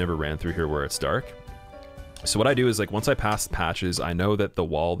tricky if you've never ran through here where it's dark. So what I do is, like, once I pass patches, I know that the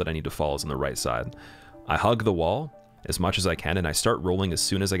wall that I need to fall is on the right side. I hug the wall as much as I can, and I start rolling as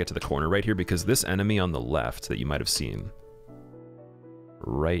soon as I get to the corner right here, because this enemy on the left that you might have seen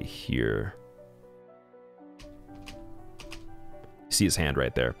right here, see his hand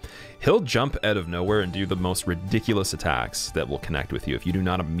right there. He'll jump out of nowhere and do the most ridiculous attacks that will connect with you if you do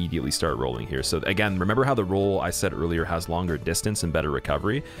not immediately start rolling here. So again, remember how the roll I said earlier has longer distance and better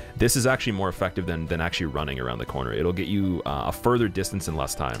recovery? This is actually more effective than actually running around the corner. It'll get you a further distance in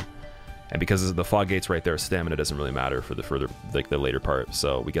less time. And because the fog gate's right there, stamina doesn't really matter for the further, like the later part.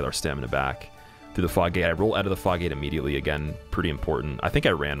 So we get our stamina back through the fog gate. I roll out of the fog gate immediately. Again, pretty important. I think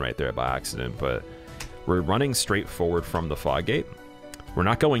I ran right there by accident, but we're running straight forward from the fog gate. We're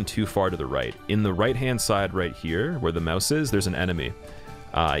not going too far to the right. In the right-hand side right here, where the mouse is, there's an enemy.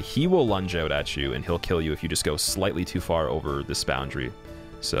 He will lunge out at you, and he'll kill you if you just go slightly too far over this boundary.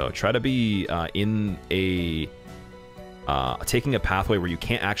 So try to be in a... taking a pathway where you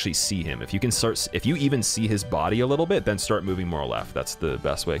can't actually see him. If you even see his body a little bit, then start moving more left. That's the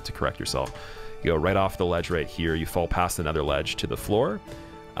best way to correct yourself. You go right off the ledge right here. You fall past another ledge to the floor.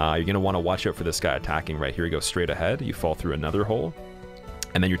 You're going to want to watch out for this guy attacking right here. You go straight ahead. You fall through another hole.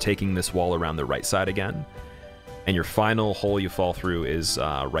 And then you're taking this wall around the right side again. And your final hole you fall through is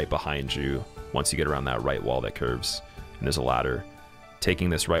right behind you once you get around that right wall that curves. And there's a ladder. Taking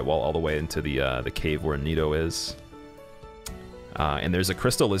this right wall all the way into the cave where Nito is. And there's a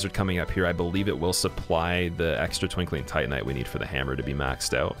crystal lizard coming up here. I believe it will supply the extra twinkling titanite we need for the hammer to be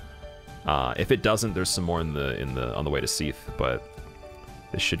maxed out. If it doesn't, there's some more on the way to Seath, but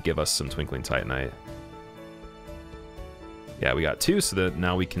this should give us some twinkling titanite. Yeah, we got 2, so that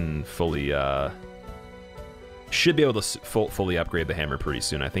now we can fully should be able to fully upgrade the hammer pretty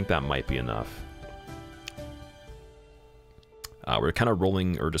soon. I think that might be enough. We're kind of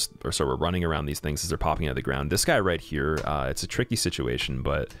rolling, so we're running around these things as they're popping out of the ground. This guy right here, it's a tricky situation,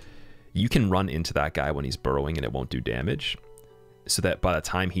 but you can run into that guy when he's burrowing and it won't do damage. So that by the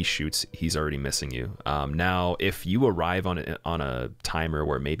time he shoots, he's already missing you. Now, if you arrive on a timer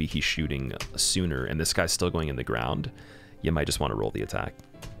where maybe he's shooting sooner and this guy's still going in the ground, you might just want to roll the attack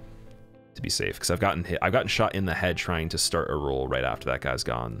to be safe. Because I've gotten shot in the head trying to start a roll right after that guy's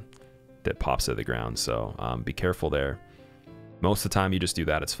gone that pops out of the ground. So be careful there. Most of the time you just do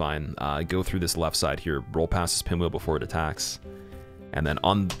that, it's fine. Go through this left side here, roll past this pinwheel before it attacks. And then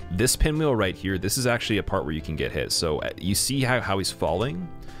on this pinwheel right here, this is actually a part where you can get hit. So you see how he's falling?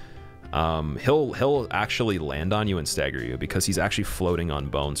 He'll actually land on you and stagger you because he's actually floating on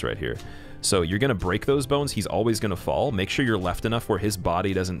bones right here. So you're gonna break those bones, he's always gonna fall. Make sure you're left enough where his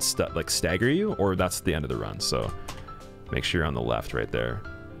body doesn't stagger you, or that's the end of the run. So make sure you're on the left right there.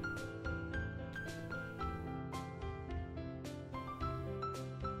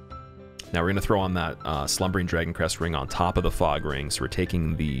 Now we're going to throw on that Slumbering Dragon Crest ring on top of the Fog ring. So we're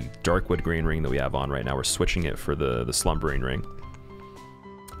taking the Darkwood Green ring that we have on right now. We're switching it for the Slumbering ring.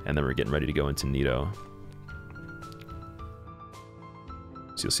 And then we're getting ready to go into Nito.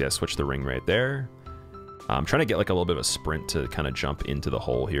 So you'll see I switched the ring right there. I'm trying to get like a little bit of a sprint to kind of jump into the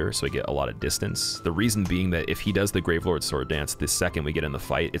hole here so I get a lot of distance. The reason being that if he does the Gravelord Sword Dance the second we get in the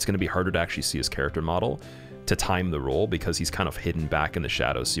fight, it's going to be harder to actually see his character model to time the roll because he's kind of hidden back in the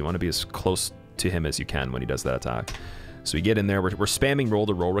shadows. So you want to be as close to him as you can when he does that attack. So we get in there, we're spamming roll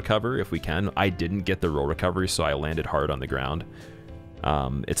to roll recover if we can. I didn't get the roll recovery, so I landed hard on the ground.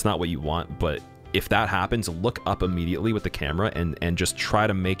 It's not what you want, but if that happens, look up immediately with the camera and just try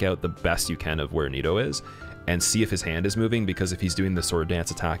to make out the best you can of where Nito is and see if his hand is moving, because if he's doing the sword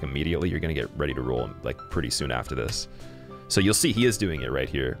dance attack immediately, you're going to get ready to roll like pretty soon after this. So you'll see he is doing it right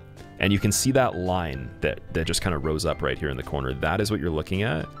here. And you can see that line that just kind of rose up right here in the corner. That is what you're looking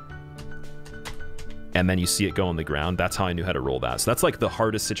at. And then you see it go on the ground. That's how I knew how to roll that. So that's like the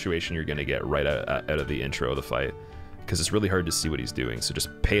hardest situation you're going to get right out of the intro of the fight, because it's really hard to see what he's doing. So just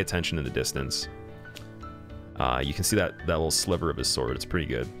pay attention in the distance. You can see that little sliver of his sword. It's pretty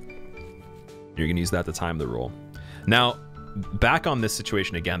good. You're going to use that to time the roll. Now, back on this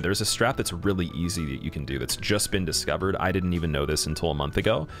situation again, there's a strat that's really easy that you can do that's just been discovered. I didn't even know this until a month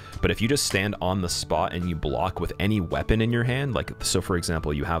ago. But if you just stand on the spot and you block with any weapon in your hand, like, so for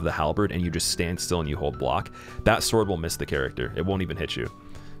example, you have the halberd and you just stand still and you hold block, that sword will miss the character. It won't even hit you.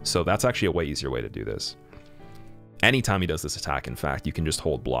 So that's actually a way easier way to do this. Anytime he does this attack, in fact, you can just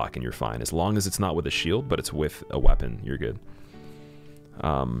hold block and you're fine. As long as it's not with a shield, but it's with a weapon, you're good.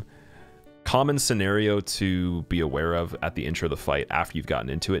 Common scenario to be aware of at the intro of the fight after you've gotten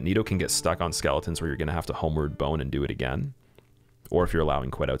into it. Nito can get stuck on skeletons where you're going to have to homeward bone and do it again. Or if you're allowing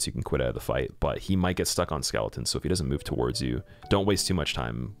quit outs, you can quit out of the fight. But he might get stuck on skeletons, so if he doesn't move towards you, don't waste too much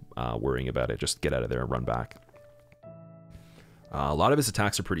time worrying about it. Just get out of there and run back. A lot of his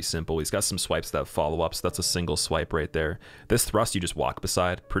attacks are pretty simple. He's got some swipes that have follow-ups. That's a single swipe right there. This thrust you just walk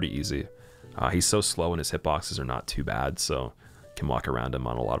beside, pretty easy. He's so slow and his hitboxes are not too bad, so can walk around him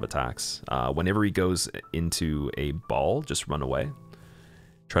on a lot of attacks. Whenever he goes into a ball, just run away.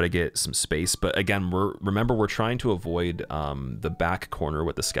 Try to get some space. But again, remember, we're trying to avoid the back corner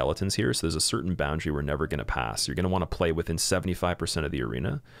with the skeletons here, so there's a certain boundary we're never going to pass. You're going to want to play within 75% of the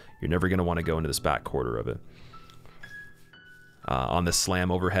arena. You're never going to want to go into this back quarter of it. On this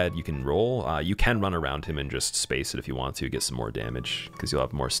slam overhead, you can roll. You can run around him and just space it if you want to, get some more damage, because you'll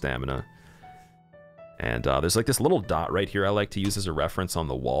have more stamina. And there's like this little dot right here I like to use as a reference on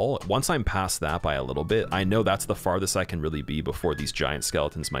the wall. Once I'm past that by a little bit, I know that's the farthest I can really be before these giant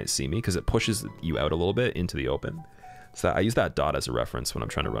skeletons might see me, because it pushes you out a little bit into the open. So I use that dot as a reference when I'm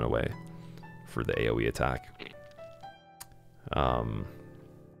trying to run away for the AoE attack. And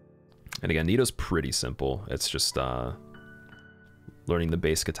again, Nito's pretty simple. It's just learning the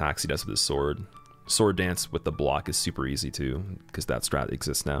basic attacks he does with his sword. Sword dance with the block is super easy too, because that strat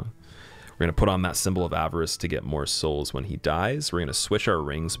exists now. We're going to put on that symbol of avarice to get more souls when he dies. We're going to switch our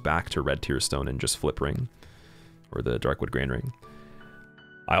rings back to red tier stone and just flip ring, or the darkwood grain ring.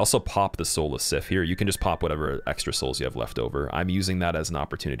 I also pop the soul of Sif here. You can just pop whatever extra souls you have left over. I'm using that as an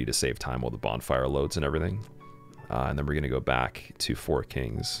opportunity to save time while the bonfire loads and everything. And then we're going to go back to Four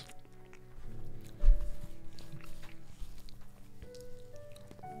Kings.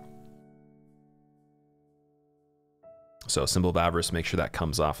 So symbol of avarice, make sure that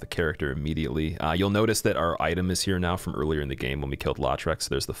comes off the character immediately. You'll notice that our item is here now from earlier in the game when we killed Latrex.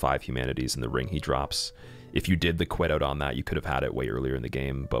 There's the 5 humanities and the ring he drops. If you did the quit out on that, you could have had it way earlier in the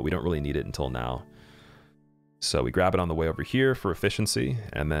game, but we don't really need it until now. So we grab it on the way over here for efficiency,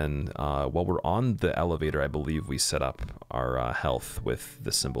 and then while we're on the elevator, I believe we set up our health with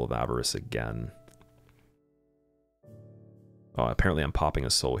the symbol of avarice again. Oh, apparently I'm popping a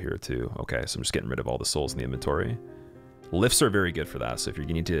soul here too. Okay, so I'm just getting rid of all the souls in the inventory. Lifts are very good for that, so if you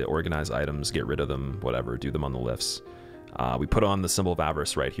need to organize items, get rid of them, whatever, do them on the lifts. We put on the symbol of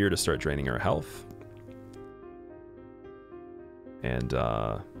avarice right here to start draining our health. And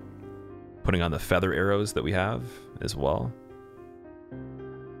putting on the feather arrows that we have as well.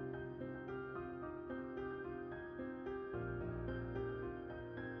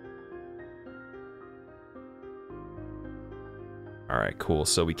 Alright, cool.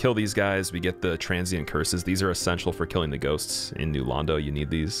 So we kill these guys, we get the transient curses. These are essential for killing the ghosts in New Londo. You need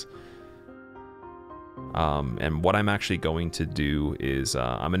these. And what I'm actually going to do is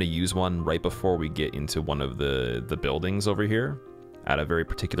I'm going to use one right before we get into one of the buildings over here at a very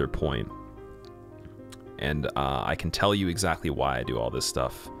particular point. And I can tell you exactly why I do all this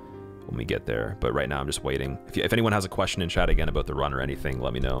stuff when we get there. But right now I'm just waiting. If anyone has a question in chat again about the run or anything,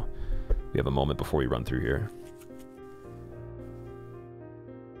 let me know. We have a moment before we run through here.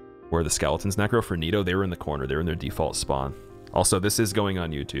 Where are the skeletons, Necro? For Nito, they were in the corner. They were in their default spawn. Also, this is going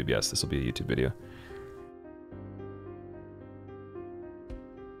on YouTube. Yes, this will be a YouTube video.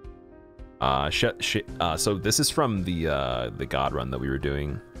 So this is from the God run that we were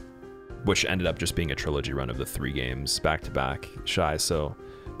doing, which ended up just being a trilogy run of the 3 games back to back. Shy. So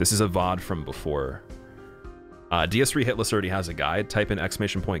this is a VOD from before. DS3 Hitless already has a guide. Type in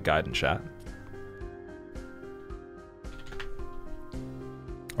 !guide in chat.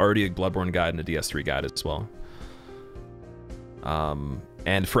 Already a Bloodborne guide and a DS3 guide as well.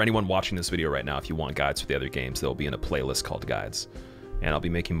 And for anyone watching this video right now, if you want guides for the other games, they'll be in a playlist called Guides. And I'll be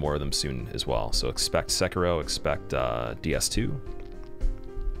making more of them soon as well. So expect Sekiro, expect DS2.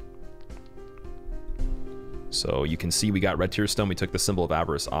 So you can see we got Red Tear Stone. We took the Symbol of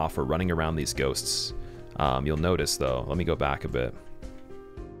Avarice off. We're running around these ghosts. You'll notice though, let me go back a bit.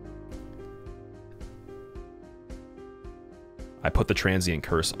 I put the Transient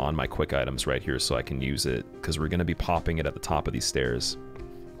Curse on my quick items right here so I can use it, because we're going to be popping it at the top of these stairs.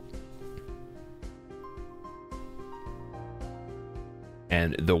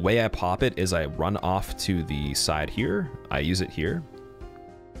 And the way I pop it is I run off to the side here, I use it here,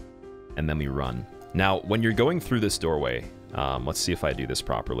 and then we run. Now, when you're going through this doorway, let's see if I do this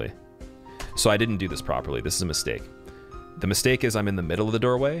properly. So I didn't do this properly. This is a mistake. The mistake is I'm in the middle of the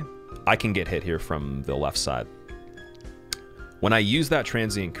doorway. I can get hit here from the left side. When I use that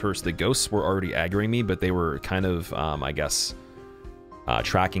Transient Curse, the ghosts were already aggroing me, but they were kind of, I guess,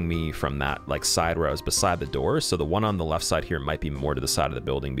 tracking me from that like side where I was beside the door. So the one on the left side here might be more to the side of the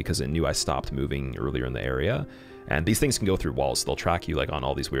building because it knew I stopped moving earlier in the area. And these things can go through walls, so they'll track you like on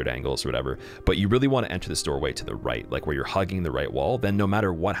all these weird angles or whatever. But you really want to enter this doorway to the right, like where you're hugging the right wall. Then no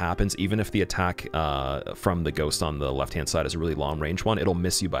matter what happens, even if the attack from the ghost on the left-hand side is a really long-range one, it'll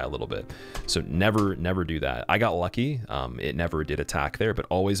miss you by a little bit. So never do that. I got lucky. It never did attack there, but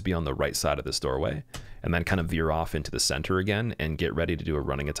always be on the right side of this doorway. And then kind of veer off into the center again and get ready to do a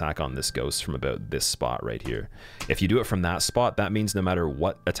running attack on this ghost from about this spot right here. If you do it from that spot, that means no matter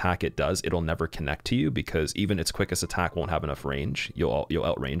what attack it does, it'll never connect to you, because even its quickest attack won't have enough range. You'll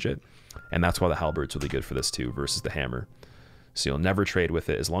outrange it. And that's why the halberd's really good for this too versus the hammer. So you'll never trade with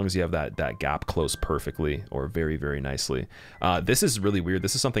it as long as you have that gap closed perfectly or very, very nicely. This is really weird.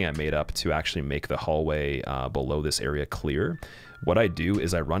 This is something I made up to actually make the hallway below this area clear. What I do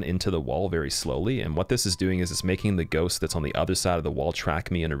is I run into the wall very slowly, and what this is doing is it's making the ghost that's on the other side of the wall track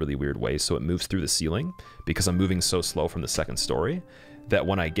me in a really weird way, so it moves through the ceiling because I'm moving so slow from the second story that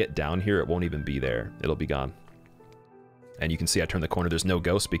when I get down here, it won't even be there. It'll be gone. And you can see I turn the corner. There's no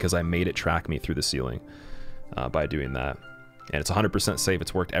ghost because I made it track me through the ceiling by doing that. And it's 100% safe.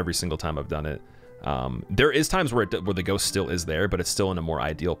 It's worked every single time I've done it. There is times where the ghost still is there, but it's still in a more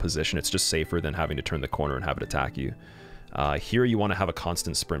ideal position. It's just safer than having to turn the corner and have it attack you. Here you want to have a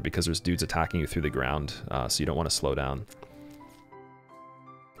constant sprint because there's dudes attacking you through the ground, so you don't want to slow down.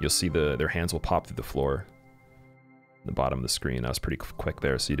 You'll see their hands will pop through the floor. The bottom of the screen. I was pretty quick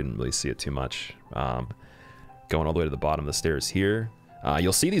there, so you didn't really see it too much. Going all the way to the bottom of the stairs here.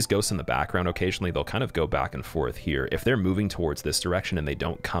 You'll see these ghosts in the background occasionally. They'll kind of go back and forth here. If they're moving towards this direction and they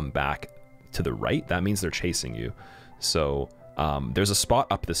don't come back to the right, that means they're chasing you. So there's a spot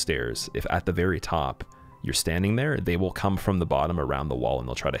up the stairs. If at the very top you're standing there, they will come from the bottom around the wall and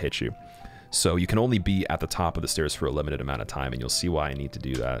they'll try to hit you. So you can only be at the top of the stairs for a limited amount of time, and you'll see why I need to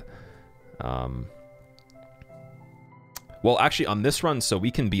do that. Well, actually, on this run, so we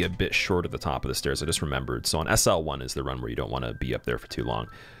can be a bit short of the top of the stairs. I just remembered. So on SL1 is the run where you don't want to be up there for too long.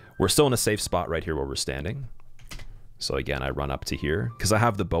 We're still in a safe spot right here where we're standing. So again, I run up to here. Because I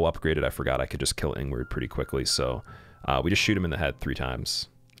have the bow upgraded, I forgot I could just kill Ingward pretty quickly. So we just shoot him in the head 3 times,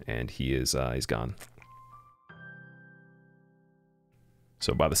 and he's gone.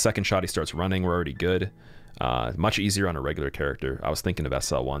 So by the second shot, he starts running. We're already good. Much easier on a regular character. I was thinking of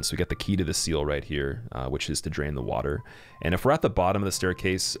SL1, so we get the key to the seal right here, which is to drain the water. And if we're at the bottom of the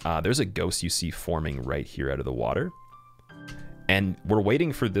staircase, there's a ghost you see forming right here out of the water. And we're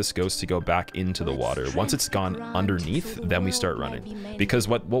waiting for this ghost to go back into the water. Once it's gone underneath, then we start running. Because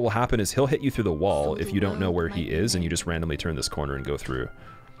what will happen is he'll hit you through the wall if you don't know where he is, and you just randomly turn this corner and go through.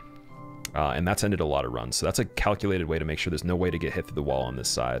 And that's ended a lot of runs. So that's a calculated way to make sure there's no way to get hit through the wall on this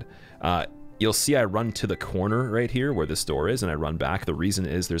side. You'll see I run to the corner right here where this door is, and I run back. The reason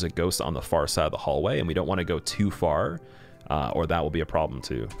is there's a ghost on the far side of the hallway, and we don't want to go too far, or that will be a problem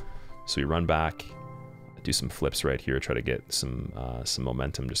too. So we run back, do some flips right here, try to get some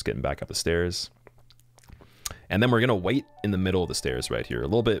momentum, just getting back up the stairs. And then we're going to wait in the middle of the stairs right here, a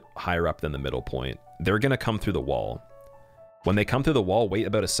little bit higher up than the middle point. They're going to come through the wall. When they come through the wall, wait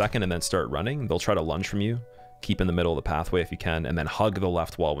about a second and then start running. They'll try to lunge from you. Keep in the middle of the pathway if you can, and then hug the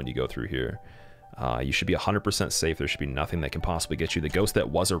left wall when you go through here. You should be 100% safe. There should be nothing that can possibly get you. The ghost that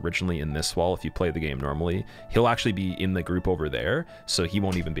was originally in this wall, if you play the game normally, he'll actually be in the group over there, so he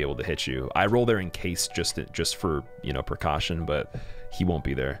won't even be able to hit you. I roll there in case, just for, you know, precaution, but he won't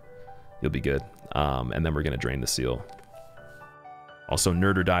be there. You'll be good. And then we're gonna drain the seal. Also,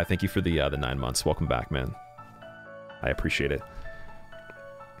 Nerd or Die, thank you for the 9 months. Welcome back, man. I appreciate it.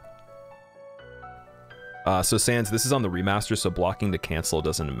 So Sans, this is on the remaster, so blocking to cancel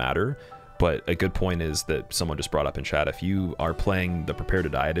doesn't matter. But a good point is that someone just brought up in chat, if you are playing the Prepare to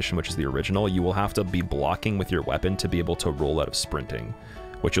Die edition, which is the original, you will have to be blocking with your weapon to be able to roll out of sprinting,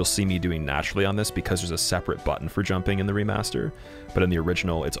 which you'll see me doing naturally on this because there's a separate button for jumping in the remaster, but in the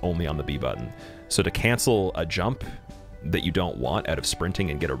original, it's only on the B button. So to cancel a jump that you don't want out of sprinting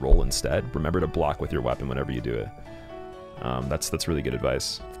and get a roll instead, remember to block with your weapon whenever you do it. That's really good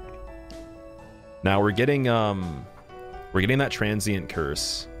advice. Now we're getting that transient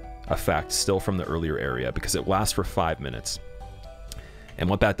curse effect still from the earlier area because it lasts for 5 minutes. And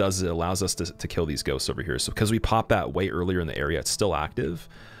what that does is it allows us to kill these ghosts over here. So because we popped that way earlier in the area, it's still active.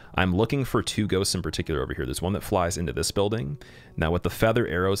 I'm looking for 2 ghosts in particular over here. There's one that flies into this building. Now with the feather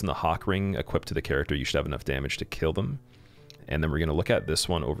arrows and the hawk ring equipped to the character, you should have enough damage to kill them. And then we're going to look at this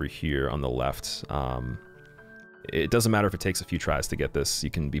one over here on the left. It doesn't matter if it takes a few tries to get this. You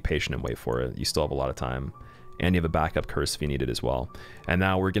can be patient and wait for it. You still have a lot of time. And you have a backup curse if you need it as well. And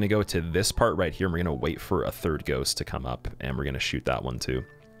now we're going to go to this part right here, and we're going to wait for a 3rd ghost to come up, and we're going to shoot that one too.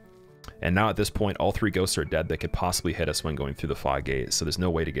 And now at this point, all 3 ghosts are dead that could possibly hit us when going through the fog gate, so there's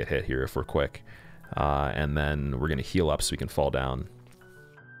no way to get hit here if we're quick. And then we're going to heal up so we can fall down.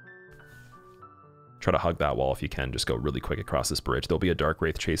 Try to hug that wall if you can. Just go really quick across this bridge. There'll be a Dark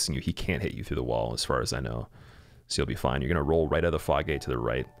Wraith chasing you. He can't hit you through the wall as far as I know. So you'll be fine. You're going to roll right out of the fog gate to the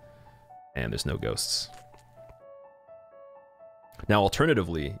right, and there's no ghosts. Now,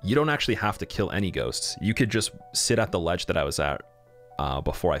 alternatively, you don't actually have to kill any ghosts. You could just sit at the ledge that I was at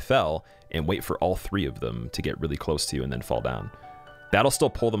before I fell and wait for all 3 of them to get really close to you and then fall down. That'll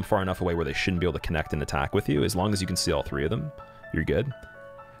still pull them far enough away where they shouldn't be able to connect and attack with you. As long as you can see all 3 of them, you're good.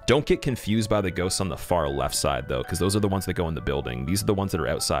 Don't get confused by the ghosts on the far left side, though, because those are the ones that go in the building. These are the ones that are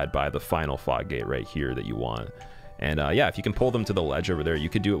outside by the final fog gate right here that you want. And yeah, if you can pull them to the ledge over there, you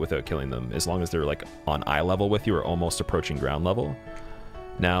could do it without killing them, as long as they're like on eye level with you or almost approaching ground level.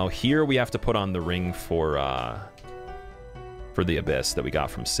 Now here we have to put on the ring for the Abyss that we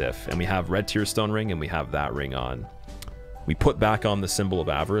got from Sif, and we have red Tearstone ring and we have that ring on. We put back on the symbol of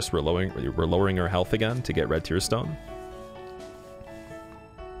avarice. We're lowering our health again to get red Tearstone.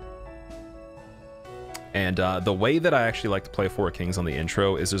 And the way that I actually like to play 4 Kings on the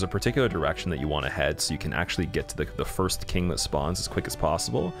intro is there's a particular direction that you want to head so you can actually get to the first king that spawns as quick as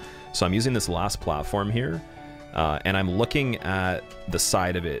possible. So I'm using this last platform here, and I'm looking at the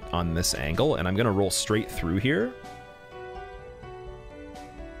side of it on this angle, and I'm going to roll straight through here.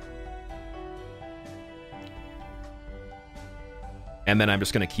 And then I'm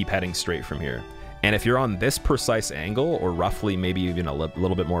just going to keep heading straight from here. And if you're on this precise angle, or roughly maybe even a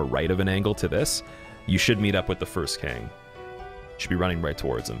little bit more right of an angle to this, you should meet up with the first king. Should be running right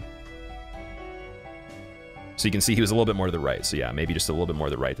towards him. So you can see he was a little bit more to the right. So yeah, maybe just a little bit more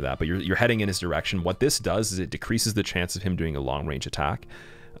to the right to that. But you're heading in his direction. What this does is it decreases the chance of him doing a long-range attack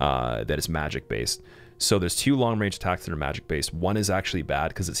that is magic-based. So there's 2 long-range attacks that are magic-based. One is actually bad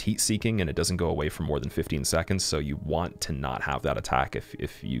because it's heat-seeking and it doesn't go away for more than 15 seconds. So you want to not have that attack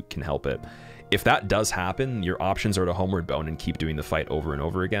if you can help it. If that does happen, your options are to Homeward Bone and keep doing the fight over and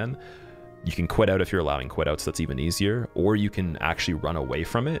over again. You can quit out if you're allowing quit outs, that's even easier, or you can actually run away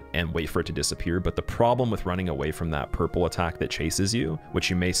from it and wait for it to disappear. But the problem with running away from that purple attack that chases you, which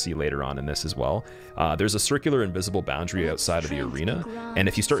you may see later on in this as well, there's a circular invisible boundary outside of the arena, and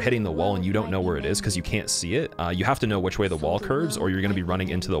if you start hitting the wall and you don't know where it is because you can't see it, you have to know which way the wall curves, or you're going to be running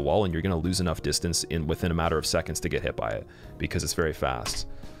into the wall and you're going to lose enough distance within a matter of seconds to get hit by it because it's very fast.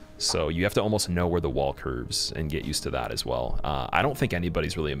 So you have to almost know where the wall curves and get used to that as well. I don't think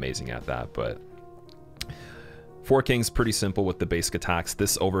anybody's really amazing at that, but 4 Kings, pretty simple with the basic attacks.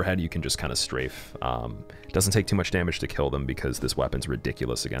 This overhead you can just kind of strafe. It doesn't take too much damage to kill them because this weapon's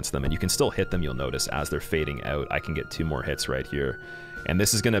ridiculous against them, and you can still hit them, you'll notice, as they're fading out. I can get 2 more hits right here. And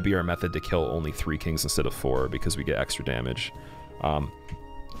this is going to be our method to kill only 3 Kings instead of 4 because we get extra damage.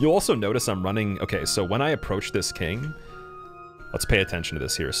 You'll also notice I'm running... Okay, so when I approach this king... Let's pay attention to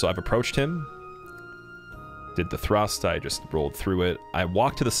this here. So I've approached him, did the thrust, I just rolled through it. I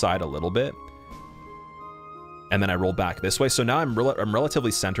walked to the side a little bit, and then I rolled back this way. So now I'm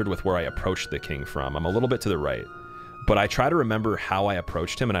relatively centered with where I approached the king from. I'm a little bit to the right, but I try to remember how I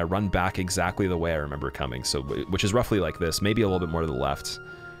approached him, and I run back exactly the way I remember coming. So, which is roughly like this, maybe a little bit more to the left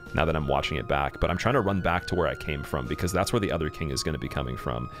now that I'm watching it back, but I'm trying to run back to where I came from because that's where the other king is going to be coming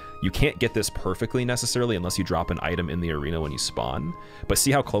from. You can't get this perfectly necessarily unless you drop an item in the arena when you spawn, but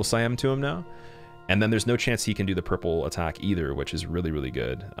see how close I am to him now? And then there's no chance he can do the purple attack either, which is really, really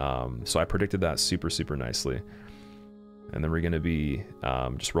good. So I predicted that super, super nicely. And then we're going to be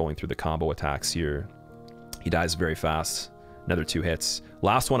just rolling through the combo attacks here. He dies very fast. Another 2 hits.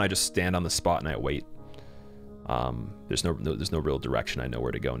 Last one, I just stand on the spot and I wait. There's no real direction I know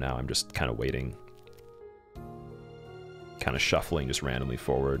where to go now. I'm just kind of waiting. Kind of shuffling just randomly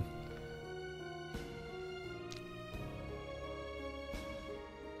forward.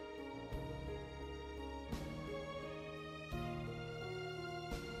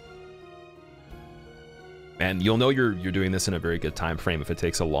 And you'll know you're doing this in a very good time frame if it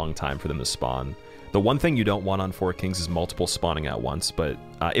takes a long time for them to spawn. The one thing you don't want on Four Kings is multiple spawning at once, but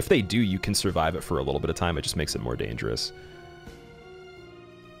if they do, you can survive it for a little bit of time. It just makes it more dangerous.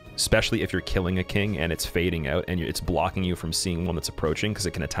 Especially if you're killing a king and it's fading out and it's blocking you from seeing one that's approaching, because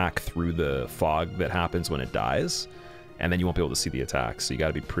it can attack through the fog that happens when it dies, and then you won't be able to see the attack, so you got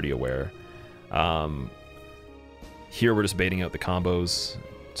to be pretty aware. Here we're just baiting out the combos,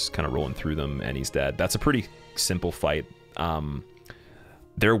 just kind of rolling through them, and he's dead. That's a pretty simple fight.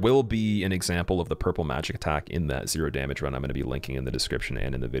 There will be an example of the purple magic attack in that 0 damage run I'm going to be linking in the description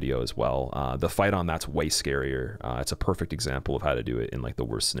and in the video as well. The fight on that's way scarier. It's a perfect example of how to do it in like the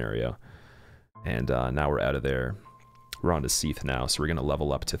worst scenario. And now we're out of there. We're on to Seath now, so we're going to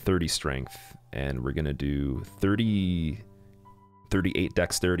level up to 30 strength, and we're going to do 38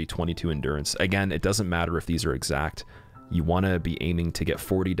 dexterity, 22 endurance. Again, it doesn't matter if these are exact. You want to be aiming to get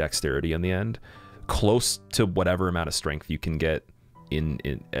 40 dexterity in the end, close to whatever amount of strength you can get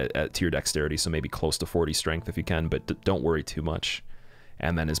at your dexterity, so maybe close to 40 strength if you can, but don't worry too much.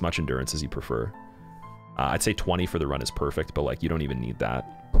 And then as much endurance as you prefer. I'd say 20 for the run is perfect, but like you don't even need that.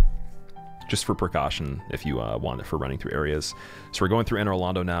 Just for precaution if you want it for running through areas. So we're going through Inner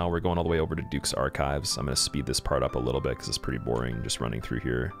Orlando now. We're going all the way over to Duke's Archives. I'm going to speed this part up a little bit because it's pretty boring just running through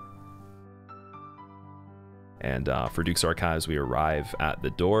here. And for Duke's Archives, we arrive at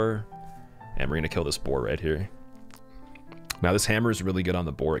the door, and we're going to kill this boar right here. Now, this hammer is really good on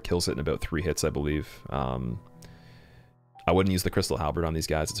the boar. It kills it in about 3 hits, I believe. I wouldn't use the Crystal Halberd on these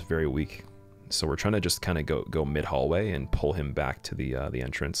guys. It's very weak. So we're trying to just kind of go mid-hallway and pull him back to the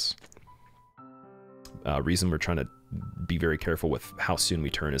entrance. Reason we're trying to be very careful with how soon we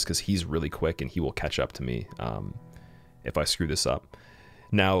turn is because he's really quick, and he will catch up to me if I screw this up.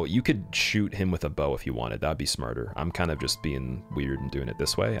 Now, you could shoot him with a bow if you wanted. That'd be smarter. I'm kind of just being weird and doing it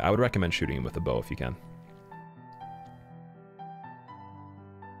this way. I would recommend shooting him with a bow if you can.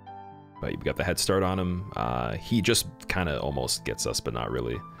 But you've got the head start on him. He just kind of almost gets us, but not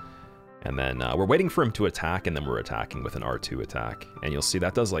really. And then we're waiting for him to attack, and then we're attacking with an R2 attack. And you'll see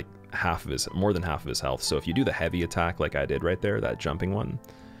that does like more than half of his health. So if you do the heavy attack like I did right there, that jumping one,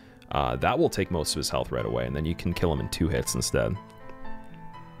 that will take most of his health right away, and then you can kill him in 2 hits instead.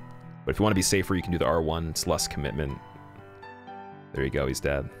 But if you want to be safer, you can do the R1. It's less commitment. There you go, he's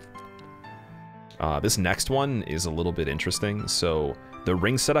dead. This next one is a little bit interesting. So the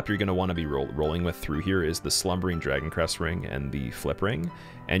ring setup you're going to want to be rolling with through here is the Slumbering Dragoncrest ring and the Flip ring.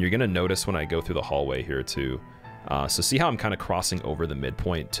 And you're going to notice when I go through the hallway here too. So see how I'm kind of crossing over the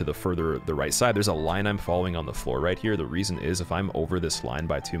midpoint to the right side? There's a line I'm following on the floor right here. The reason is if I'm over this line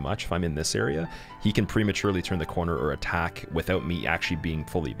by too much, if I'm in this area, he can prematurely turn the corner or attack without me actually being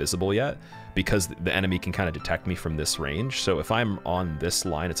fully visible yet, because the enemy can kind of detect me from this range. So if I'm on this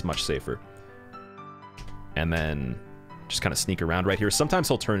line, it's much safer. And then just kind of sneak around right here. Sometimes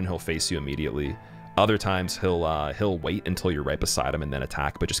he'll turn and he'll face you immediately. Other times he'll wait until you're right beside him and then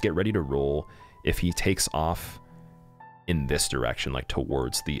attack, but just get ready to roll if he takes off in this direction, like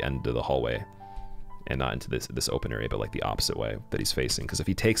towards the end of the hallway, and not into this open area, but like the opposite way that he's facing. Because if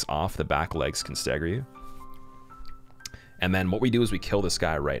he takes off, the back legs can stagger you. And then what we do is we kill this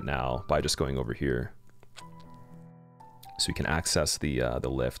guy right now by just going over here, so we can access the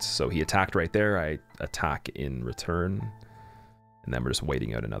lift. So he attacked right there. I attack in return, and then we're just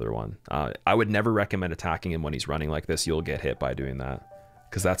waiting out another one. I would never recommend attacking him when he's running like this. You'll get hit by doing that,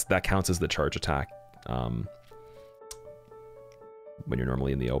 because that counts as the charge attack when you're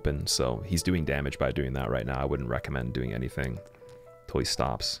normally in the open. So he's doing damage by doing that right now. I wouldn't recommend doing anything until he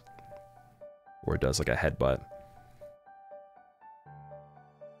stops, or does like a headbutt.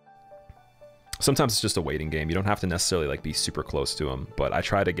 Sometimes it's just a waiting game. You don't have to necessarily like be super close to him, but I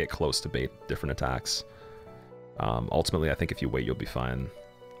try to get close to bait different attacks. Ultimately, I think if you wait, you'll be fine.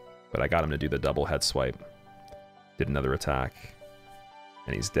 But I got him to do the double head swipe. Did another attack,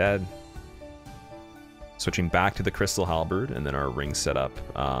 and he's dead. Switching back to the Crystal Halberd, and then our ring setup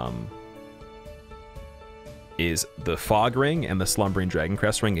is the Fog Ring and the Slumbering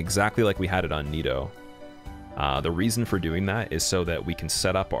Dragoncrest ring, exactly like we had it on Nito. The reason for doing that is so that we can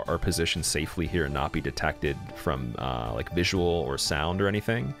set up our position safely here and not be detected from like visual or sound or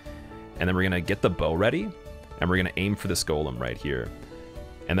anything. And then we're going to get the bow ready, and we're going to aim for this golem right here.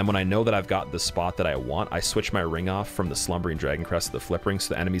 And then when I know that I've got the spot that I want, I switch my ring off from the Slumbering Dragon Crest to the flip ring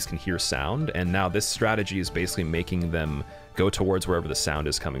so the enemies can hear sound. And now this strategy is basically making them go towards wherever the sound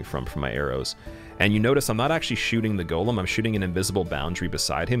is coming from my arrows. And you notice I'm not actually shooting the golem, I'm shooting an invisible boundary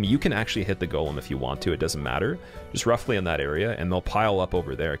beside him. You can actually hit the golem if you want to, it doesn't matter. Just roughly in that area, and they'll pile up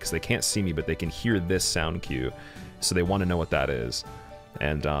over there because they can't see me, but they can hear this sound cue. So they want to know what that is.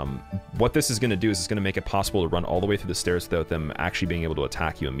 And what this is going to do is it's going to make it possible to run all the way through the stairs without them actually being able to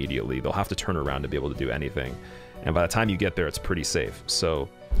attack you immediately. They'll have to turn around to be able to do anything. And by the time you get there, it's pretty safe. So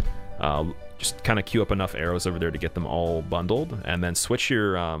just kind of queue up enough arrows over there to get them all bundled, and then switch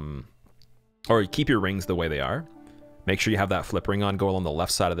your, or keep your rings the way they are. Make sure you have that flip ring on, go along the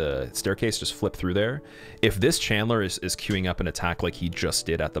left side of the staircase, just flip through there. If this Chandler is queuing up an attack like he just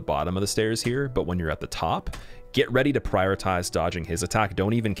did at the bottom of the stairs here, but when you're at the top, get ready to prioritize dodging his attack.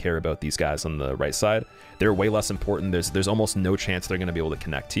 Don't even care about these guys on the right side. They're way less important. There's almost no chance they're going to be able to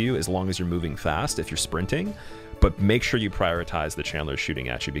connect to you as long as you're moving fast if you're sprinting. But make sure you prioritize the Chandler shooting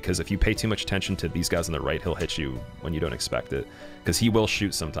at you, because if you pay too much attention to these guys on the right, he'll hit you when you don't expect it, because he will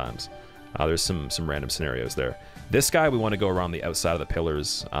shoot sometimes. There's some random scenarios there. This guy, we want to go around the outside of the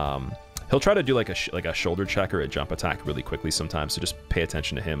pillars. He'll try to do like a shoulder check or a jump attack really quickly sometimes, so just pay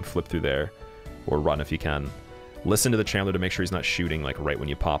attention to him, flip through there, or run if you can. Listen to the Chandler to make sure he's not shooting like right when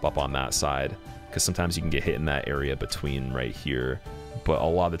you pop up on that side, because sometimes you can get hit in that area between right here, but a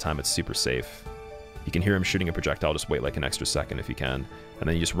lot of the time it's super safe. You can hear him shooting a projectile, just wait like an extra second if you can, and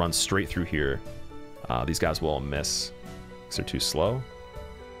then you just run straight through here. These guys will all miss because they're too slow.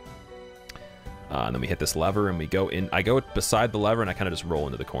 And then we hit this lever and we go in. I go beside the lever and I kind of just roll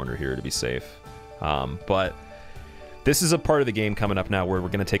into the corner here to be safe. But this is a part of the game coming up now where we're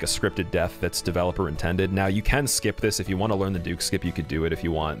going to take a scripted death that's developer intended. Now you can skip this if you want to learn the Duke skip. You could do it if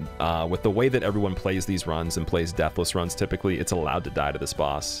you want. With the way that everyone plays these runs and plays deathless runs, typically it's allowed to die to this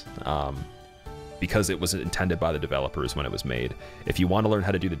boss. Because it was intended by the developers when it was made. If you want to learn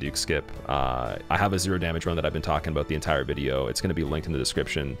how to do the Duke skip, I have a 0 damage run that I've been talking about the entire video. It's going to be linked in the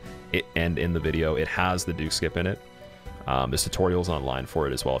description and in the video. It has the Duke skip in it. There's tutorials online for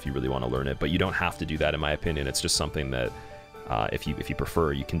it as well if you really want to learn it, but you don't have to do that in my opinion. It's just something that if you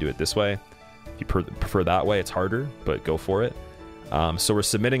prefer, you can do it this way. If you prefer that way, it's harder, but go for it. So we're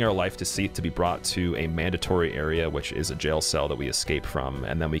submitting our life to Seath to be brought to a mandatory area, which is a jail cell that we escape from,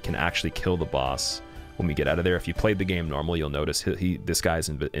 and then we can actually kill the boss when we get out of there. If you played the game normally, you'll notice this guy is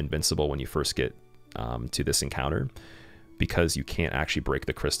invincible when you first get to this encounter, because you can't actually break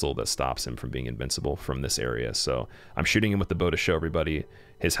the crystal that stops him from being invincible from this area. So I'm shooting him with the bow to show everybody.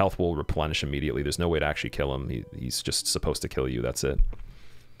 His health will replenish immediately. There's no way to actually kill him. He's just supposed to kill you. That's it.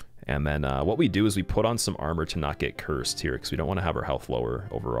 And then what we do is we put on some armor to not get cursed here, because we don't want to have our health lower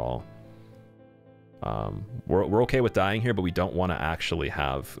overall. We're okay with dying here, but we don't want to actually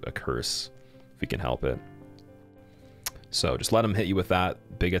have a curse if we can help it. So just let him hit you with that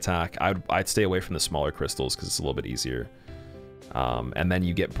big attack. I'd stay away from the smaller crystals because it's a little bit easier. And then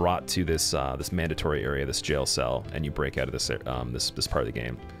you get brought to this this mandatory area, this jail cell, and you break out of this this part of the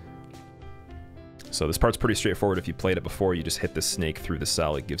game. So this part's pretty straightforward. If you played it before, you just hit the snake through the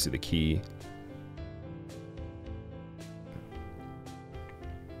cell. It gives you the key.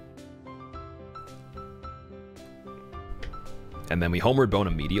 And then we homeward bone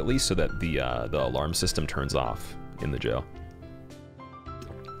immediately so that the alarm system turns off in the jail.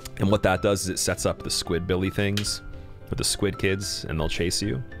 And what that does is it sets up the squid billy things with the squid kids, and they'll chase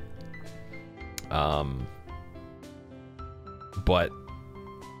you. But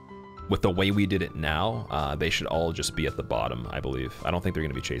with the way we did it now, they should all just be at the bottom, I believe. I don't think they're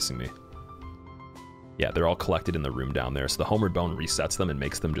going to be chasing me. Yeah, they're all collected in the room down there. So the homeward bone resets them and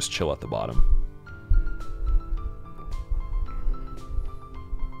makes them just chill at the bottom.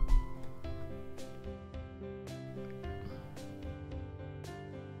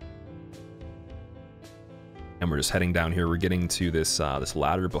 And we're just heading down here. We're getting to this this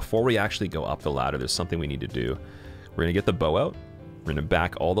ladder. Before we actually go up the ladder, there's something we need to do. We're gonna get the bow out. We're gonna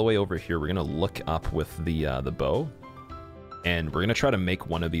back all the way over here. We're gonna look up with the bow, and we're gonna try to make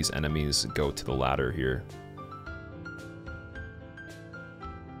one of these enemies go to the ladder here.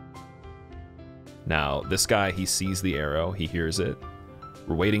 Now, this guy, he sees the arrow, he hears it.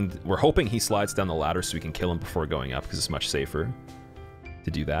 We're hoping he slides down the ladder so we can kill him before going up, because it's much safer to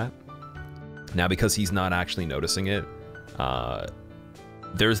do that. Now, because he's not actually noticing it,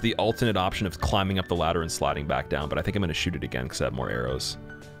 there's the alternate option of climbing up the ladder and sliding back down, but I think I'm going to shoot it again because I have more arrows.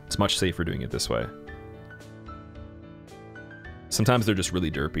 It's much safer doing it this way. Sometimes they're just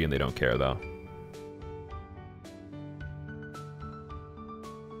really derpy and they don't care, though.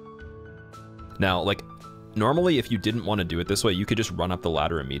 Now, like, Normally, if you didn't want to do it this way, you could just run up the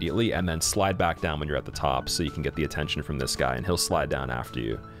ladder immediately and then slide back down when you're at the top so you can get the attention from this guy, and he'll slide down after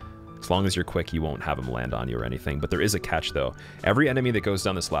you. As long as you're quick, you won't have him land on you or anything. But there is a catch, though. Every enemy that goes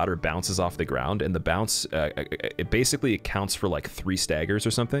down this ladder bounces off the ground, and the bounce, it basically accounts for like 3 staggers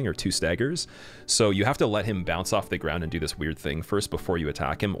or something, or 2 staggers. So you have to let him bounce off the ground and do this weird thing first before you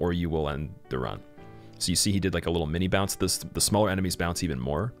attack him, or you will end the run. So you see he did like a little mini bounce. The smaller enemies bounce even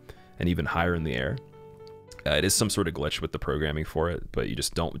more and even higher in the air. It is some sort of glitch with the programming for it, but you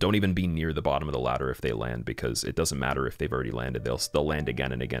just don't even be near the bottom of the ladder if they land, because it doesn't matter if they've already landed. They'll land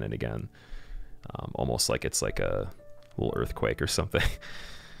again and again and again, almost like it's like a little earthquake or something.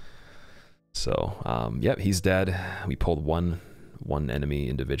 So yep, he's dead. We pulled one enemy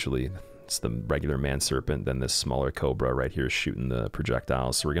individually. It's the regular man serpent. Then this smaller cobra right here is shooting the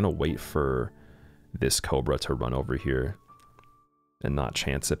projectiles. So we're gonna wait for this cobra to run over here and not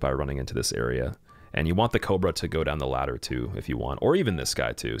chance it by running into this area. And you want the cobra to go down the ladder too, if you want, or even this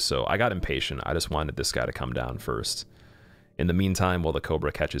guy too. So I got impatient. I just wanted this guy to come down first. In the meantime, while the cobra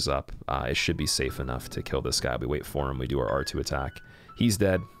catches up, it should be safe enough to kill this guy. We wait for him. We do our R2 attack. He's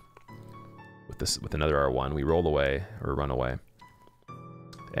dead. With another R1, we roll away or run away.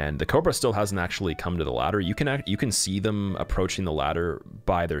 And the cobra still hasn't actually come to the ladder. You can see them approaching the ladder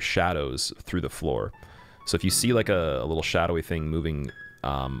by their shadows through the floor. So if you see like a little shadowy thing moving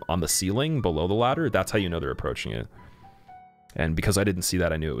on the ceiling below the ladder, that's how you know they're approaching it. And because I didn't see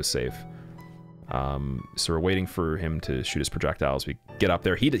that, I knew it was safe. So we're waiting for him to shoot his projectiles. We get up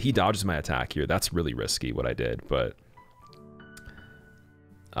there. He dodges my attack here. That's really risky what I did, but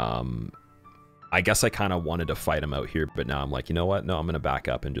I guess I kind of wanted to fight him out here, but now I'm like, you know what? No, I'm going to back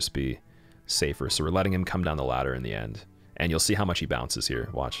up and just be safer. So we're letting him come down the ladder in the end. And you'll see how much he bounces here.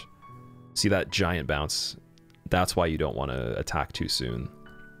 Watch. See that giant bounce? That's why you don't want to attack too soon.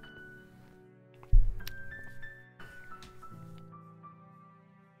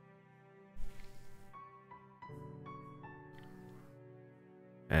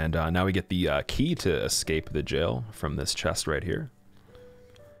 And now we get the key to escape the jail from this chest right here.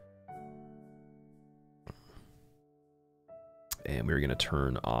 And we're going to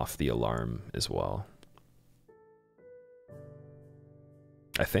turn off the alarm as well.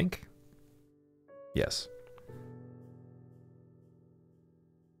 I think. Yes.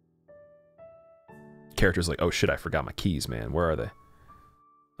 Character's like, oh shit, I forgot my keys, man. Where are they?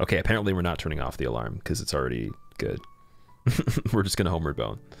 Okay, apparently we're not turning off the alarm because it's already good. We're just gonna homeward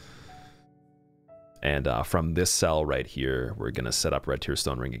bone. And from this cell right here, we're gonna set up Red Tear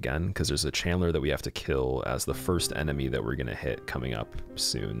Stone Ring again, because there's a Chandler that we have to kill as the first enemy that we're gonna hit coming up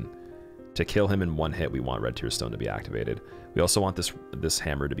soon. To kill him in one hit, we want Red Tear Stone to be activated. We also want this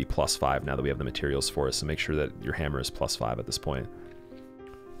hammer to be +5 now that we have the materials for it, so make sure that your hammer is +5 at this point.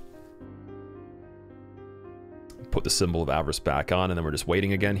 Put the symbol of avarice back on, and then we're just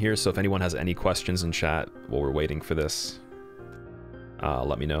waiting again here. So if anyone has any questions in chat while we're waiting for this,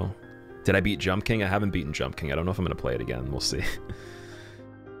 let me know. Did I beat Jump King? I haven't beaten Jump King. I don't know if I'm going to play it again. We'll see.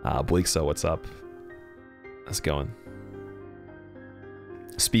 Bleakso, what's up? How's it going?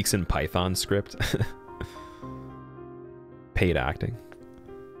 Speaks in Python script. Paid acting.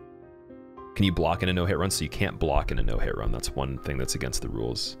 Can you block in a no-hit run? So you can't block in a no-hit run. That's one thing that's against the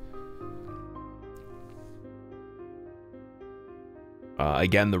rules.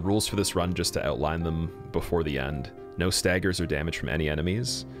 Again, the rules for this run, just to outline them before the end. No staggers or damage from any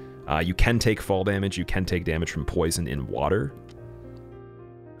enemies. You can take fall damage. You can take damage from poison in water.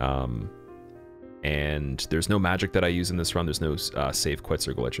 And there's no magic that I use in this run. There's no save quits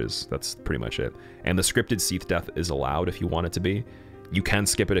or glitches. That's pretty much it. And the scripted Seath Death is allowed if you want it to be. You can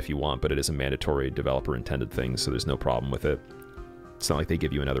skip it if you want, but it is a mandatory developer-intended thing, so there's no problem with it. It's not like they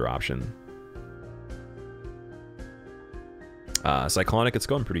give you another option. Cyclonic, it's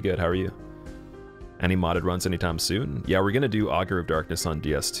going pretty good. How are you? Any modded runs anytime soon? Yeah, we're gonna do Augur of Darkness on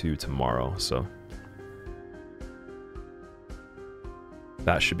DS2 tomorrow, so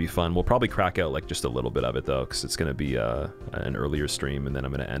that should be fun. We'll probably crack out like just a little bit of it though, because it's gonna be an earlier stream, and then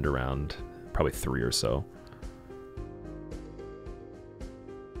I'm gonna end around probably 3 or so.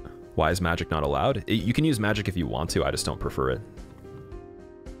 Why is magic not allowed? You can use magic if you want to. I just don't prefer it.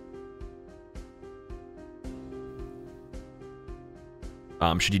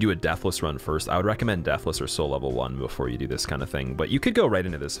 Should you do a Deathless run first? I would recommend Deathless or Soul Level 1 before you do this kind of thing, but you could go right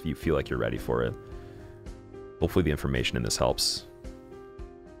into this if you feel like you're ready for it. Hopefully the information in this helps.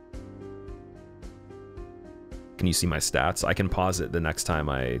 Can you see my stats? I can pause it the next time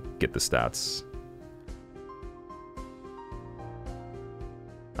I get the stats.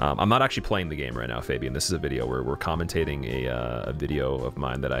 I'm not actually playing the game right now, Fabian. This is a video where we're commentating a video of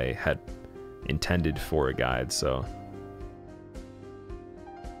mine that I had intended for a guide, so...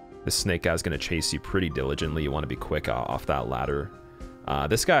 This snake guy's going to chase you pretty diligently. You want to be quick off that ladder.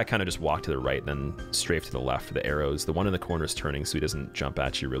 This guy kind of just walked to the right, then strafe to the left for the arrows. The one in the corner is turning, so he doesn't jump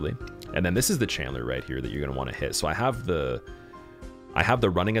at you, really. And then this is the Chandler right here that you're going to want to hit. So I have the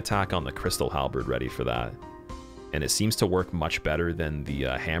running attack on the Crystal Halberd ready for that. And it seems to work much better than the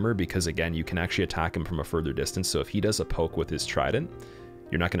hammer because, again, you can actually attack him from a further distance. So if he does a poke with his trident,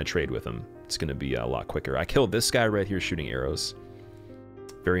 you're not going to trade with him. It's going to be a lot quicker. I killed this guy right here shooting arrows.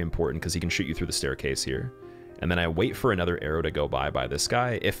 Very important because he can shoot you through the staircase here. And then I wait for another arrow to go by this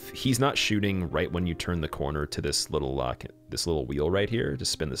guy. If he's not shooting right when you turn the corner to this little wheel right here to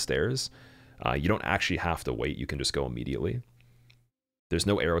spin the stairs, you don't actually have to wait. You can just go immediately. There's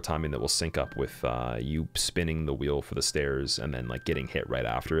no arrow timing that will sync up with you spinning the wheel for the stairs and then like getting hit right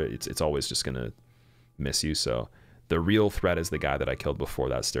after it. It's always just gonna miss you. So the real threat is the guy that I killed before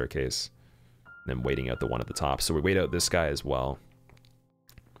that staircase. And then waiting out the one at the top. So we wait out this guy as well.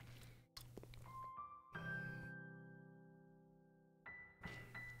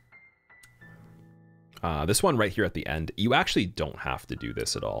 This one right here at the end, you actually don't have to do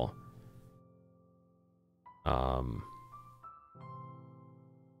this at all. Oh,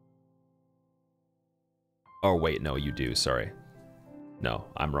 wait, no, you do, sorry. No,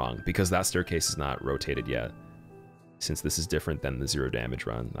 I'm wrong, because that staircase is not rotated yet. Since this is different than the 0 damage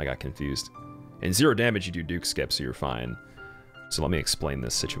run, I got confused. In 0 damage, you do Duke Skip, so you're fine. So let me explain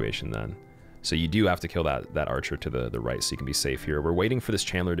this situation then. So you do have to kill that archer to the right so you can be safe here. We're waiting for this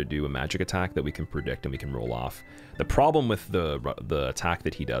Chandler to do a magic attack that we can predict and we can roll off. The problem with the attack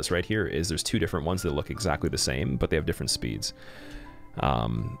that he does right here is there's two different ones that look exactly the same, but they have different speeds.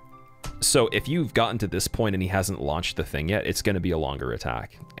 So if you've gotten to this point and he hasn't launched the thing yet, it's going to be a longer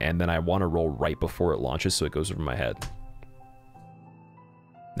attack. And then I want to roll right before it launches so it goes over my head.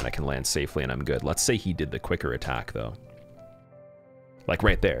 Then I can land safely and I'm good. Let's say he did the quicker attack though. Like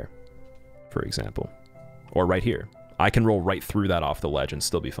right there, for example. Or right here. I can roll right through that off the ledge and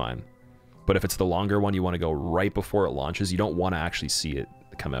still be fine. But if it's the longer one, you want to go right before it launches. You don't want to actually see it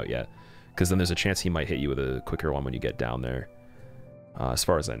come out yet, because then there's a chance he might hit you with a quicker one when you get down there. As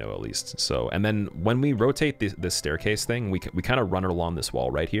far as I know, at least. So, and then when we rotate this staircase thing, we kind of run it along this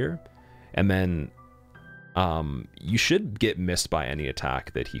wall right here. And then you should get missed by any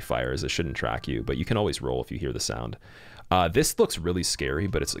attack that he fires. It shouldn't track you, but you can always roll if you hear the sound. This looks really scary,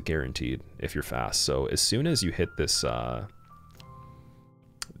 but it's guaranteed if you're fast. So as soon as you hit this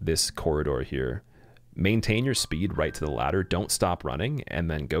this corridor here, maintain your speed right to the ladder. Don't stop running, and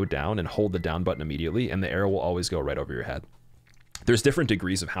then go down and hold the down button immediately, and the arrow will always go right over your head. There's different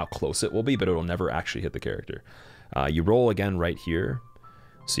degrees of how close it will be, but it'll never actually hit the character. You roll again right here,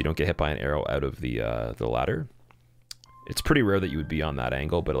 so you don't get hit by an arrow out of the ladder. It's pretty rare that you would be on that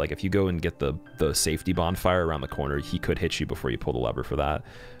angle, but like if you go and get the safety bonfire around the corner, he could hit you before you pull the lever for that.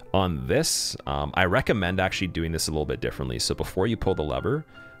 On this, I recommend actually doing this a little bit differently. So before you pull the lever,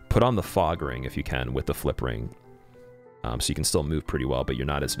 put on the fog ring if you can with the flip ring. So you can still move pretty well, but you're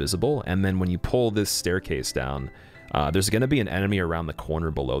not as visible. And then when you pull this staircase down, there's going to be an enemy around the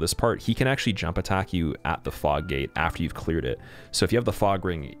corner below this part. He can actually jump attack you at the fog gate after you've cleared it. So if you have the fog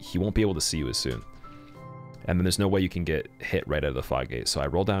ring, he won't be able to see you as soon. And then there's no way you can get hit right out of the fog gate. So I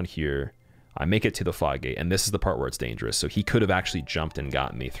roll down here, I make it to the fog gate, and this is the part where it's dangerous. So he could have actually jumped and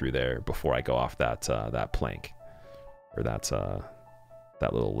gotten me through there before I go off that that plank, or that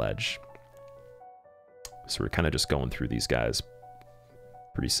little ledge. So we're kind of just going through these guys.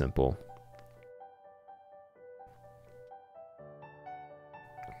 Pretty simple.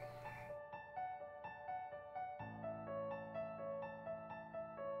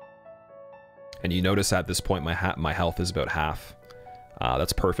 And you notice at this point my health is about half.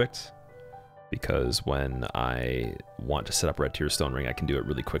 That's perfect, because when I want to set up Red Tear Stone Ring, I can do it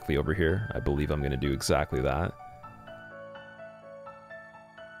really quickly over here. I believe I'm going to do exactly that.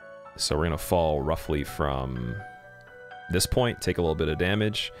 So we're going to fall roughly from this point, take a little bit of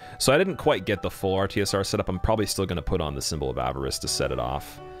damage. So I didn't quite get the full RTSR setup. I'm probably still going to put on the Symbol of Avarice to set it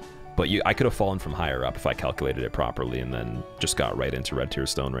off. But I could have fallen from higher up if I calculated it properly and then just got right into Red Tear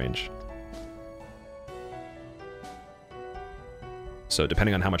Stone range. So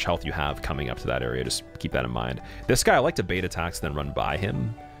depending on how much health you have coming up to that area, just keep that in mind. This guy, I like to bait attacks, then run by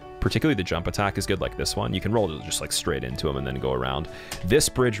him. Particularly the jump attack is good, like this one. You can roll just like straight into him and then go around. This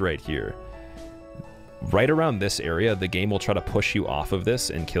bridge right here, right around this area, the game will try to push you off of this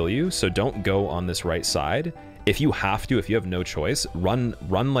and kill you. So don't go on this right side. if you have to, if you have no choice, run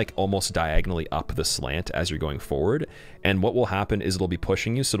like almost diagonally up the slant as you're going forward. And what will happen is it'll be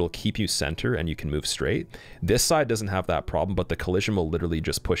pushing you, so it'll keep you center and you can move straight. This side doesn't have that problem, but the collision will literally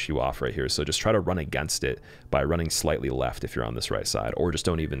just push you off right here. So just try to run against it by running slightly left if you're on this right side, or just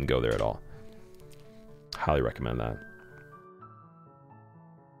don't even go there at all. Highly recommend that.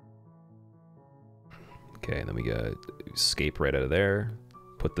 Okay, and then we go escape right out of there.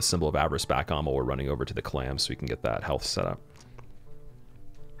 Put the symbol of avarice back on while we're running over to the clam so we can get that health set up.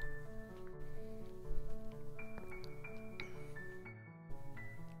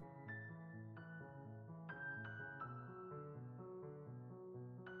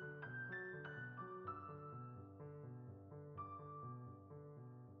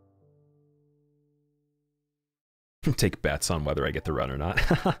 Take bets on whether I get the run or not.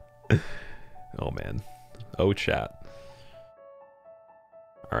 Oh man. Oh chat.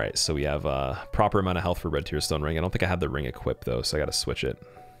 All right, so we have a proper amount of health for Red Tear Stone Ring. I don't think I had the ring equipped though, so I got to switch it.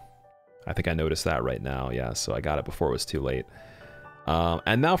 I think I noticed that right now, yeah, so I got it before it was too late.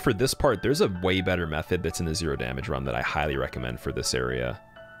 And now for this part, there's a way better method that's in the 0 damage run that I highly recommend for this area.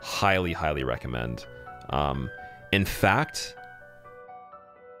 Highly, highly recommend. In fact,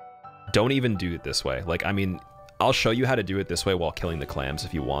 don't even do it this way. Like, I mean, I'll show you how to do it this way while killing the clams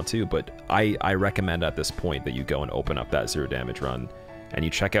if you want to, but I recommend at this point that you go and open up that 0 damage run and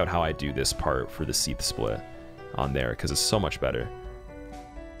you check out how I do this part for the Seath split on there, because it's so much better.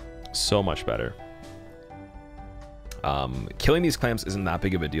 So much better. Killing these clams isn't that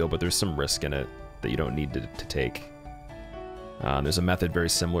big of a deal, but there's some risk in it that you don't need to take. There's a method very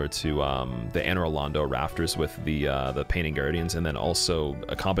similar to the Anor Londo rafters with the Painting Guardians, and then also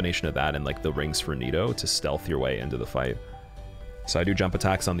a combination of that and like the rings for Nito to stealth your way into the fight. So I do jump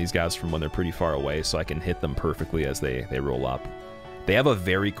attacks on these guys from when they're pretty far away, so I can hit them perfectly as they roll up. They have a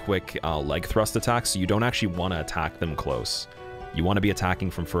very quick leg thrust attack, so you don't actually want to attack them close. You want to be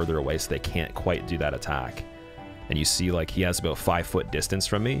attacking from further away so they can't quite do that attack. And you see, like, he has about 5 foot distance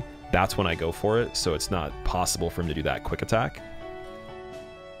from me. That's when I go for it, so it's not possible for him to do that quick attack.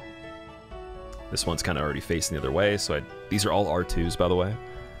 This one's kind of already facing the other way, so these are all R2s, by the way.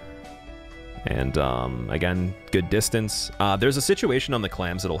 And again, good distance. There's a situation on the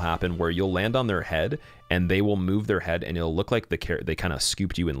clams that'll happen where you'll land on their head and they will move their head and it'll look like they kind of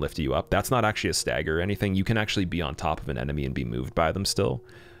scooped you and lifted you up. That's not actually a stagger or anything. You can actually be on top of an enemy and be moved by them still.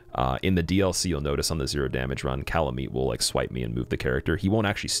 In the DLC, you'll notice on the 0 damage run, Calamite will like swipe me and move the character. He won't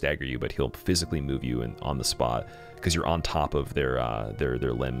actually stagger you, but he'll physically move you on the spot because you're on top of their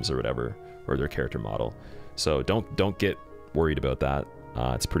limbs or whatever, or their character model. So don't get worried about that.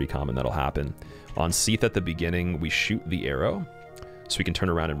 It's pretty common that'll happen. On Seath at the beginning, we shoot the arrow, so we can turn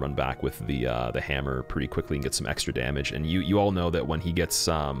around and run back with the hammer pretty quickly and get some extra damage. And you all know that when he gets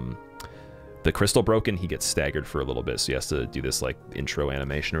the crystal broken, he gets staggered for a little bit, so he has to do this like intro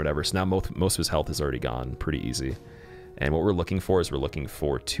animation or whatever. So now most of his health is already gone pretty easy. And what we're looking for is we're looking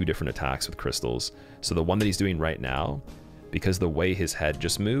for 2 different attacks with crystals. So the one that he's doing right now, because the way his head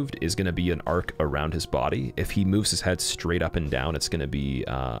just moved is going to be an arc around his body. If he moves his head straight up and down, it's going to be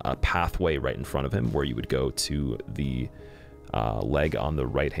a pathway right in front of him where you would go to the leg on the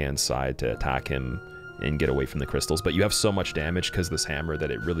right-hand side to attack him and get away from the crystals. But you have so much damage because this hammer that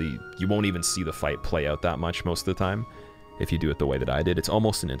you won't even see the fight play out that much most of the time if you do it the way that I did. It's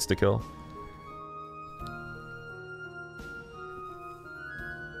almost an insta-kill.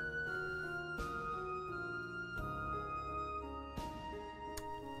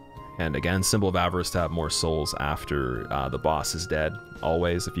 And again, symbol of avarice to have more souls after the boss is dead,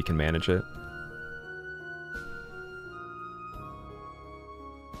 always, if you can manage it.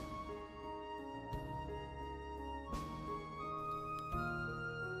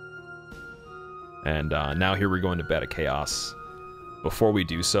 And now here we're going to Bed of Chaos. Before we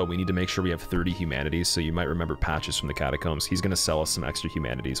do so, we need to make sure we have 30 humanities, so you might remember Patches from the Catacombs. He's going to sell us some extra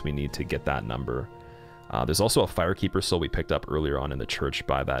humanities. We need to get that number. There's also a Firekeeper soul we picked up earlier on in the church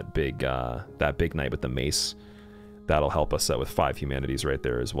by that big knight with the mace. That'll help us out with 5 humanities right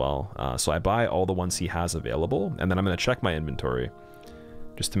there as well. So I buy all the ones he has available, and then I'm going to check my inventory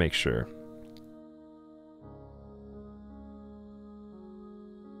just to make sure.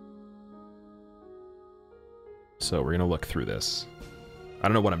 So we're going to look through this. I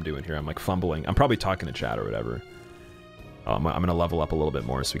don't know what I'm doing here. I'm like fumbling. I'm probably talking to chat or whatever. I'm going to level up a little bit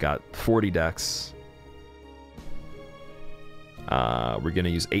more. So we got 40 decks. We're going to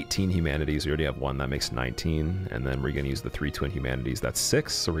use 18 humanities. We already have 1. That makes 19. And then we're going to use the 3 twin humanities. That's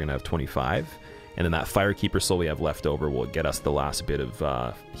 6. So we're going to have 25. and then that Firekeeper soul we have left over will get us the last bit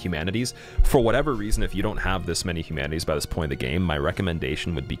of humanities. For whatever reason, if you don't have this many humanities by this point in the game, my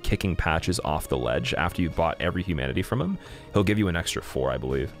recommendation would be kicking Patches off the ledge after you've bought every humanity from him. He'll give you an extra 4, I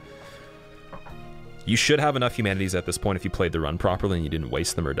believe. You should have enough humanities at this point if you played the run properly and you didn't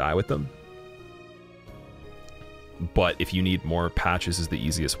waste them or die with them. But if you need more, Patches is the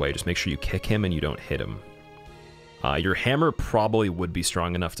easiest way. Just make sure you kick him and you don't hit him. Your hammer probably would be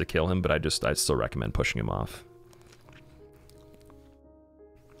strong enough to kill him, but I'd still recommend pushing him off.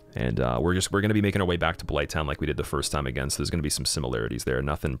 And we're going to be making our way back to Blighttown like we did the first time again, so there's going to be some similarities there.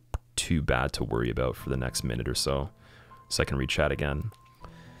 Nothing too bad to worry about for the next minute or so. So I can re-chat again.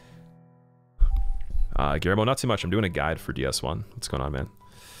 Guillermo, not too much. I'm doing a guide for DS1. What's going on, man?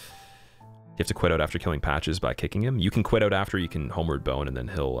 You have to quit out after killing Patches by kicking him. You can quit out after, you can Homeward Bone, and then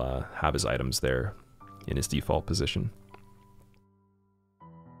he'll have his items there in his default position.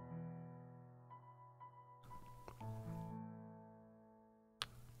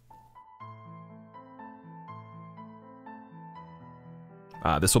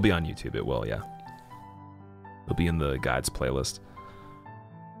 This will be on YouTube. It will, yeah. It'll be in the guides playlist.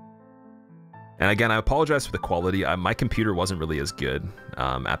 And again, I apologize for the quality. My computer wasn't really as good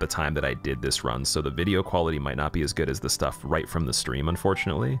at the time that I did this run, so the video quality might not be as good as the stuff right from the stream,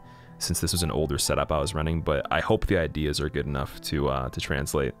 unfortunately, since this was an older setup I was running, but I hope the ideas are good enough to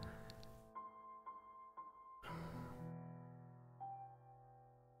translate.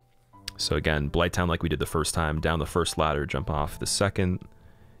 So again, Blighttown like we did the first time, down the first ladder, jump off the second.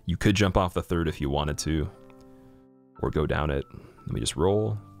 You could jump off the third if you wanted to, or go down it. Let me just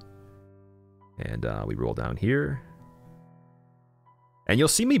roll. And we roll down here. And you'll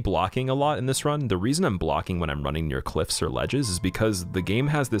see me blocking a lot in this run. The reason I'm blocking when I'm running near cliffs or ledges is because the game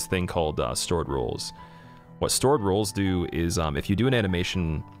has this thing called stored rolls. What stored rolls do is if you do an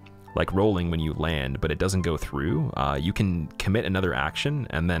animation like rolling when you land, but it doesn't go through, you can commit another action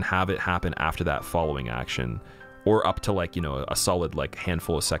and then have it happen after that following action. Or up to like, you know, a solid like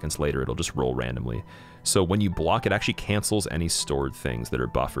handful of seconds later, it'll just roll randomly. So when you block, it actually cancels any stored things that are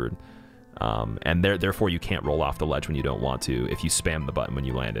buffered. And therefore you can't roll off the ledge when you don't want to if you spam the button when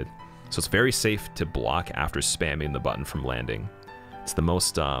you landed. So it's very safe to block after spamming the button from landing. It's the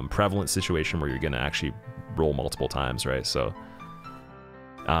most prevalent situation where you're going to actually roll multiple times, right? So,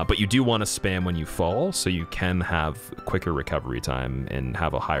 but you do want to spam when you fall so you can have quicker recovery time and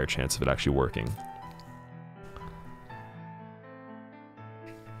have a higher chance of it actually working.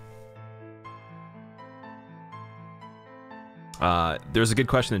 There's a good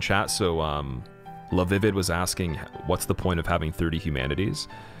question in chat. So LaVivid was asking, what's the point of having 30 humanities?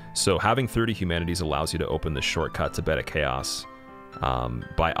 So having 30 humanities allows you to open the shortcut to Bed of Chaos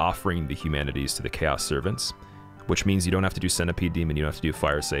by offering the humanities to the Chaos Servants, which means you don't have to do Centipede Demon, you don't have to do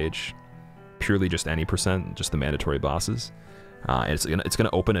Fire Sage, purely just any percent, just the mandatory bosses. And it's gonna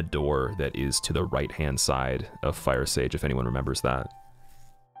open a door that is to the right-hand side of Fire Sage, if anyone remembers that.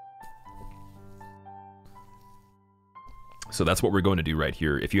 So that's what we're going to do right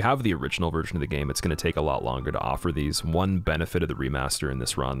here. If you have the original version of the game, it's going to take a lot longer to offer these. One benefit of the remaster in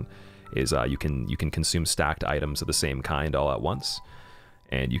this run is you can consume stacked items of the same kind all at once,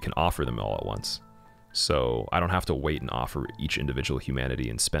 and you can offer them all at once. So I don't have to wait and offer each individual humanity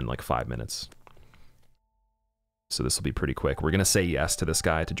and spend like 5 minutes. So this will be pretty quick. We're going to say yes to this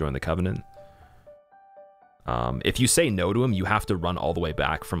guy to join the Covenant. If you say no to him, you have to run all the way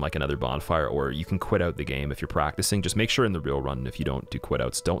back from like another bonfire, or you can quit out the game if you're practicing. Just make sure in the real run, if you don't do quit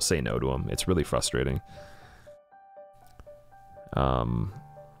outs, don't say no to him. It's really frustrating. And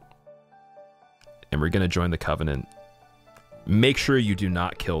we're going to join the Covenant. Make sure you do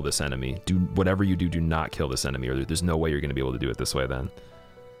not kill this enemy. Do whatever you do, do not kill this enemy, or there's no way you're going to be able to do it this way then.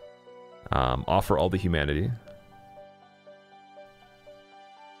 Offer all the humanity.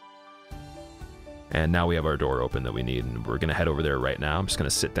 And now we have our door open that we need, and we're going to head over there right now. I'm just going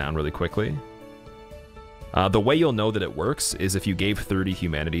to sit down really quickly. The way you'll know that it works is if you gave 30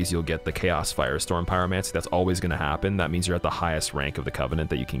 humanities, you'll get the Chaos Firestorm Pyromancy. That's always going to happen. That means you're at the highest rank of the Covenant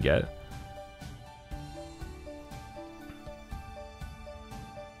that you can get.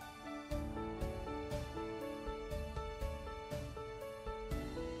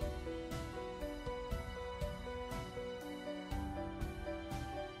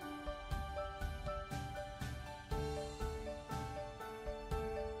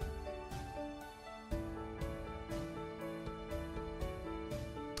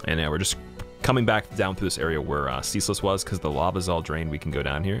 And yeah, we're just coming back down through this area where Ceaseless was, because the lava's all drained. We can go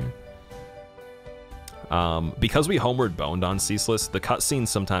down here. Because we homeward boned on Ceaseless, the cutscene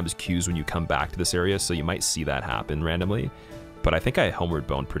sometimes cues when you come back to this area, so you might see that happen randomly. But I think I homeward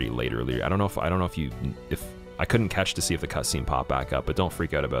boned pretty late earlier. I don't know if I couldn't catch to see if the cutscene popped back up, but don't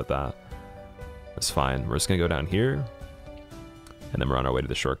freak out about that. That's fine. We're just gonna go down here, and then we're on our way to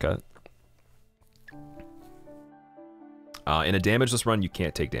the shortcut. In a damageless run, you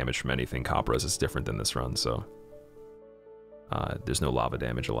can't take damage from anything. Copperas is different than this run, so there's no lava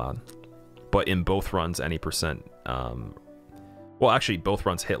damage allowed. But in both runs, any percent, well, actually, both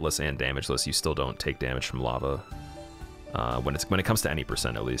runs hitless and damageless, you still don't take damage from lava when it comes to any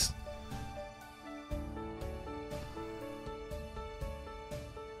percent, at least.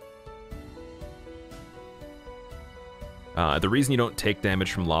 The reason you don't take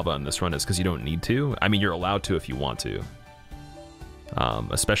damage from lava in this run is because you don't need to. I mean, you're allowed to if you want to.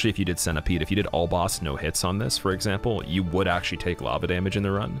 Especially if you did Centipede. If you did all boss, no hits on this, for example, you would actually take lava damage in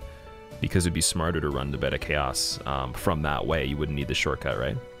the run, because it'd be smarter to run the Bed of Chaos from that way. You wouldn't need the shortcut,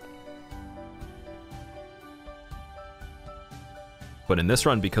 right? But in this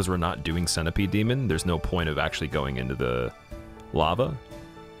run, because we're not doing Centipede Demon, there's no point of actually going into the lava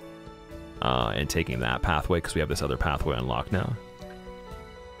and taking that pathway, because we have this other pathway unlocked now.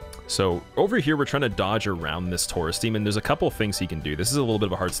 So over here, we're trying to dodge around this Taurus Demon. There's a couple of things he can do. This is a little bit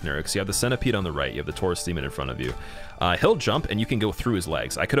of a hard scenario, because you have the Centipede on the right, you have the Taurus Demon in front of you. He'll jump, and you can go through his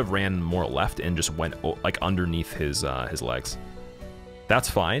legs. I could have ran more left and just went like underneath his legs. That's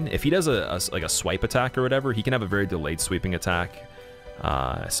fine. If he does like a swipe attack or whatever, he can have a very delayed sweeping attack.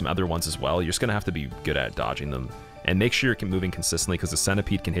 Some other ones as well. You're just gonna have to be good at dodging them, and make sure you're moving consistently, because the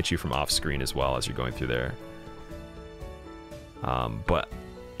Centipede can hit you from off screen as well as you're going through there. But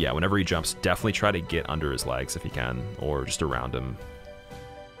yeah, whenever he jumps, definitely try to get under his legs if you can, or just around him.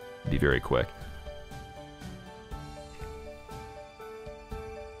 Be very quick.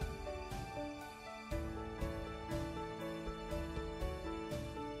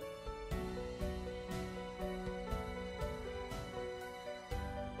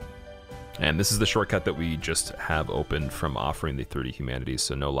 And this is the shortcut that we just have opened from offering the 30 humanities,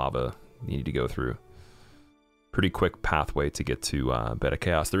 so no lava you need to go through. Pretty quick pathway to get to Bed of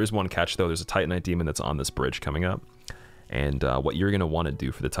Chaos. There is one catch, though. There's a Titanite Demon that's on this bridge coming up. And what you're going to want to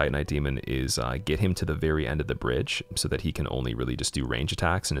do for the Titanite Demon is get him to the very end of the bridge, so that he can only really just do range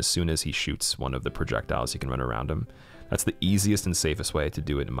attacks, and as soon as he shoots one of the projectiles, you can run around him. That's the easiest and safest way to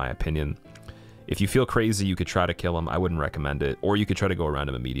do it, in my opinion. If you feel crazy, you could try to kill him. I wouldn't recommend it. Or you could try to go around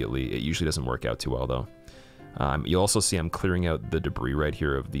him immediately. It usually doesn't work out too well, though. You'll also see I'm clearing out the debris right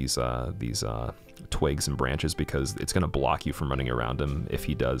here of these twigs and branches, because it's going to block you from running around him if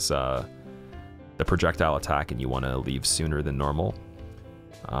he does the projectile attack and you want to leave sooner than normal.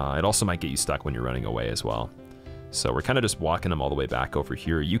 It also might get you stuck when you're running away as well. So we're kind of just walking him all the way back over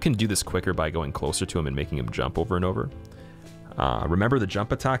here. You can do this quicker by going closer to him and making him jump over and over. Remember, the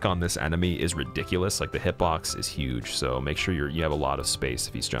jump attack on this enemy is ridiculous. Like, the hitbox is huge, so make sure you have a lot of space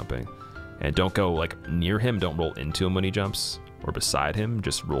if he's jumping. And don't go like near him, don't roll into him when he jumps, or beside him,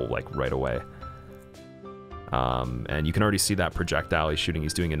 just roll like right away. And you can already see that projectile he's shooting.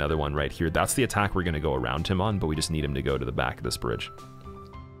 He's doing another one right here. That's the attack we're going to go around him on, but we just need him to go to the back of this bridge.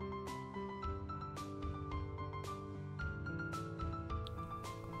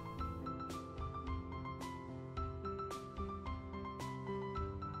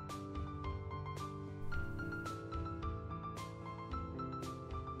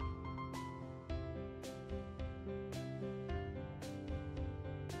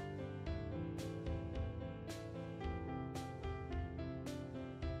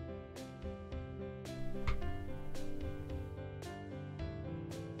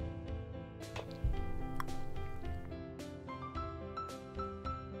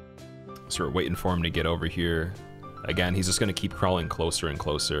 So we're waiting for him to get over here. Again, he's just going to keep crawling closer and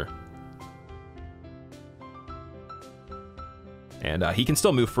closer. And he can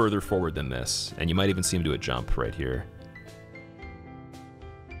still move further forward than this, and you might even see him do a jump right here.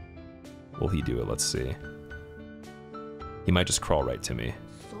 Will he do it? Let's see. He might just crawl right to me.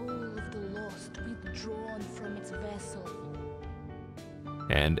 Soul of the lost withdrawn from its vessel.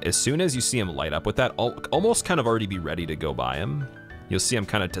 And as soon as you see him light up with that, I'll almost kind of already be ready to go by him. You'll see I'm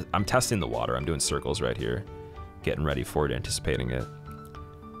kind of I'm testing the water. I'm doing circles right here, getting ready for it, anticipating it.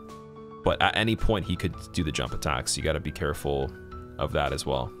 But at any point he could do the jump attacks. You got to be careful of that as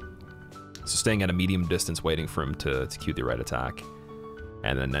well. So staying at a medium distance, waiting for him to cue the right attack.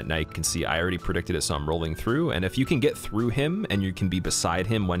 And then now you can see I already predicted it, so I'm rolling through. And if you can get through him and you can be beside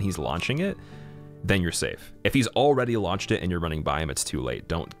him when he's launching it, then you're safe. If he's already launched it and you're running by him, it's too late.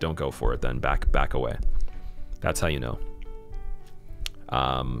 Don't go for it then. Back away. That's how you know.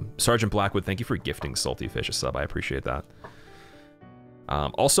 Sergeant Blackwood, thank you for gifting Salty Fish a sub. I appreciate that.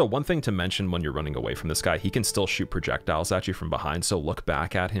 Also, one thing to mention when you're running away from this guy, he can still shoot projectiles at you from behind, so look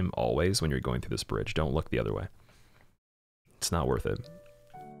back at him always when you're going through this bridge. Don't look the other way. It's not worth it.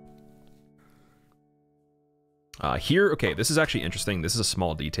 Here, okay, this is actually interesting. This is a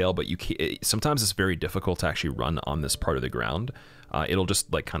small detail, but sometimes it's very difficult to actually run on this part of the ground. It'll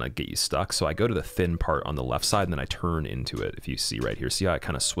just like kind of get you stuck. So I go to the thin part on the left side and then I turn into it. If you see right here, see how I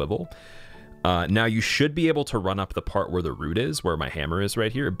kind of swivel? Now you should be able to run up the part where the root is, where my hammer is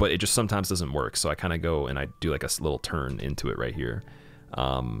right here, but it just sometimes doesn't work. So I kind of go and I do like a little turn into it right here.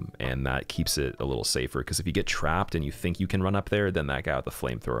 And that keeps it a little safer, because if you get trapped and you think you can run up there, then that guy with the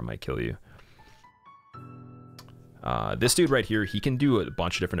flamethrower might kill you. This dude right here, he can do a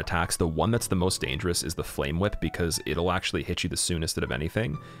bunch of different attacks. The one that's the most dangerous is the Flame Whip, because it'll actually hit you the soonest out of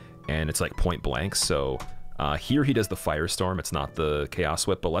anything, and it's like point blank. So here he does the Firestorm. It's not the Chaos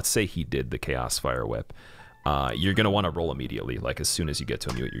Whip, but let's say he did the Chaos Fire Whip. You're going to want to roll immediately. Like as soon as you get to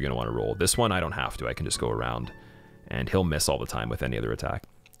him, you're going to want to roll. This one, I don't have to. I can just go around, and he'll miss all the time with any other attack,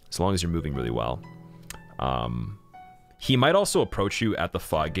 as long as you're moving really well. He might also approach you at the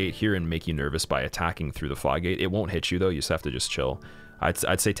fog gate here and make you nervous by attacking through the fog gate. It won't hit you though, you just have to just chill.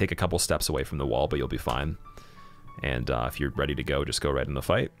 I'd say take a couple steps away from the wall, but you'll be fine. And if you're ready to go, just go right in the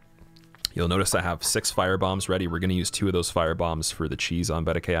fight. You'll notice I have 6 fire bombs ready. We're going to use 2 of those fire bombs for the cheese on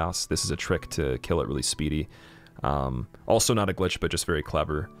Beta Chaos. This is a trick to kill it really speedy. Also not a glitch, but just very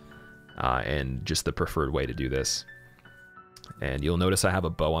clever. And just the preferred way to do this. And you'll notice I have a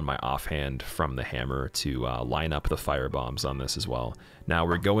bow on my offhand from the hammer to line up the fire bombs on this as well. Now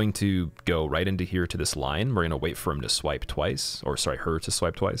we're going to go right into here to this line. We're going to wait for him to swipe twice, or sorry, her to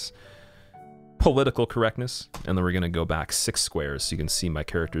swipe twice. Political correctness. And then we're going to go back 6 squares. So you can see my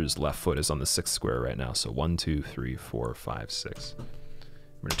character's left foot is on the 6th square right now. So 1, 2, 3, 4, 5, 6. I'm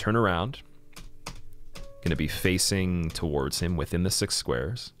going to turn around. Going to be facing towards him within the 6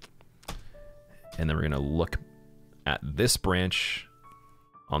 squares. And then we're going to look at this branch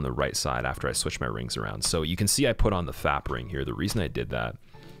on the right side after I switch my rings around. So you can see I put on the FAP ring here. The reason I did that,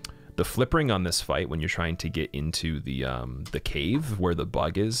 the flip ring on this fight, when you're trying to get into the cave where the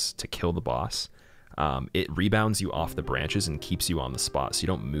bug is to kill the boss, it rebounds you off the branches and keeps you on the spot, so you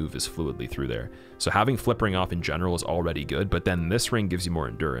don't move as fluidly through there. So having flip ring off in general is already good, but then this ring gives you more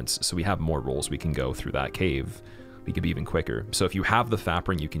endurance, so we have more rolls we can go through that cave. We could be even quicker. So if you have the FAP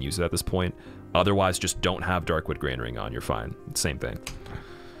ring, you can use it at this point. Otherwise, just don't have Darkwood Grain Ring on. You're fine. Same thing.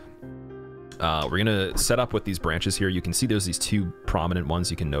 We're going to set up with these branches here. You can see there's these 2 prominent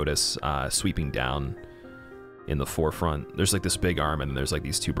ones you can notice sweeping down in the forefront. There's like this big arm, and then there's like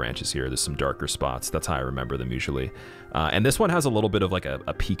these 2 branches here. There's some darker spots. That's how I remember them usually. And this one has a little bit of like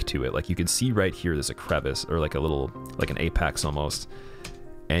a peak to it. Like you can see right here, there's a crevice, or like a little, like an apex almost.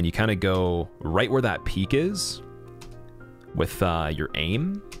 And you kind of go right where that peak is with your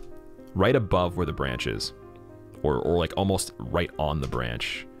aim, right above where the branch is, or like almost right on the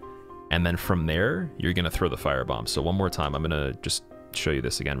branch. And then from there, you're going to throw the firebomb. So one more time, I'm going to just show you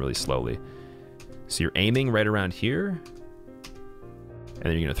this again really slowly. So you're aiming right around here, and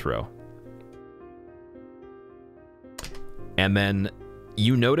then you're going to throw. And then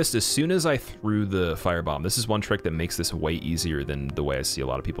you noticed as soon as I threw the firebomb, this is one trick that makes this way easier than the way I see a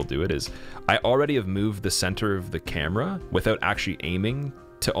lot of people do it, is I already have moved the center of the camera without actually aiming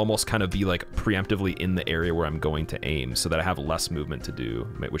to almost kind of be like preemptively in the area where I'm going to aim, so that I have less movement to do,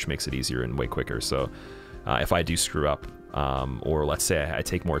 which makes it easier and way quicker. So if I do screw up, or let's say I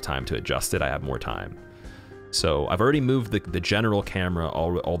take more time to adjust it, I have more time. So I've already moved the general camera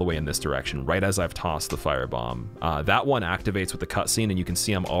all the way in this direction, right as I've tossed the firebomb. That one activates with the cutscene, and you can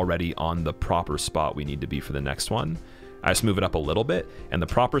see I'm already on the proper spot we need to be for the next one. I just move it up a little bit, and the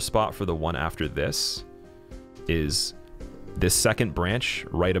proper spot for the one after this is this second branch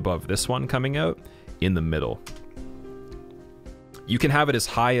right above this one coming out in the middle. You can have it as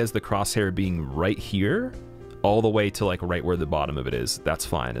high as the crosshair being right here, all the way to like right where the bottom of it is. That's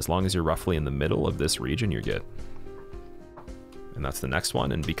fine. As long as you're roughly in the middle of this region, you're good. And that's the next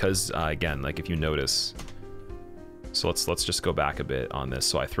one. And because, again, like if you notice, so let's just go back a bit on this.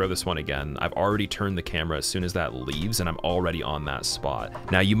 So I throw this one again. I've already turned the camera as soon as that leaves, and I'm already on that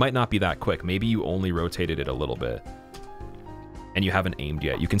spot. Now, you might not be that quick. Maybe you only rotated it a little bit, and you haven't aimed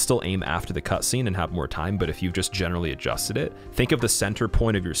yet. You can still aim after the cutscene and have more time, but if you've just generally adjusted it, think of the center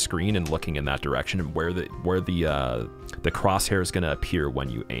point of your screen and looking in that direction, and where the crosshair is going to appear when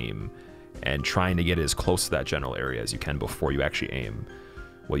you aim, and trying to get as close to that general area as you can before you actually aim.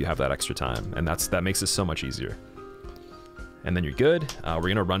 Well, you have that extra time, and that makes it so much easier. And then you're good. We're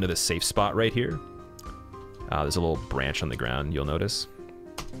going to run to the safe spot right here. There's a little branch on the ground, you'll notice.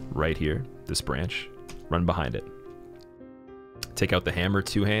 Right here, this branch. Run behind it. Take out the hammer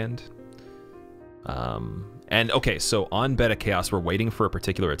two-hand. And okay, so on Beta Chaos, we're waiting for a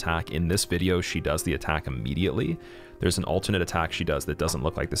particular attack. In this video, she does the attack immediately. There's an alternate attack she does that doesn't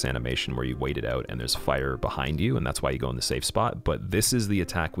look like this animation where you wait it out and there's fire behind you, and that's why you go in the safe spot. But this is the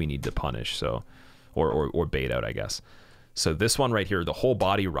attack we need to punish, so or bait out, I guess. So this one right here, the whole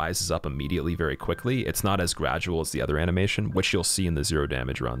body rises up immediately very quickly. It's not as gradual as the other animation, which you'll see in the 0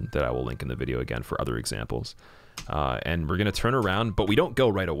 damage run that I will link in the video again for other examples. And we're gonna turn around, but we don't go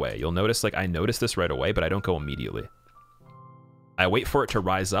right away. You'll notice, like, I noticed this right away, but I don't go immediately. I wait for it to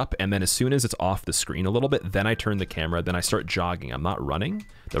rise up, and then as soon as it's off the screen a little bit, then I turn the camera, then I start jogging. I'm not running.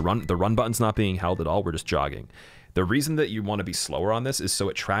 The run button's not being held at all, we're just jogging. The reason that you want to be slower on this is so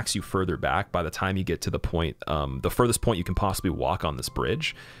it tracks you further back. By the time you get to the point, the furthest point you can possibly walk on this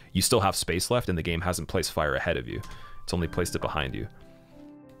bridge, you still have space left, and the game hasn't placed fire ahead of you. It's only placed it behind you.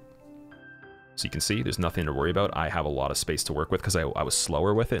 So you can see there's nothing to worry about. I have a lot of space to work with because I was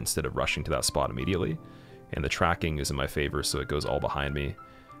slower with it instead of rushing to that spot immediately. And the tracking is in my favor, so it goes all behind me.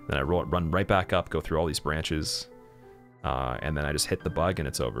 Then I run right back up, go through all these branches, and then I just hit the bug and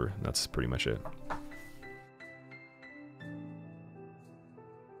it's over. That's pretty much it.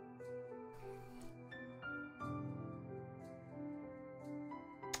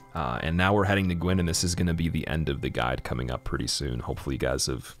 And now we're heading to Gwyn, and this is going to be the end of the guide coming up pretty soon. Hopefully you guys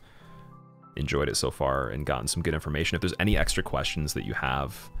have enjoyed it so far and gotten some good information. If there's any extra questions that you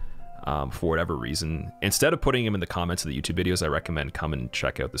have for whatever reason, instead of putting them in the comments of the YouTube videos, I recommend come and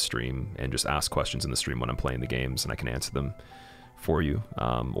check out the stream and just ask questions in the stream when I'm playing the games, and I can answer them for you,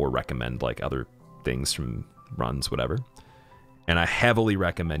 or recommend like other things from runs, whatever. And I heavily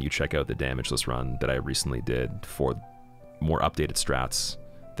recommend you check out the damageless run that I recently did for more updated strats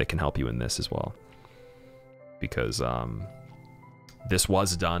that can help you in this as well, because this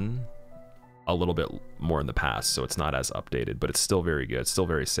was done a little bit more in the past, so it's not as updated, but it's still very good. It's still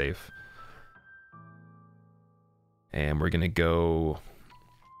very safe. And we're gonna go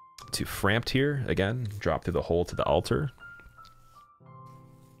to Framped here again, drop through the hole to the altar.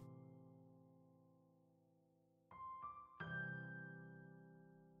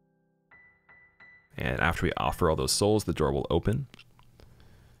 And after we offer all those souls, the door will open.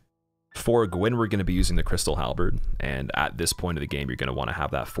 For Gwyn, we're going to be using the Crystal Halberd, and at this point of the game, you're going to want to have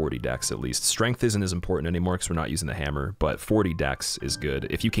that 40 dex at least. Strength isn't as important anymore because we're not using the hammer, but 40 dex is good.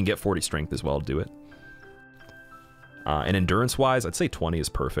 If you can get 40 strength as well, do it. And endurance-wise, I'd say 20 is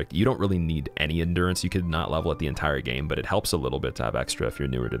perfect. You don't really need any endurance. You could not level it the entire game, but it helps a little bit to have extra if you're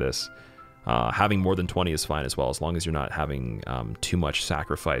newer to this. Having more than 20 is fine as well, as long as you're not having too much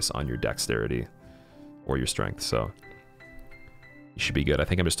sacrifice on your dexterity or your strength, so you should be good. I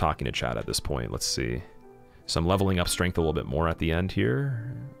think I'm just talking to chat at this point. Let's see. So I'm leveling up strength a little bit more at the end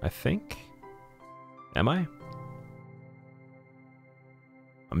here, I think. Am I?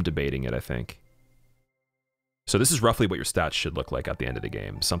 I'm debating it, I think. So this is roughly what your stats should look like at the end of the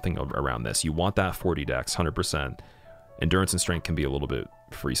game. Something around this. You want that 40 dex, 100%. Endurance and strength can be a little bit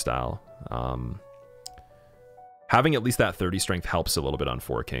freestyle. Having at least that 30 strength helps a little bit on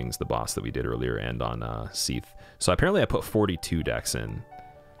Four Kings, the boss that we did earlier, and on Seath. So apparently I put 42 dex in.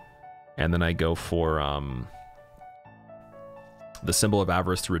 And then I go for the Symbol of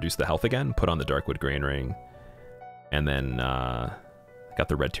Avarice to reduce the health again, put on the Darkwood Grain Ring, and then got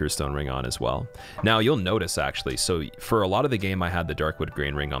the Red Tearstone Ring on as well. Now you'll notice actually, so for a lot of the game I had the Darkwood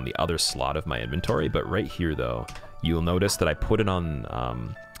Grain Ring on the other slot of my inventory, but right here though, you'll notice that I put it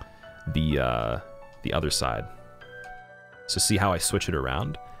on the other side. So see how I switch it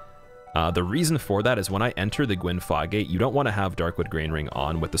around? The reason for that is when I enter the Gwyn Foggate, you don't want to have Darkwood Grain Ring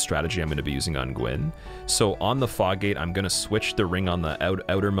on with the strategy I'm going to be using on Gwyn. So on the Foggate, I'm going to switch the ring on the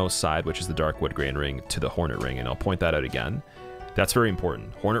outermost side, which is the Darkwood Grain Ring, to the Hornet Ring, and I'll point that out again. That's very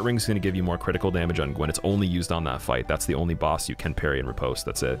important. Hornet Ring is going to give you more critical damage on Gwyn. It's only used on that fight. That's the only boss you can parry and riposte.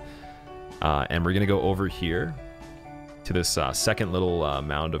 That's it. And we're going to go over here to this second little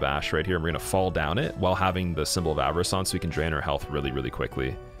mound of ash right here. And we're going to fall down it while having the Symbol of Avarice on so we can drain our health really, really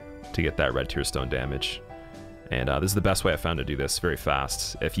quickly to get that Red Tearstone damage. And this is the best way I found to do this, very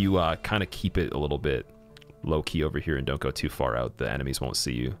fast. If you kind of keep it a little bit low-key over here and don't go too far out, the enemies won't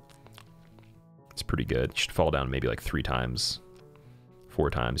see you. It's pretty good. You should fall down maybe like 3 times. 4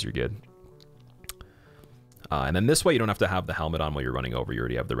 times, you're good. And then this way you don't have to have the helmet on while you're running over. You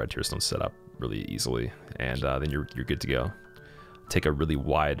already have the Red Tearstone set up really easily, and then you're good to go. Take a really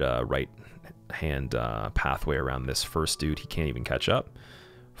wide right hand pathway around this first dude. He can't even catch up.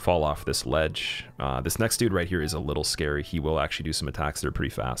 Fall off this ledge. This next dude right here is a little scary. He will actually do some attacks that are pretty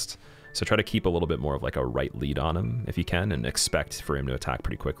fast, so try to keep a little bit more of like a right lead on him if you can, and expect for him to attack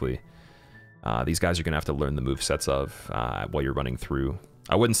pretty quickly. These guys you're going to have to learn the movesets of while you're running through.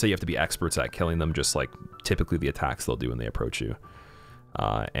 I wouldn't say you have to be experts at killing them, just like typically the attacks they'll do when they approach you.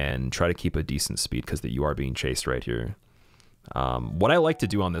 And try to keep a decent speed because you are being chased right here. What I like to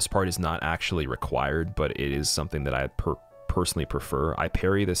do on this part is not actually required, but it is something that I personally prefer. I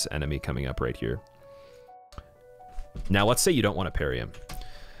parry this enemy coming up right here. Now, let's say you don't want to parry him.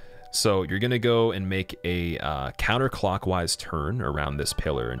 So you're going to go and make a counterclockwise turn around this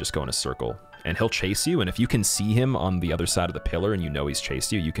pillar and just go in a circle. And he'll chase you, and if you can see him on the other side of the pillar and you know he's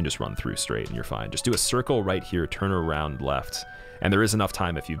chased you, you can just run through straight and you're fine. Just do a circle right here, turn around left, and there is enough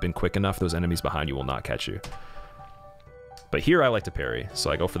time. If you've been quick enough, those enemies behind you will not catch you. But here I like to parry, so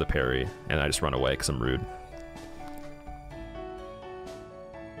I go for the parry, and I just run away because I'm rude.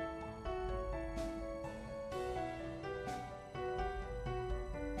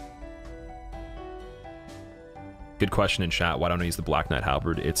 Good question in chat. Why don't I use the Black Knight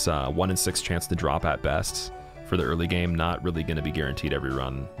Halberd? It's 1 in 6 chance to drop at best for the early game. Not really going to be guaranteed every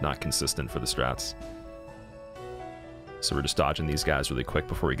run. Not consistent for the strats. So we're just dodging these guys really quick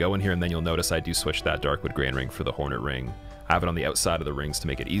before we go in here, and then you'll notice I do switch that Darkwood Grain Ring for the Hornet Ring. I have it on the outside of the rings to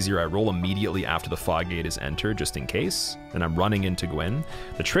make it easier. I roll immediately after the Fog Gate is entered, just in case, and I'm running into Gwyn.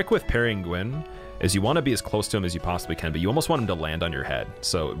 The trick with parrying Gwyn is you want to be as close to him as you possibly can, but you almost want him to land on your head.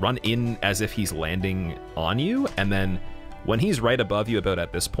 So run in as if he's landing on you, and then when he's right above you, about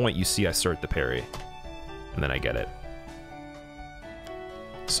at this point, you see I start the parry, and then I get it.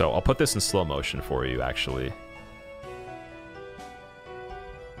 So I'll put this in slow motion for you, actually.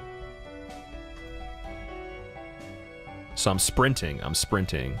 So I'm sprinting, I'm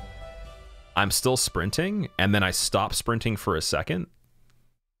still sprinting, and then I stop sprinting for a second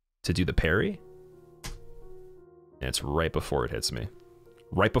to do the parry. And it's right before it hits me.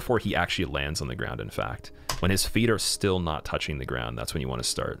 Right before he actually lands on the ground, in fact. When his feet are still not touching the ground, that's when you want to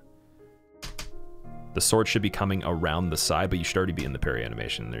start. The sword should be coming around the side, but you should already be in the parry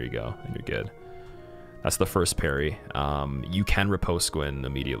animation. There you go, and you're good. That's the first parry. You can riposte Gwyn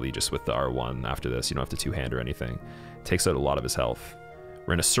immediately just with the R1 after this. You don't have to two-hand or anything. Takes out a lot of his health.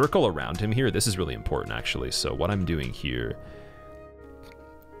 We're in a circle around him here. This is really important, actually. So what I'm doing here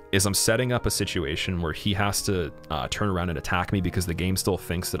is I'm setting up a situation where he has to turn around and attack me because the game still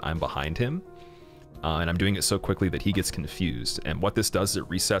thinks that I'm behind him. And I'm doing it so quickly that he gets confused. And what this does is it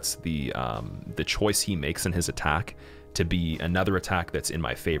resets the choice he makes in his attack to be another attack that's in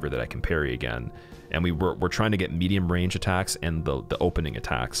my favor that I can parry again. And we're trying to get medium range attacks and the opening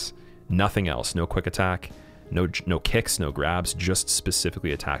attacks. Nothing else. No quick attack, no kicks, no grabs, just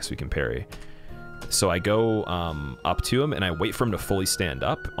specifically attacks we can parry. So I go up to him and I wait for him to fully stand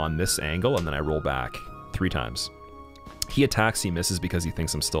up on this angle, and then I roll back 3 times. He attacks, he misses because he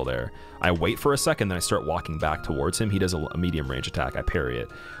thinks I'm still there. I wait for a second, then I start walking back towards him. He does a medium range attack, I parry it.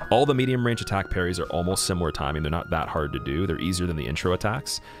 All the medium range attack parries are almost similar timing. They're not that hard to do. They're easier than the intro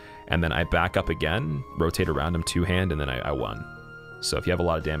attacks. And then I back up again, rotate around him 2-hand, and then I won. So if you have a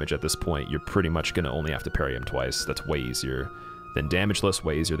lot of damage at this point, you're pretty much going to only have to parry him twice. That's way easier than damageless,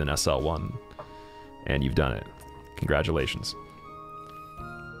 way easier than SL1. And you've done it. Congratulations.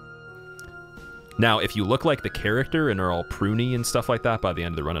 Now, if you look like the character and are all pruny and stuff like that by the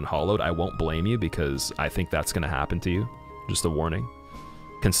end of the run and hollowed, I won't blame you because I think that's going to happen to you. Just a warning.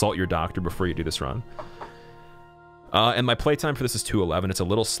 Consult your doctor before you do this run. And my playtime for this is 2:11. It's a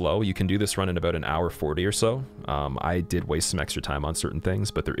little slow. You can do this run in about 1:40 or so. I did waste some extra time on certain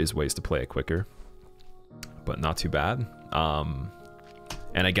things, but there is ways to play it quicker. But not too bad.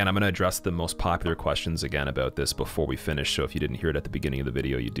 And again, I'm going to address the most popular questions again about this before we finish. So if you didn't hear it at the beginning of the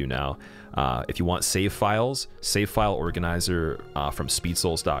video, you do now. If you want save files, save file organizer from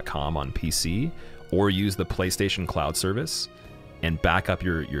speedsouls.com on PC, or use the PlayStation Cloud service and back up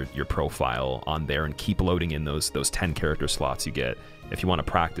your profile on there and keep loading in those 10 character slots you get. If you want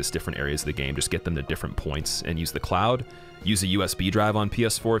to practice different areas of the game, just get them to different points and use the cloud. Use a USB drive on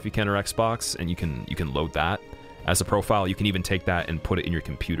PS4 if you can, or Xbox, and you can load that as a profile. You can even take that and put it in your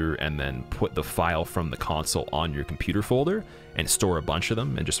computer and then put the file from the console on your computer folder and store a bunch of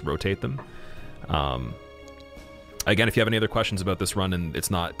them and just rotate them. Again, if you have any other questions about this run and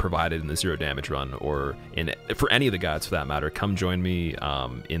it's not provided in the Zero Damage run, or for any of the guides for that matter, come join me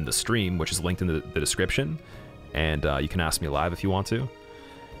in the stream, which is linked in the description, and you can ask me live if you want to.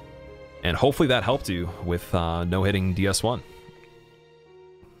 And hopefully that helped you with no-hitting DS1.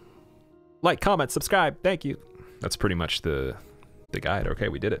 Like, comment, subscribe, thank you. That's pretty much the guide. Okay,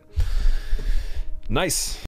 we did it. Nice.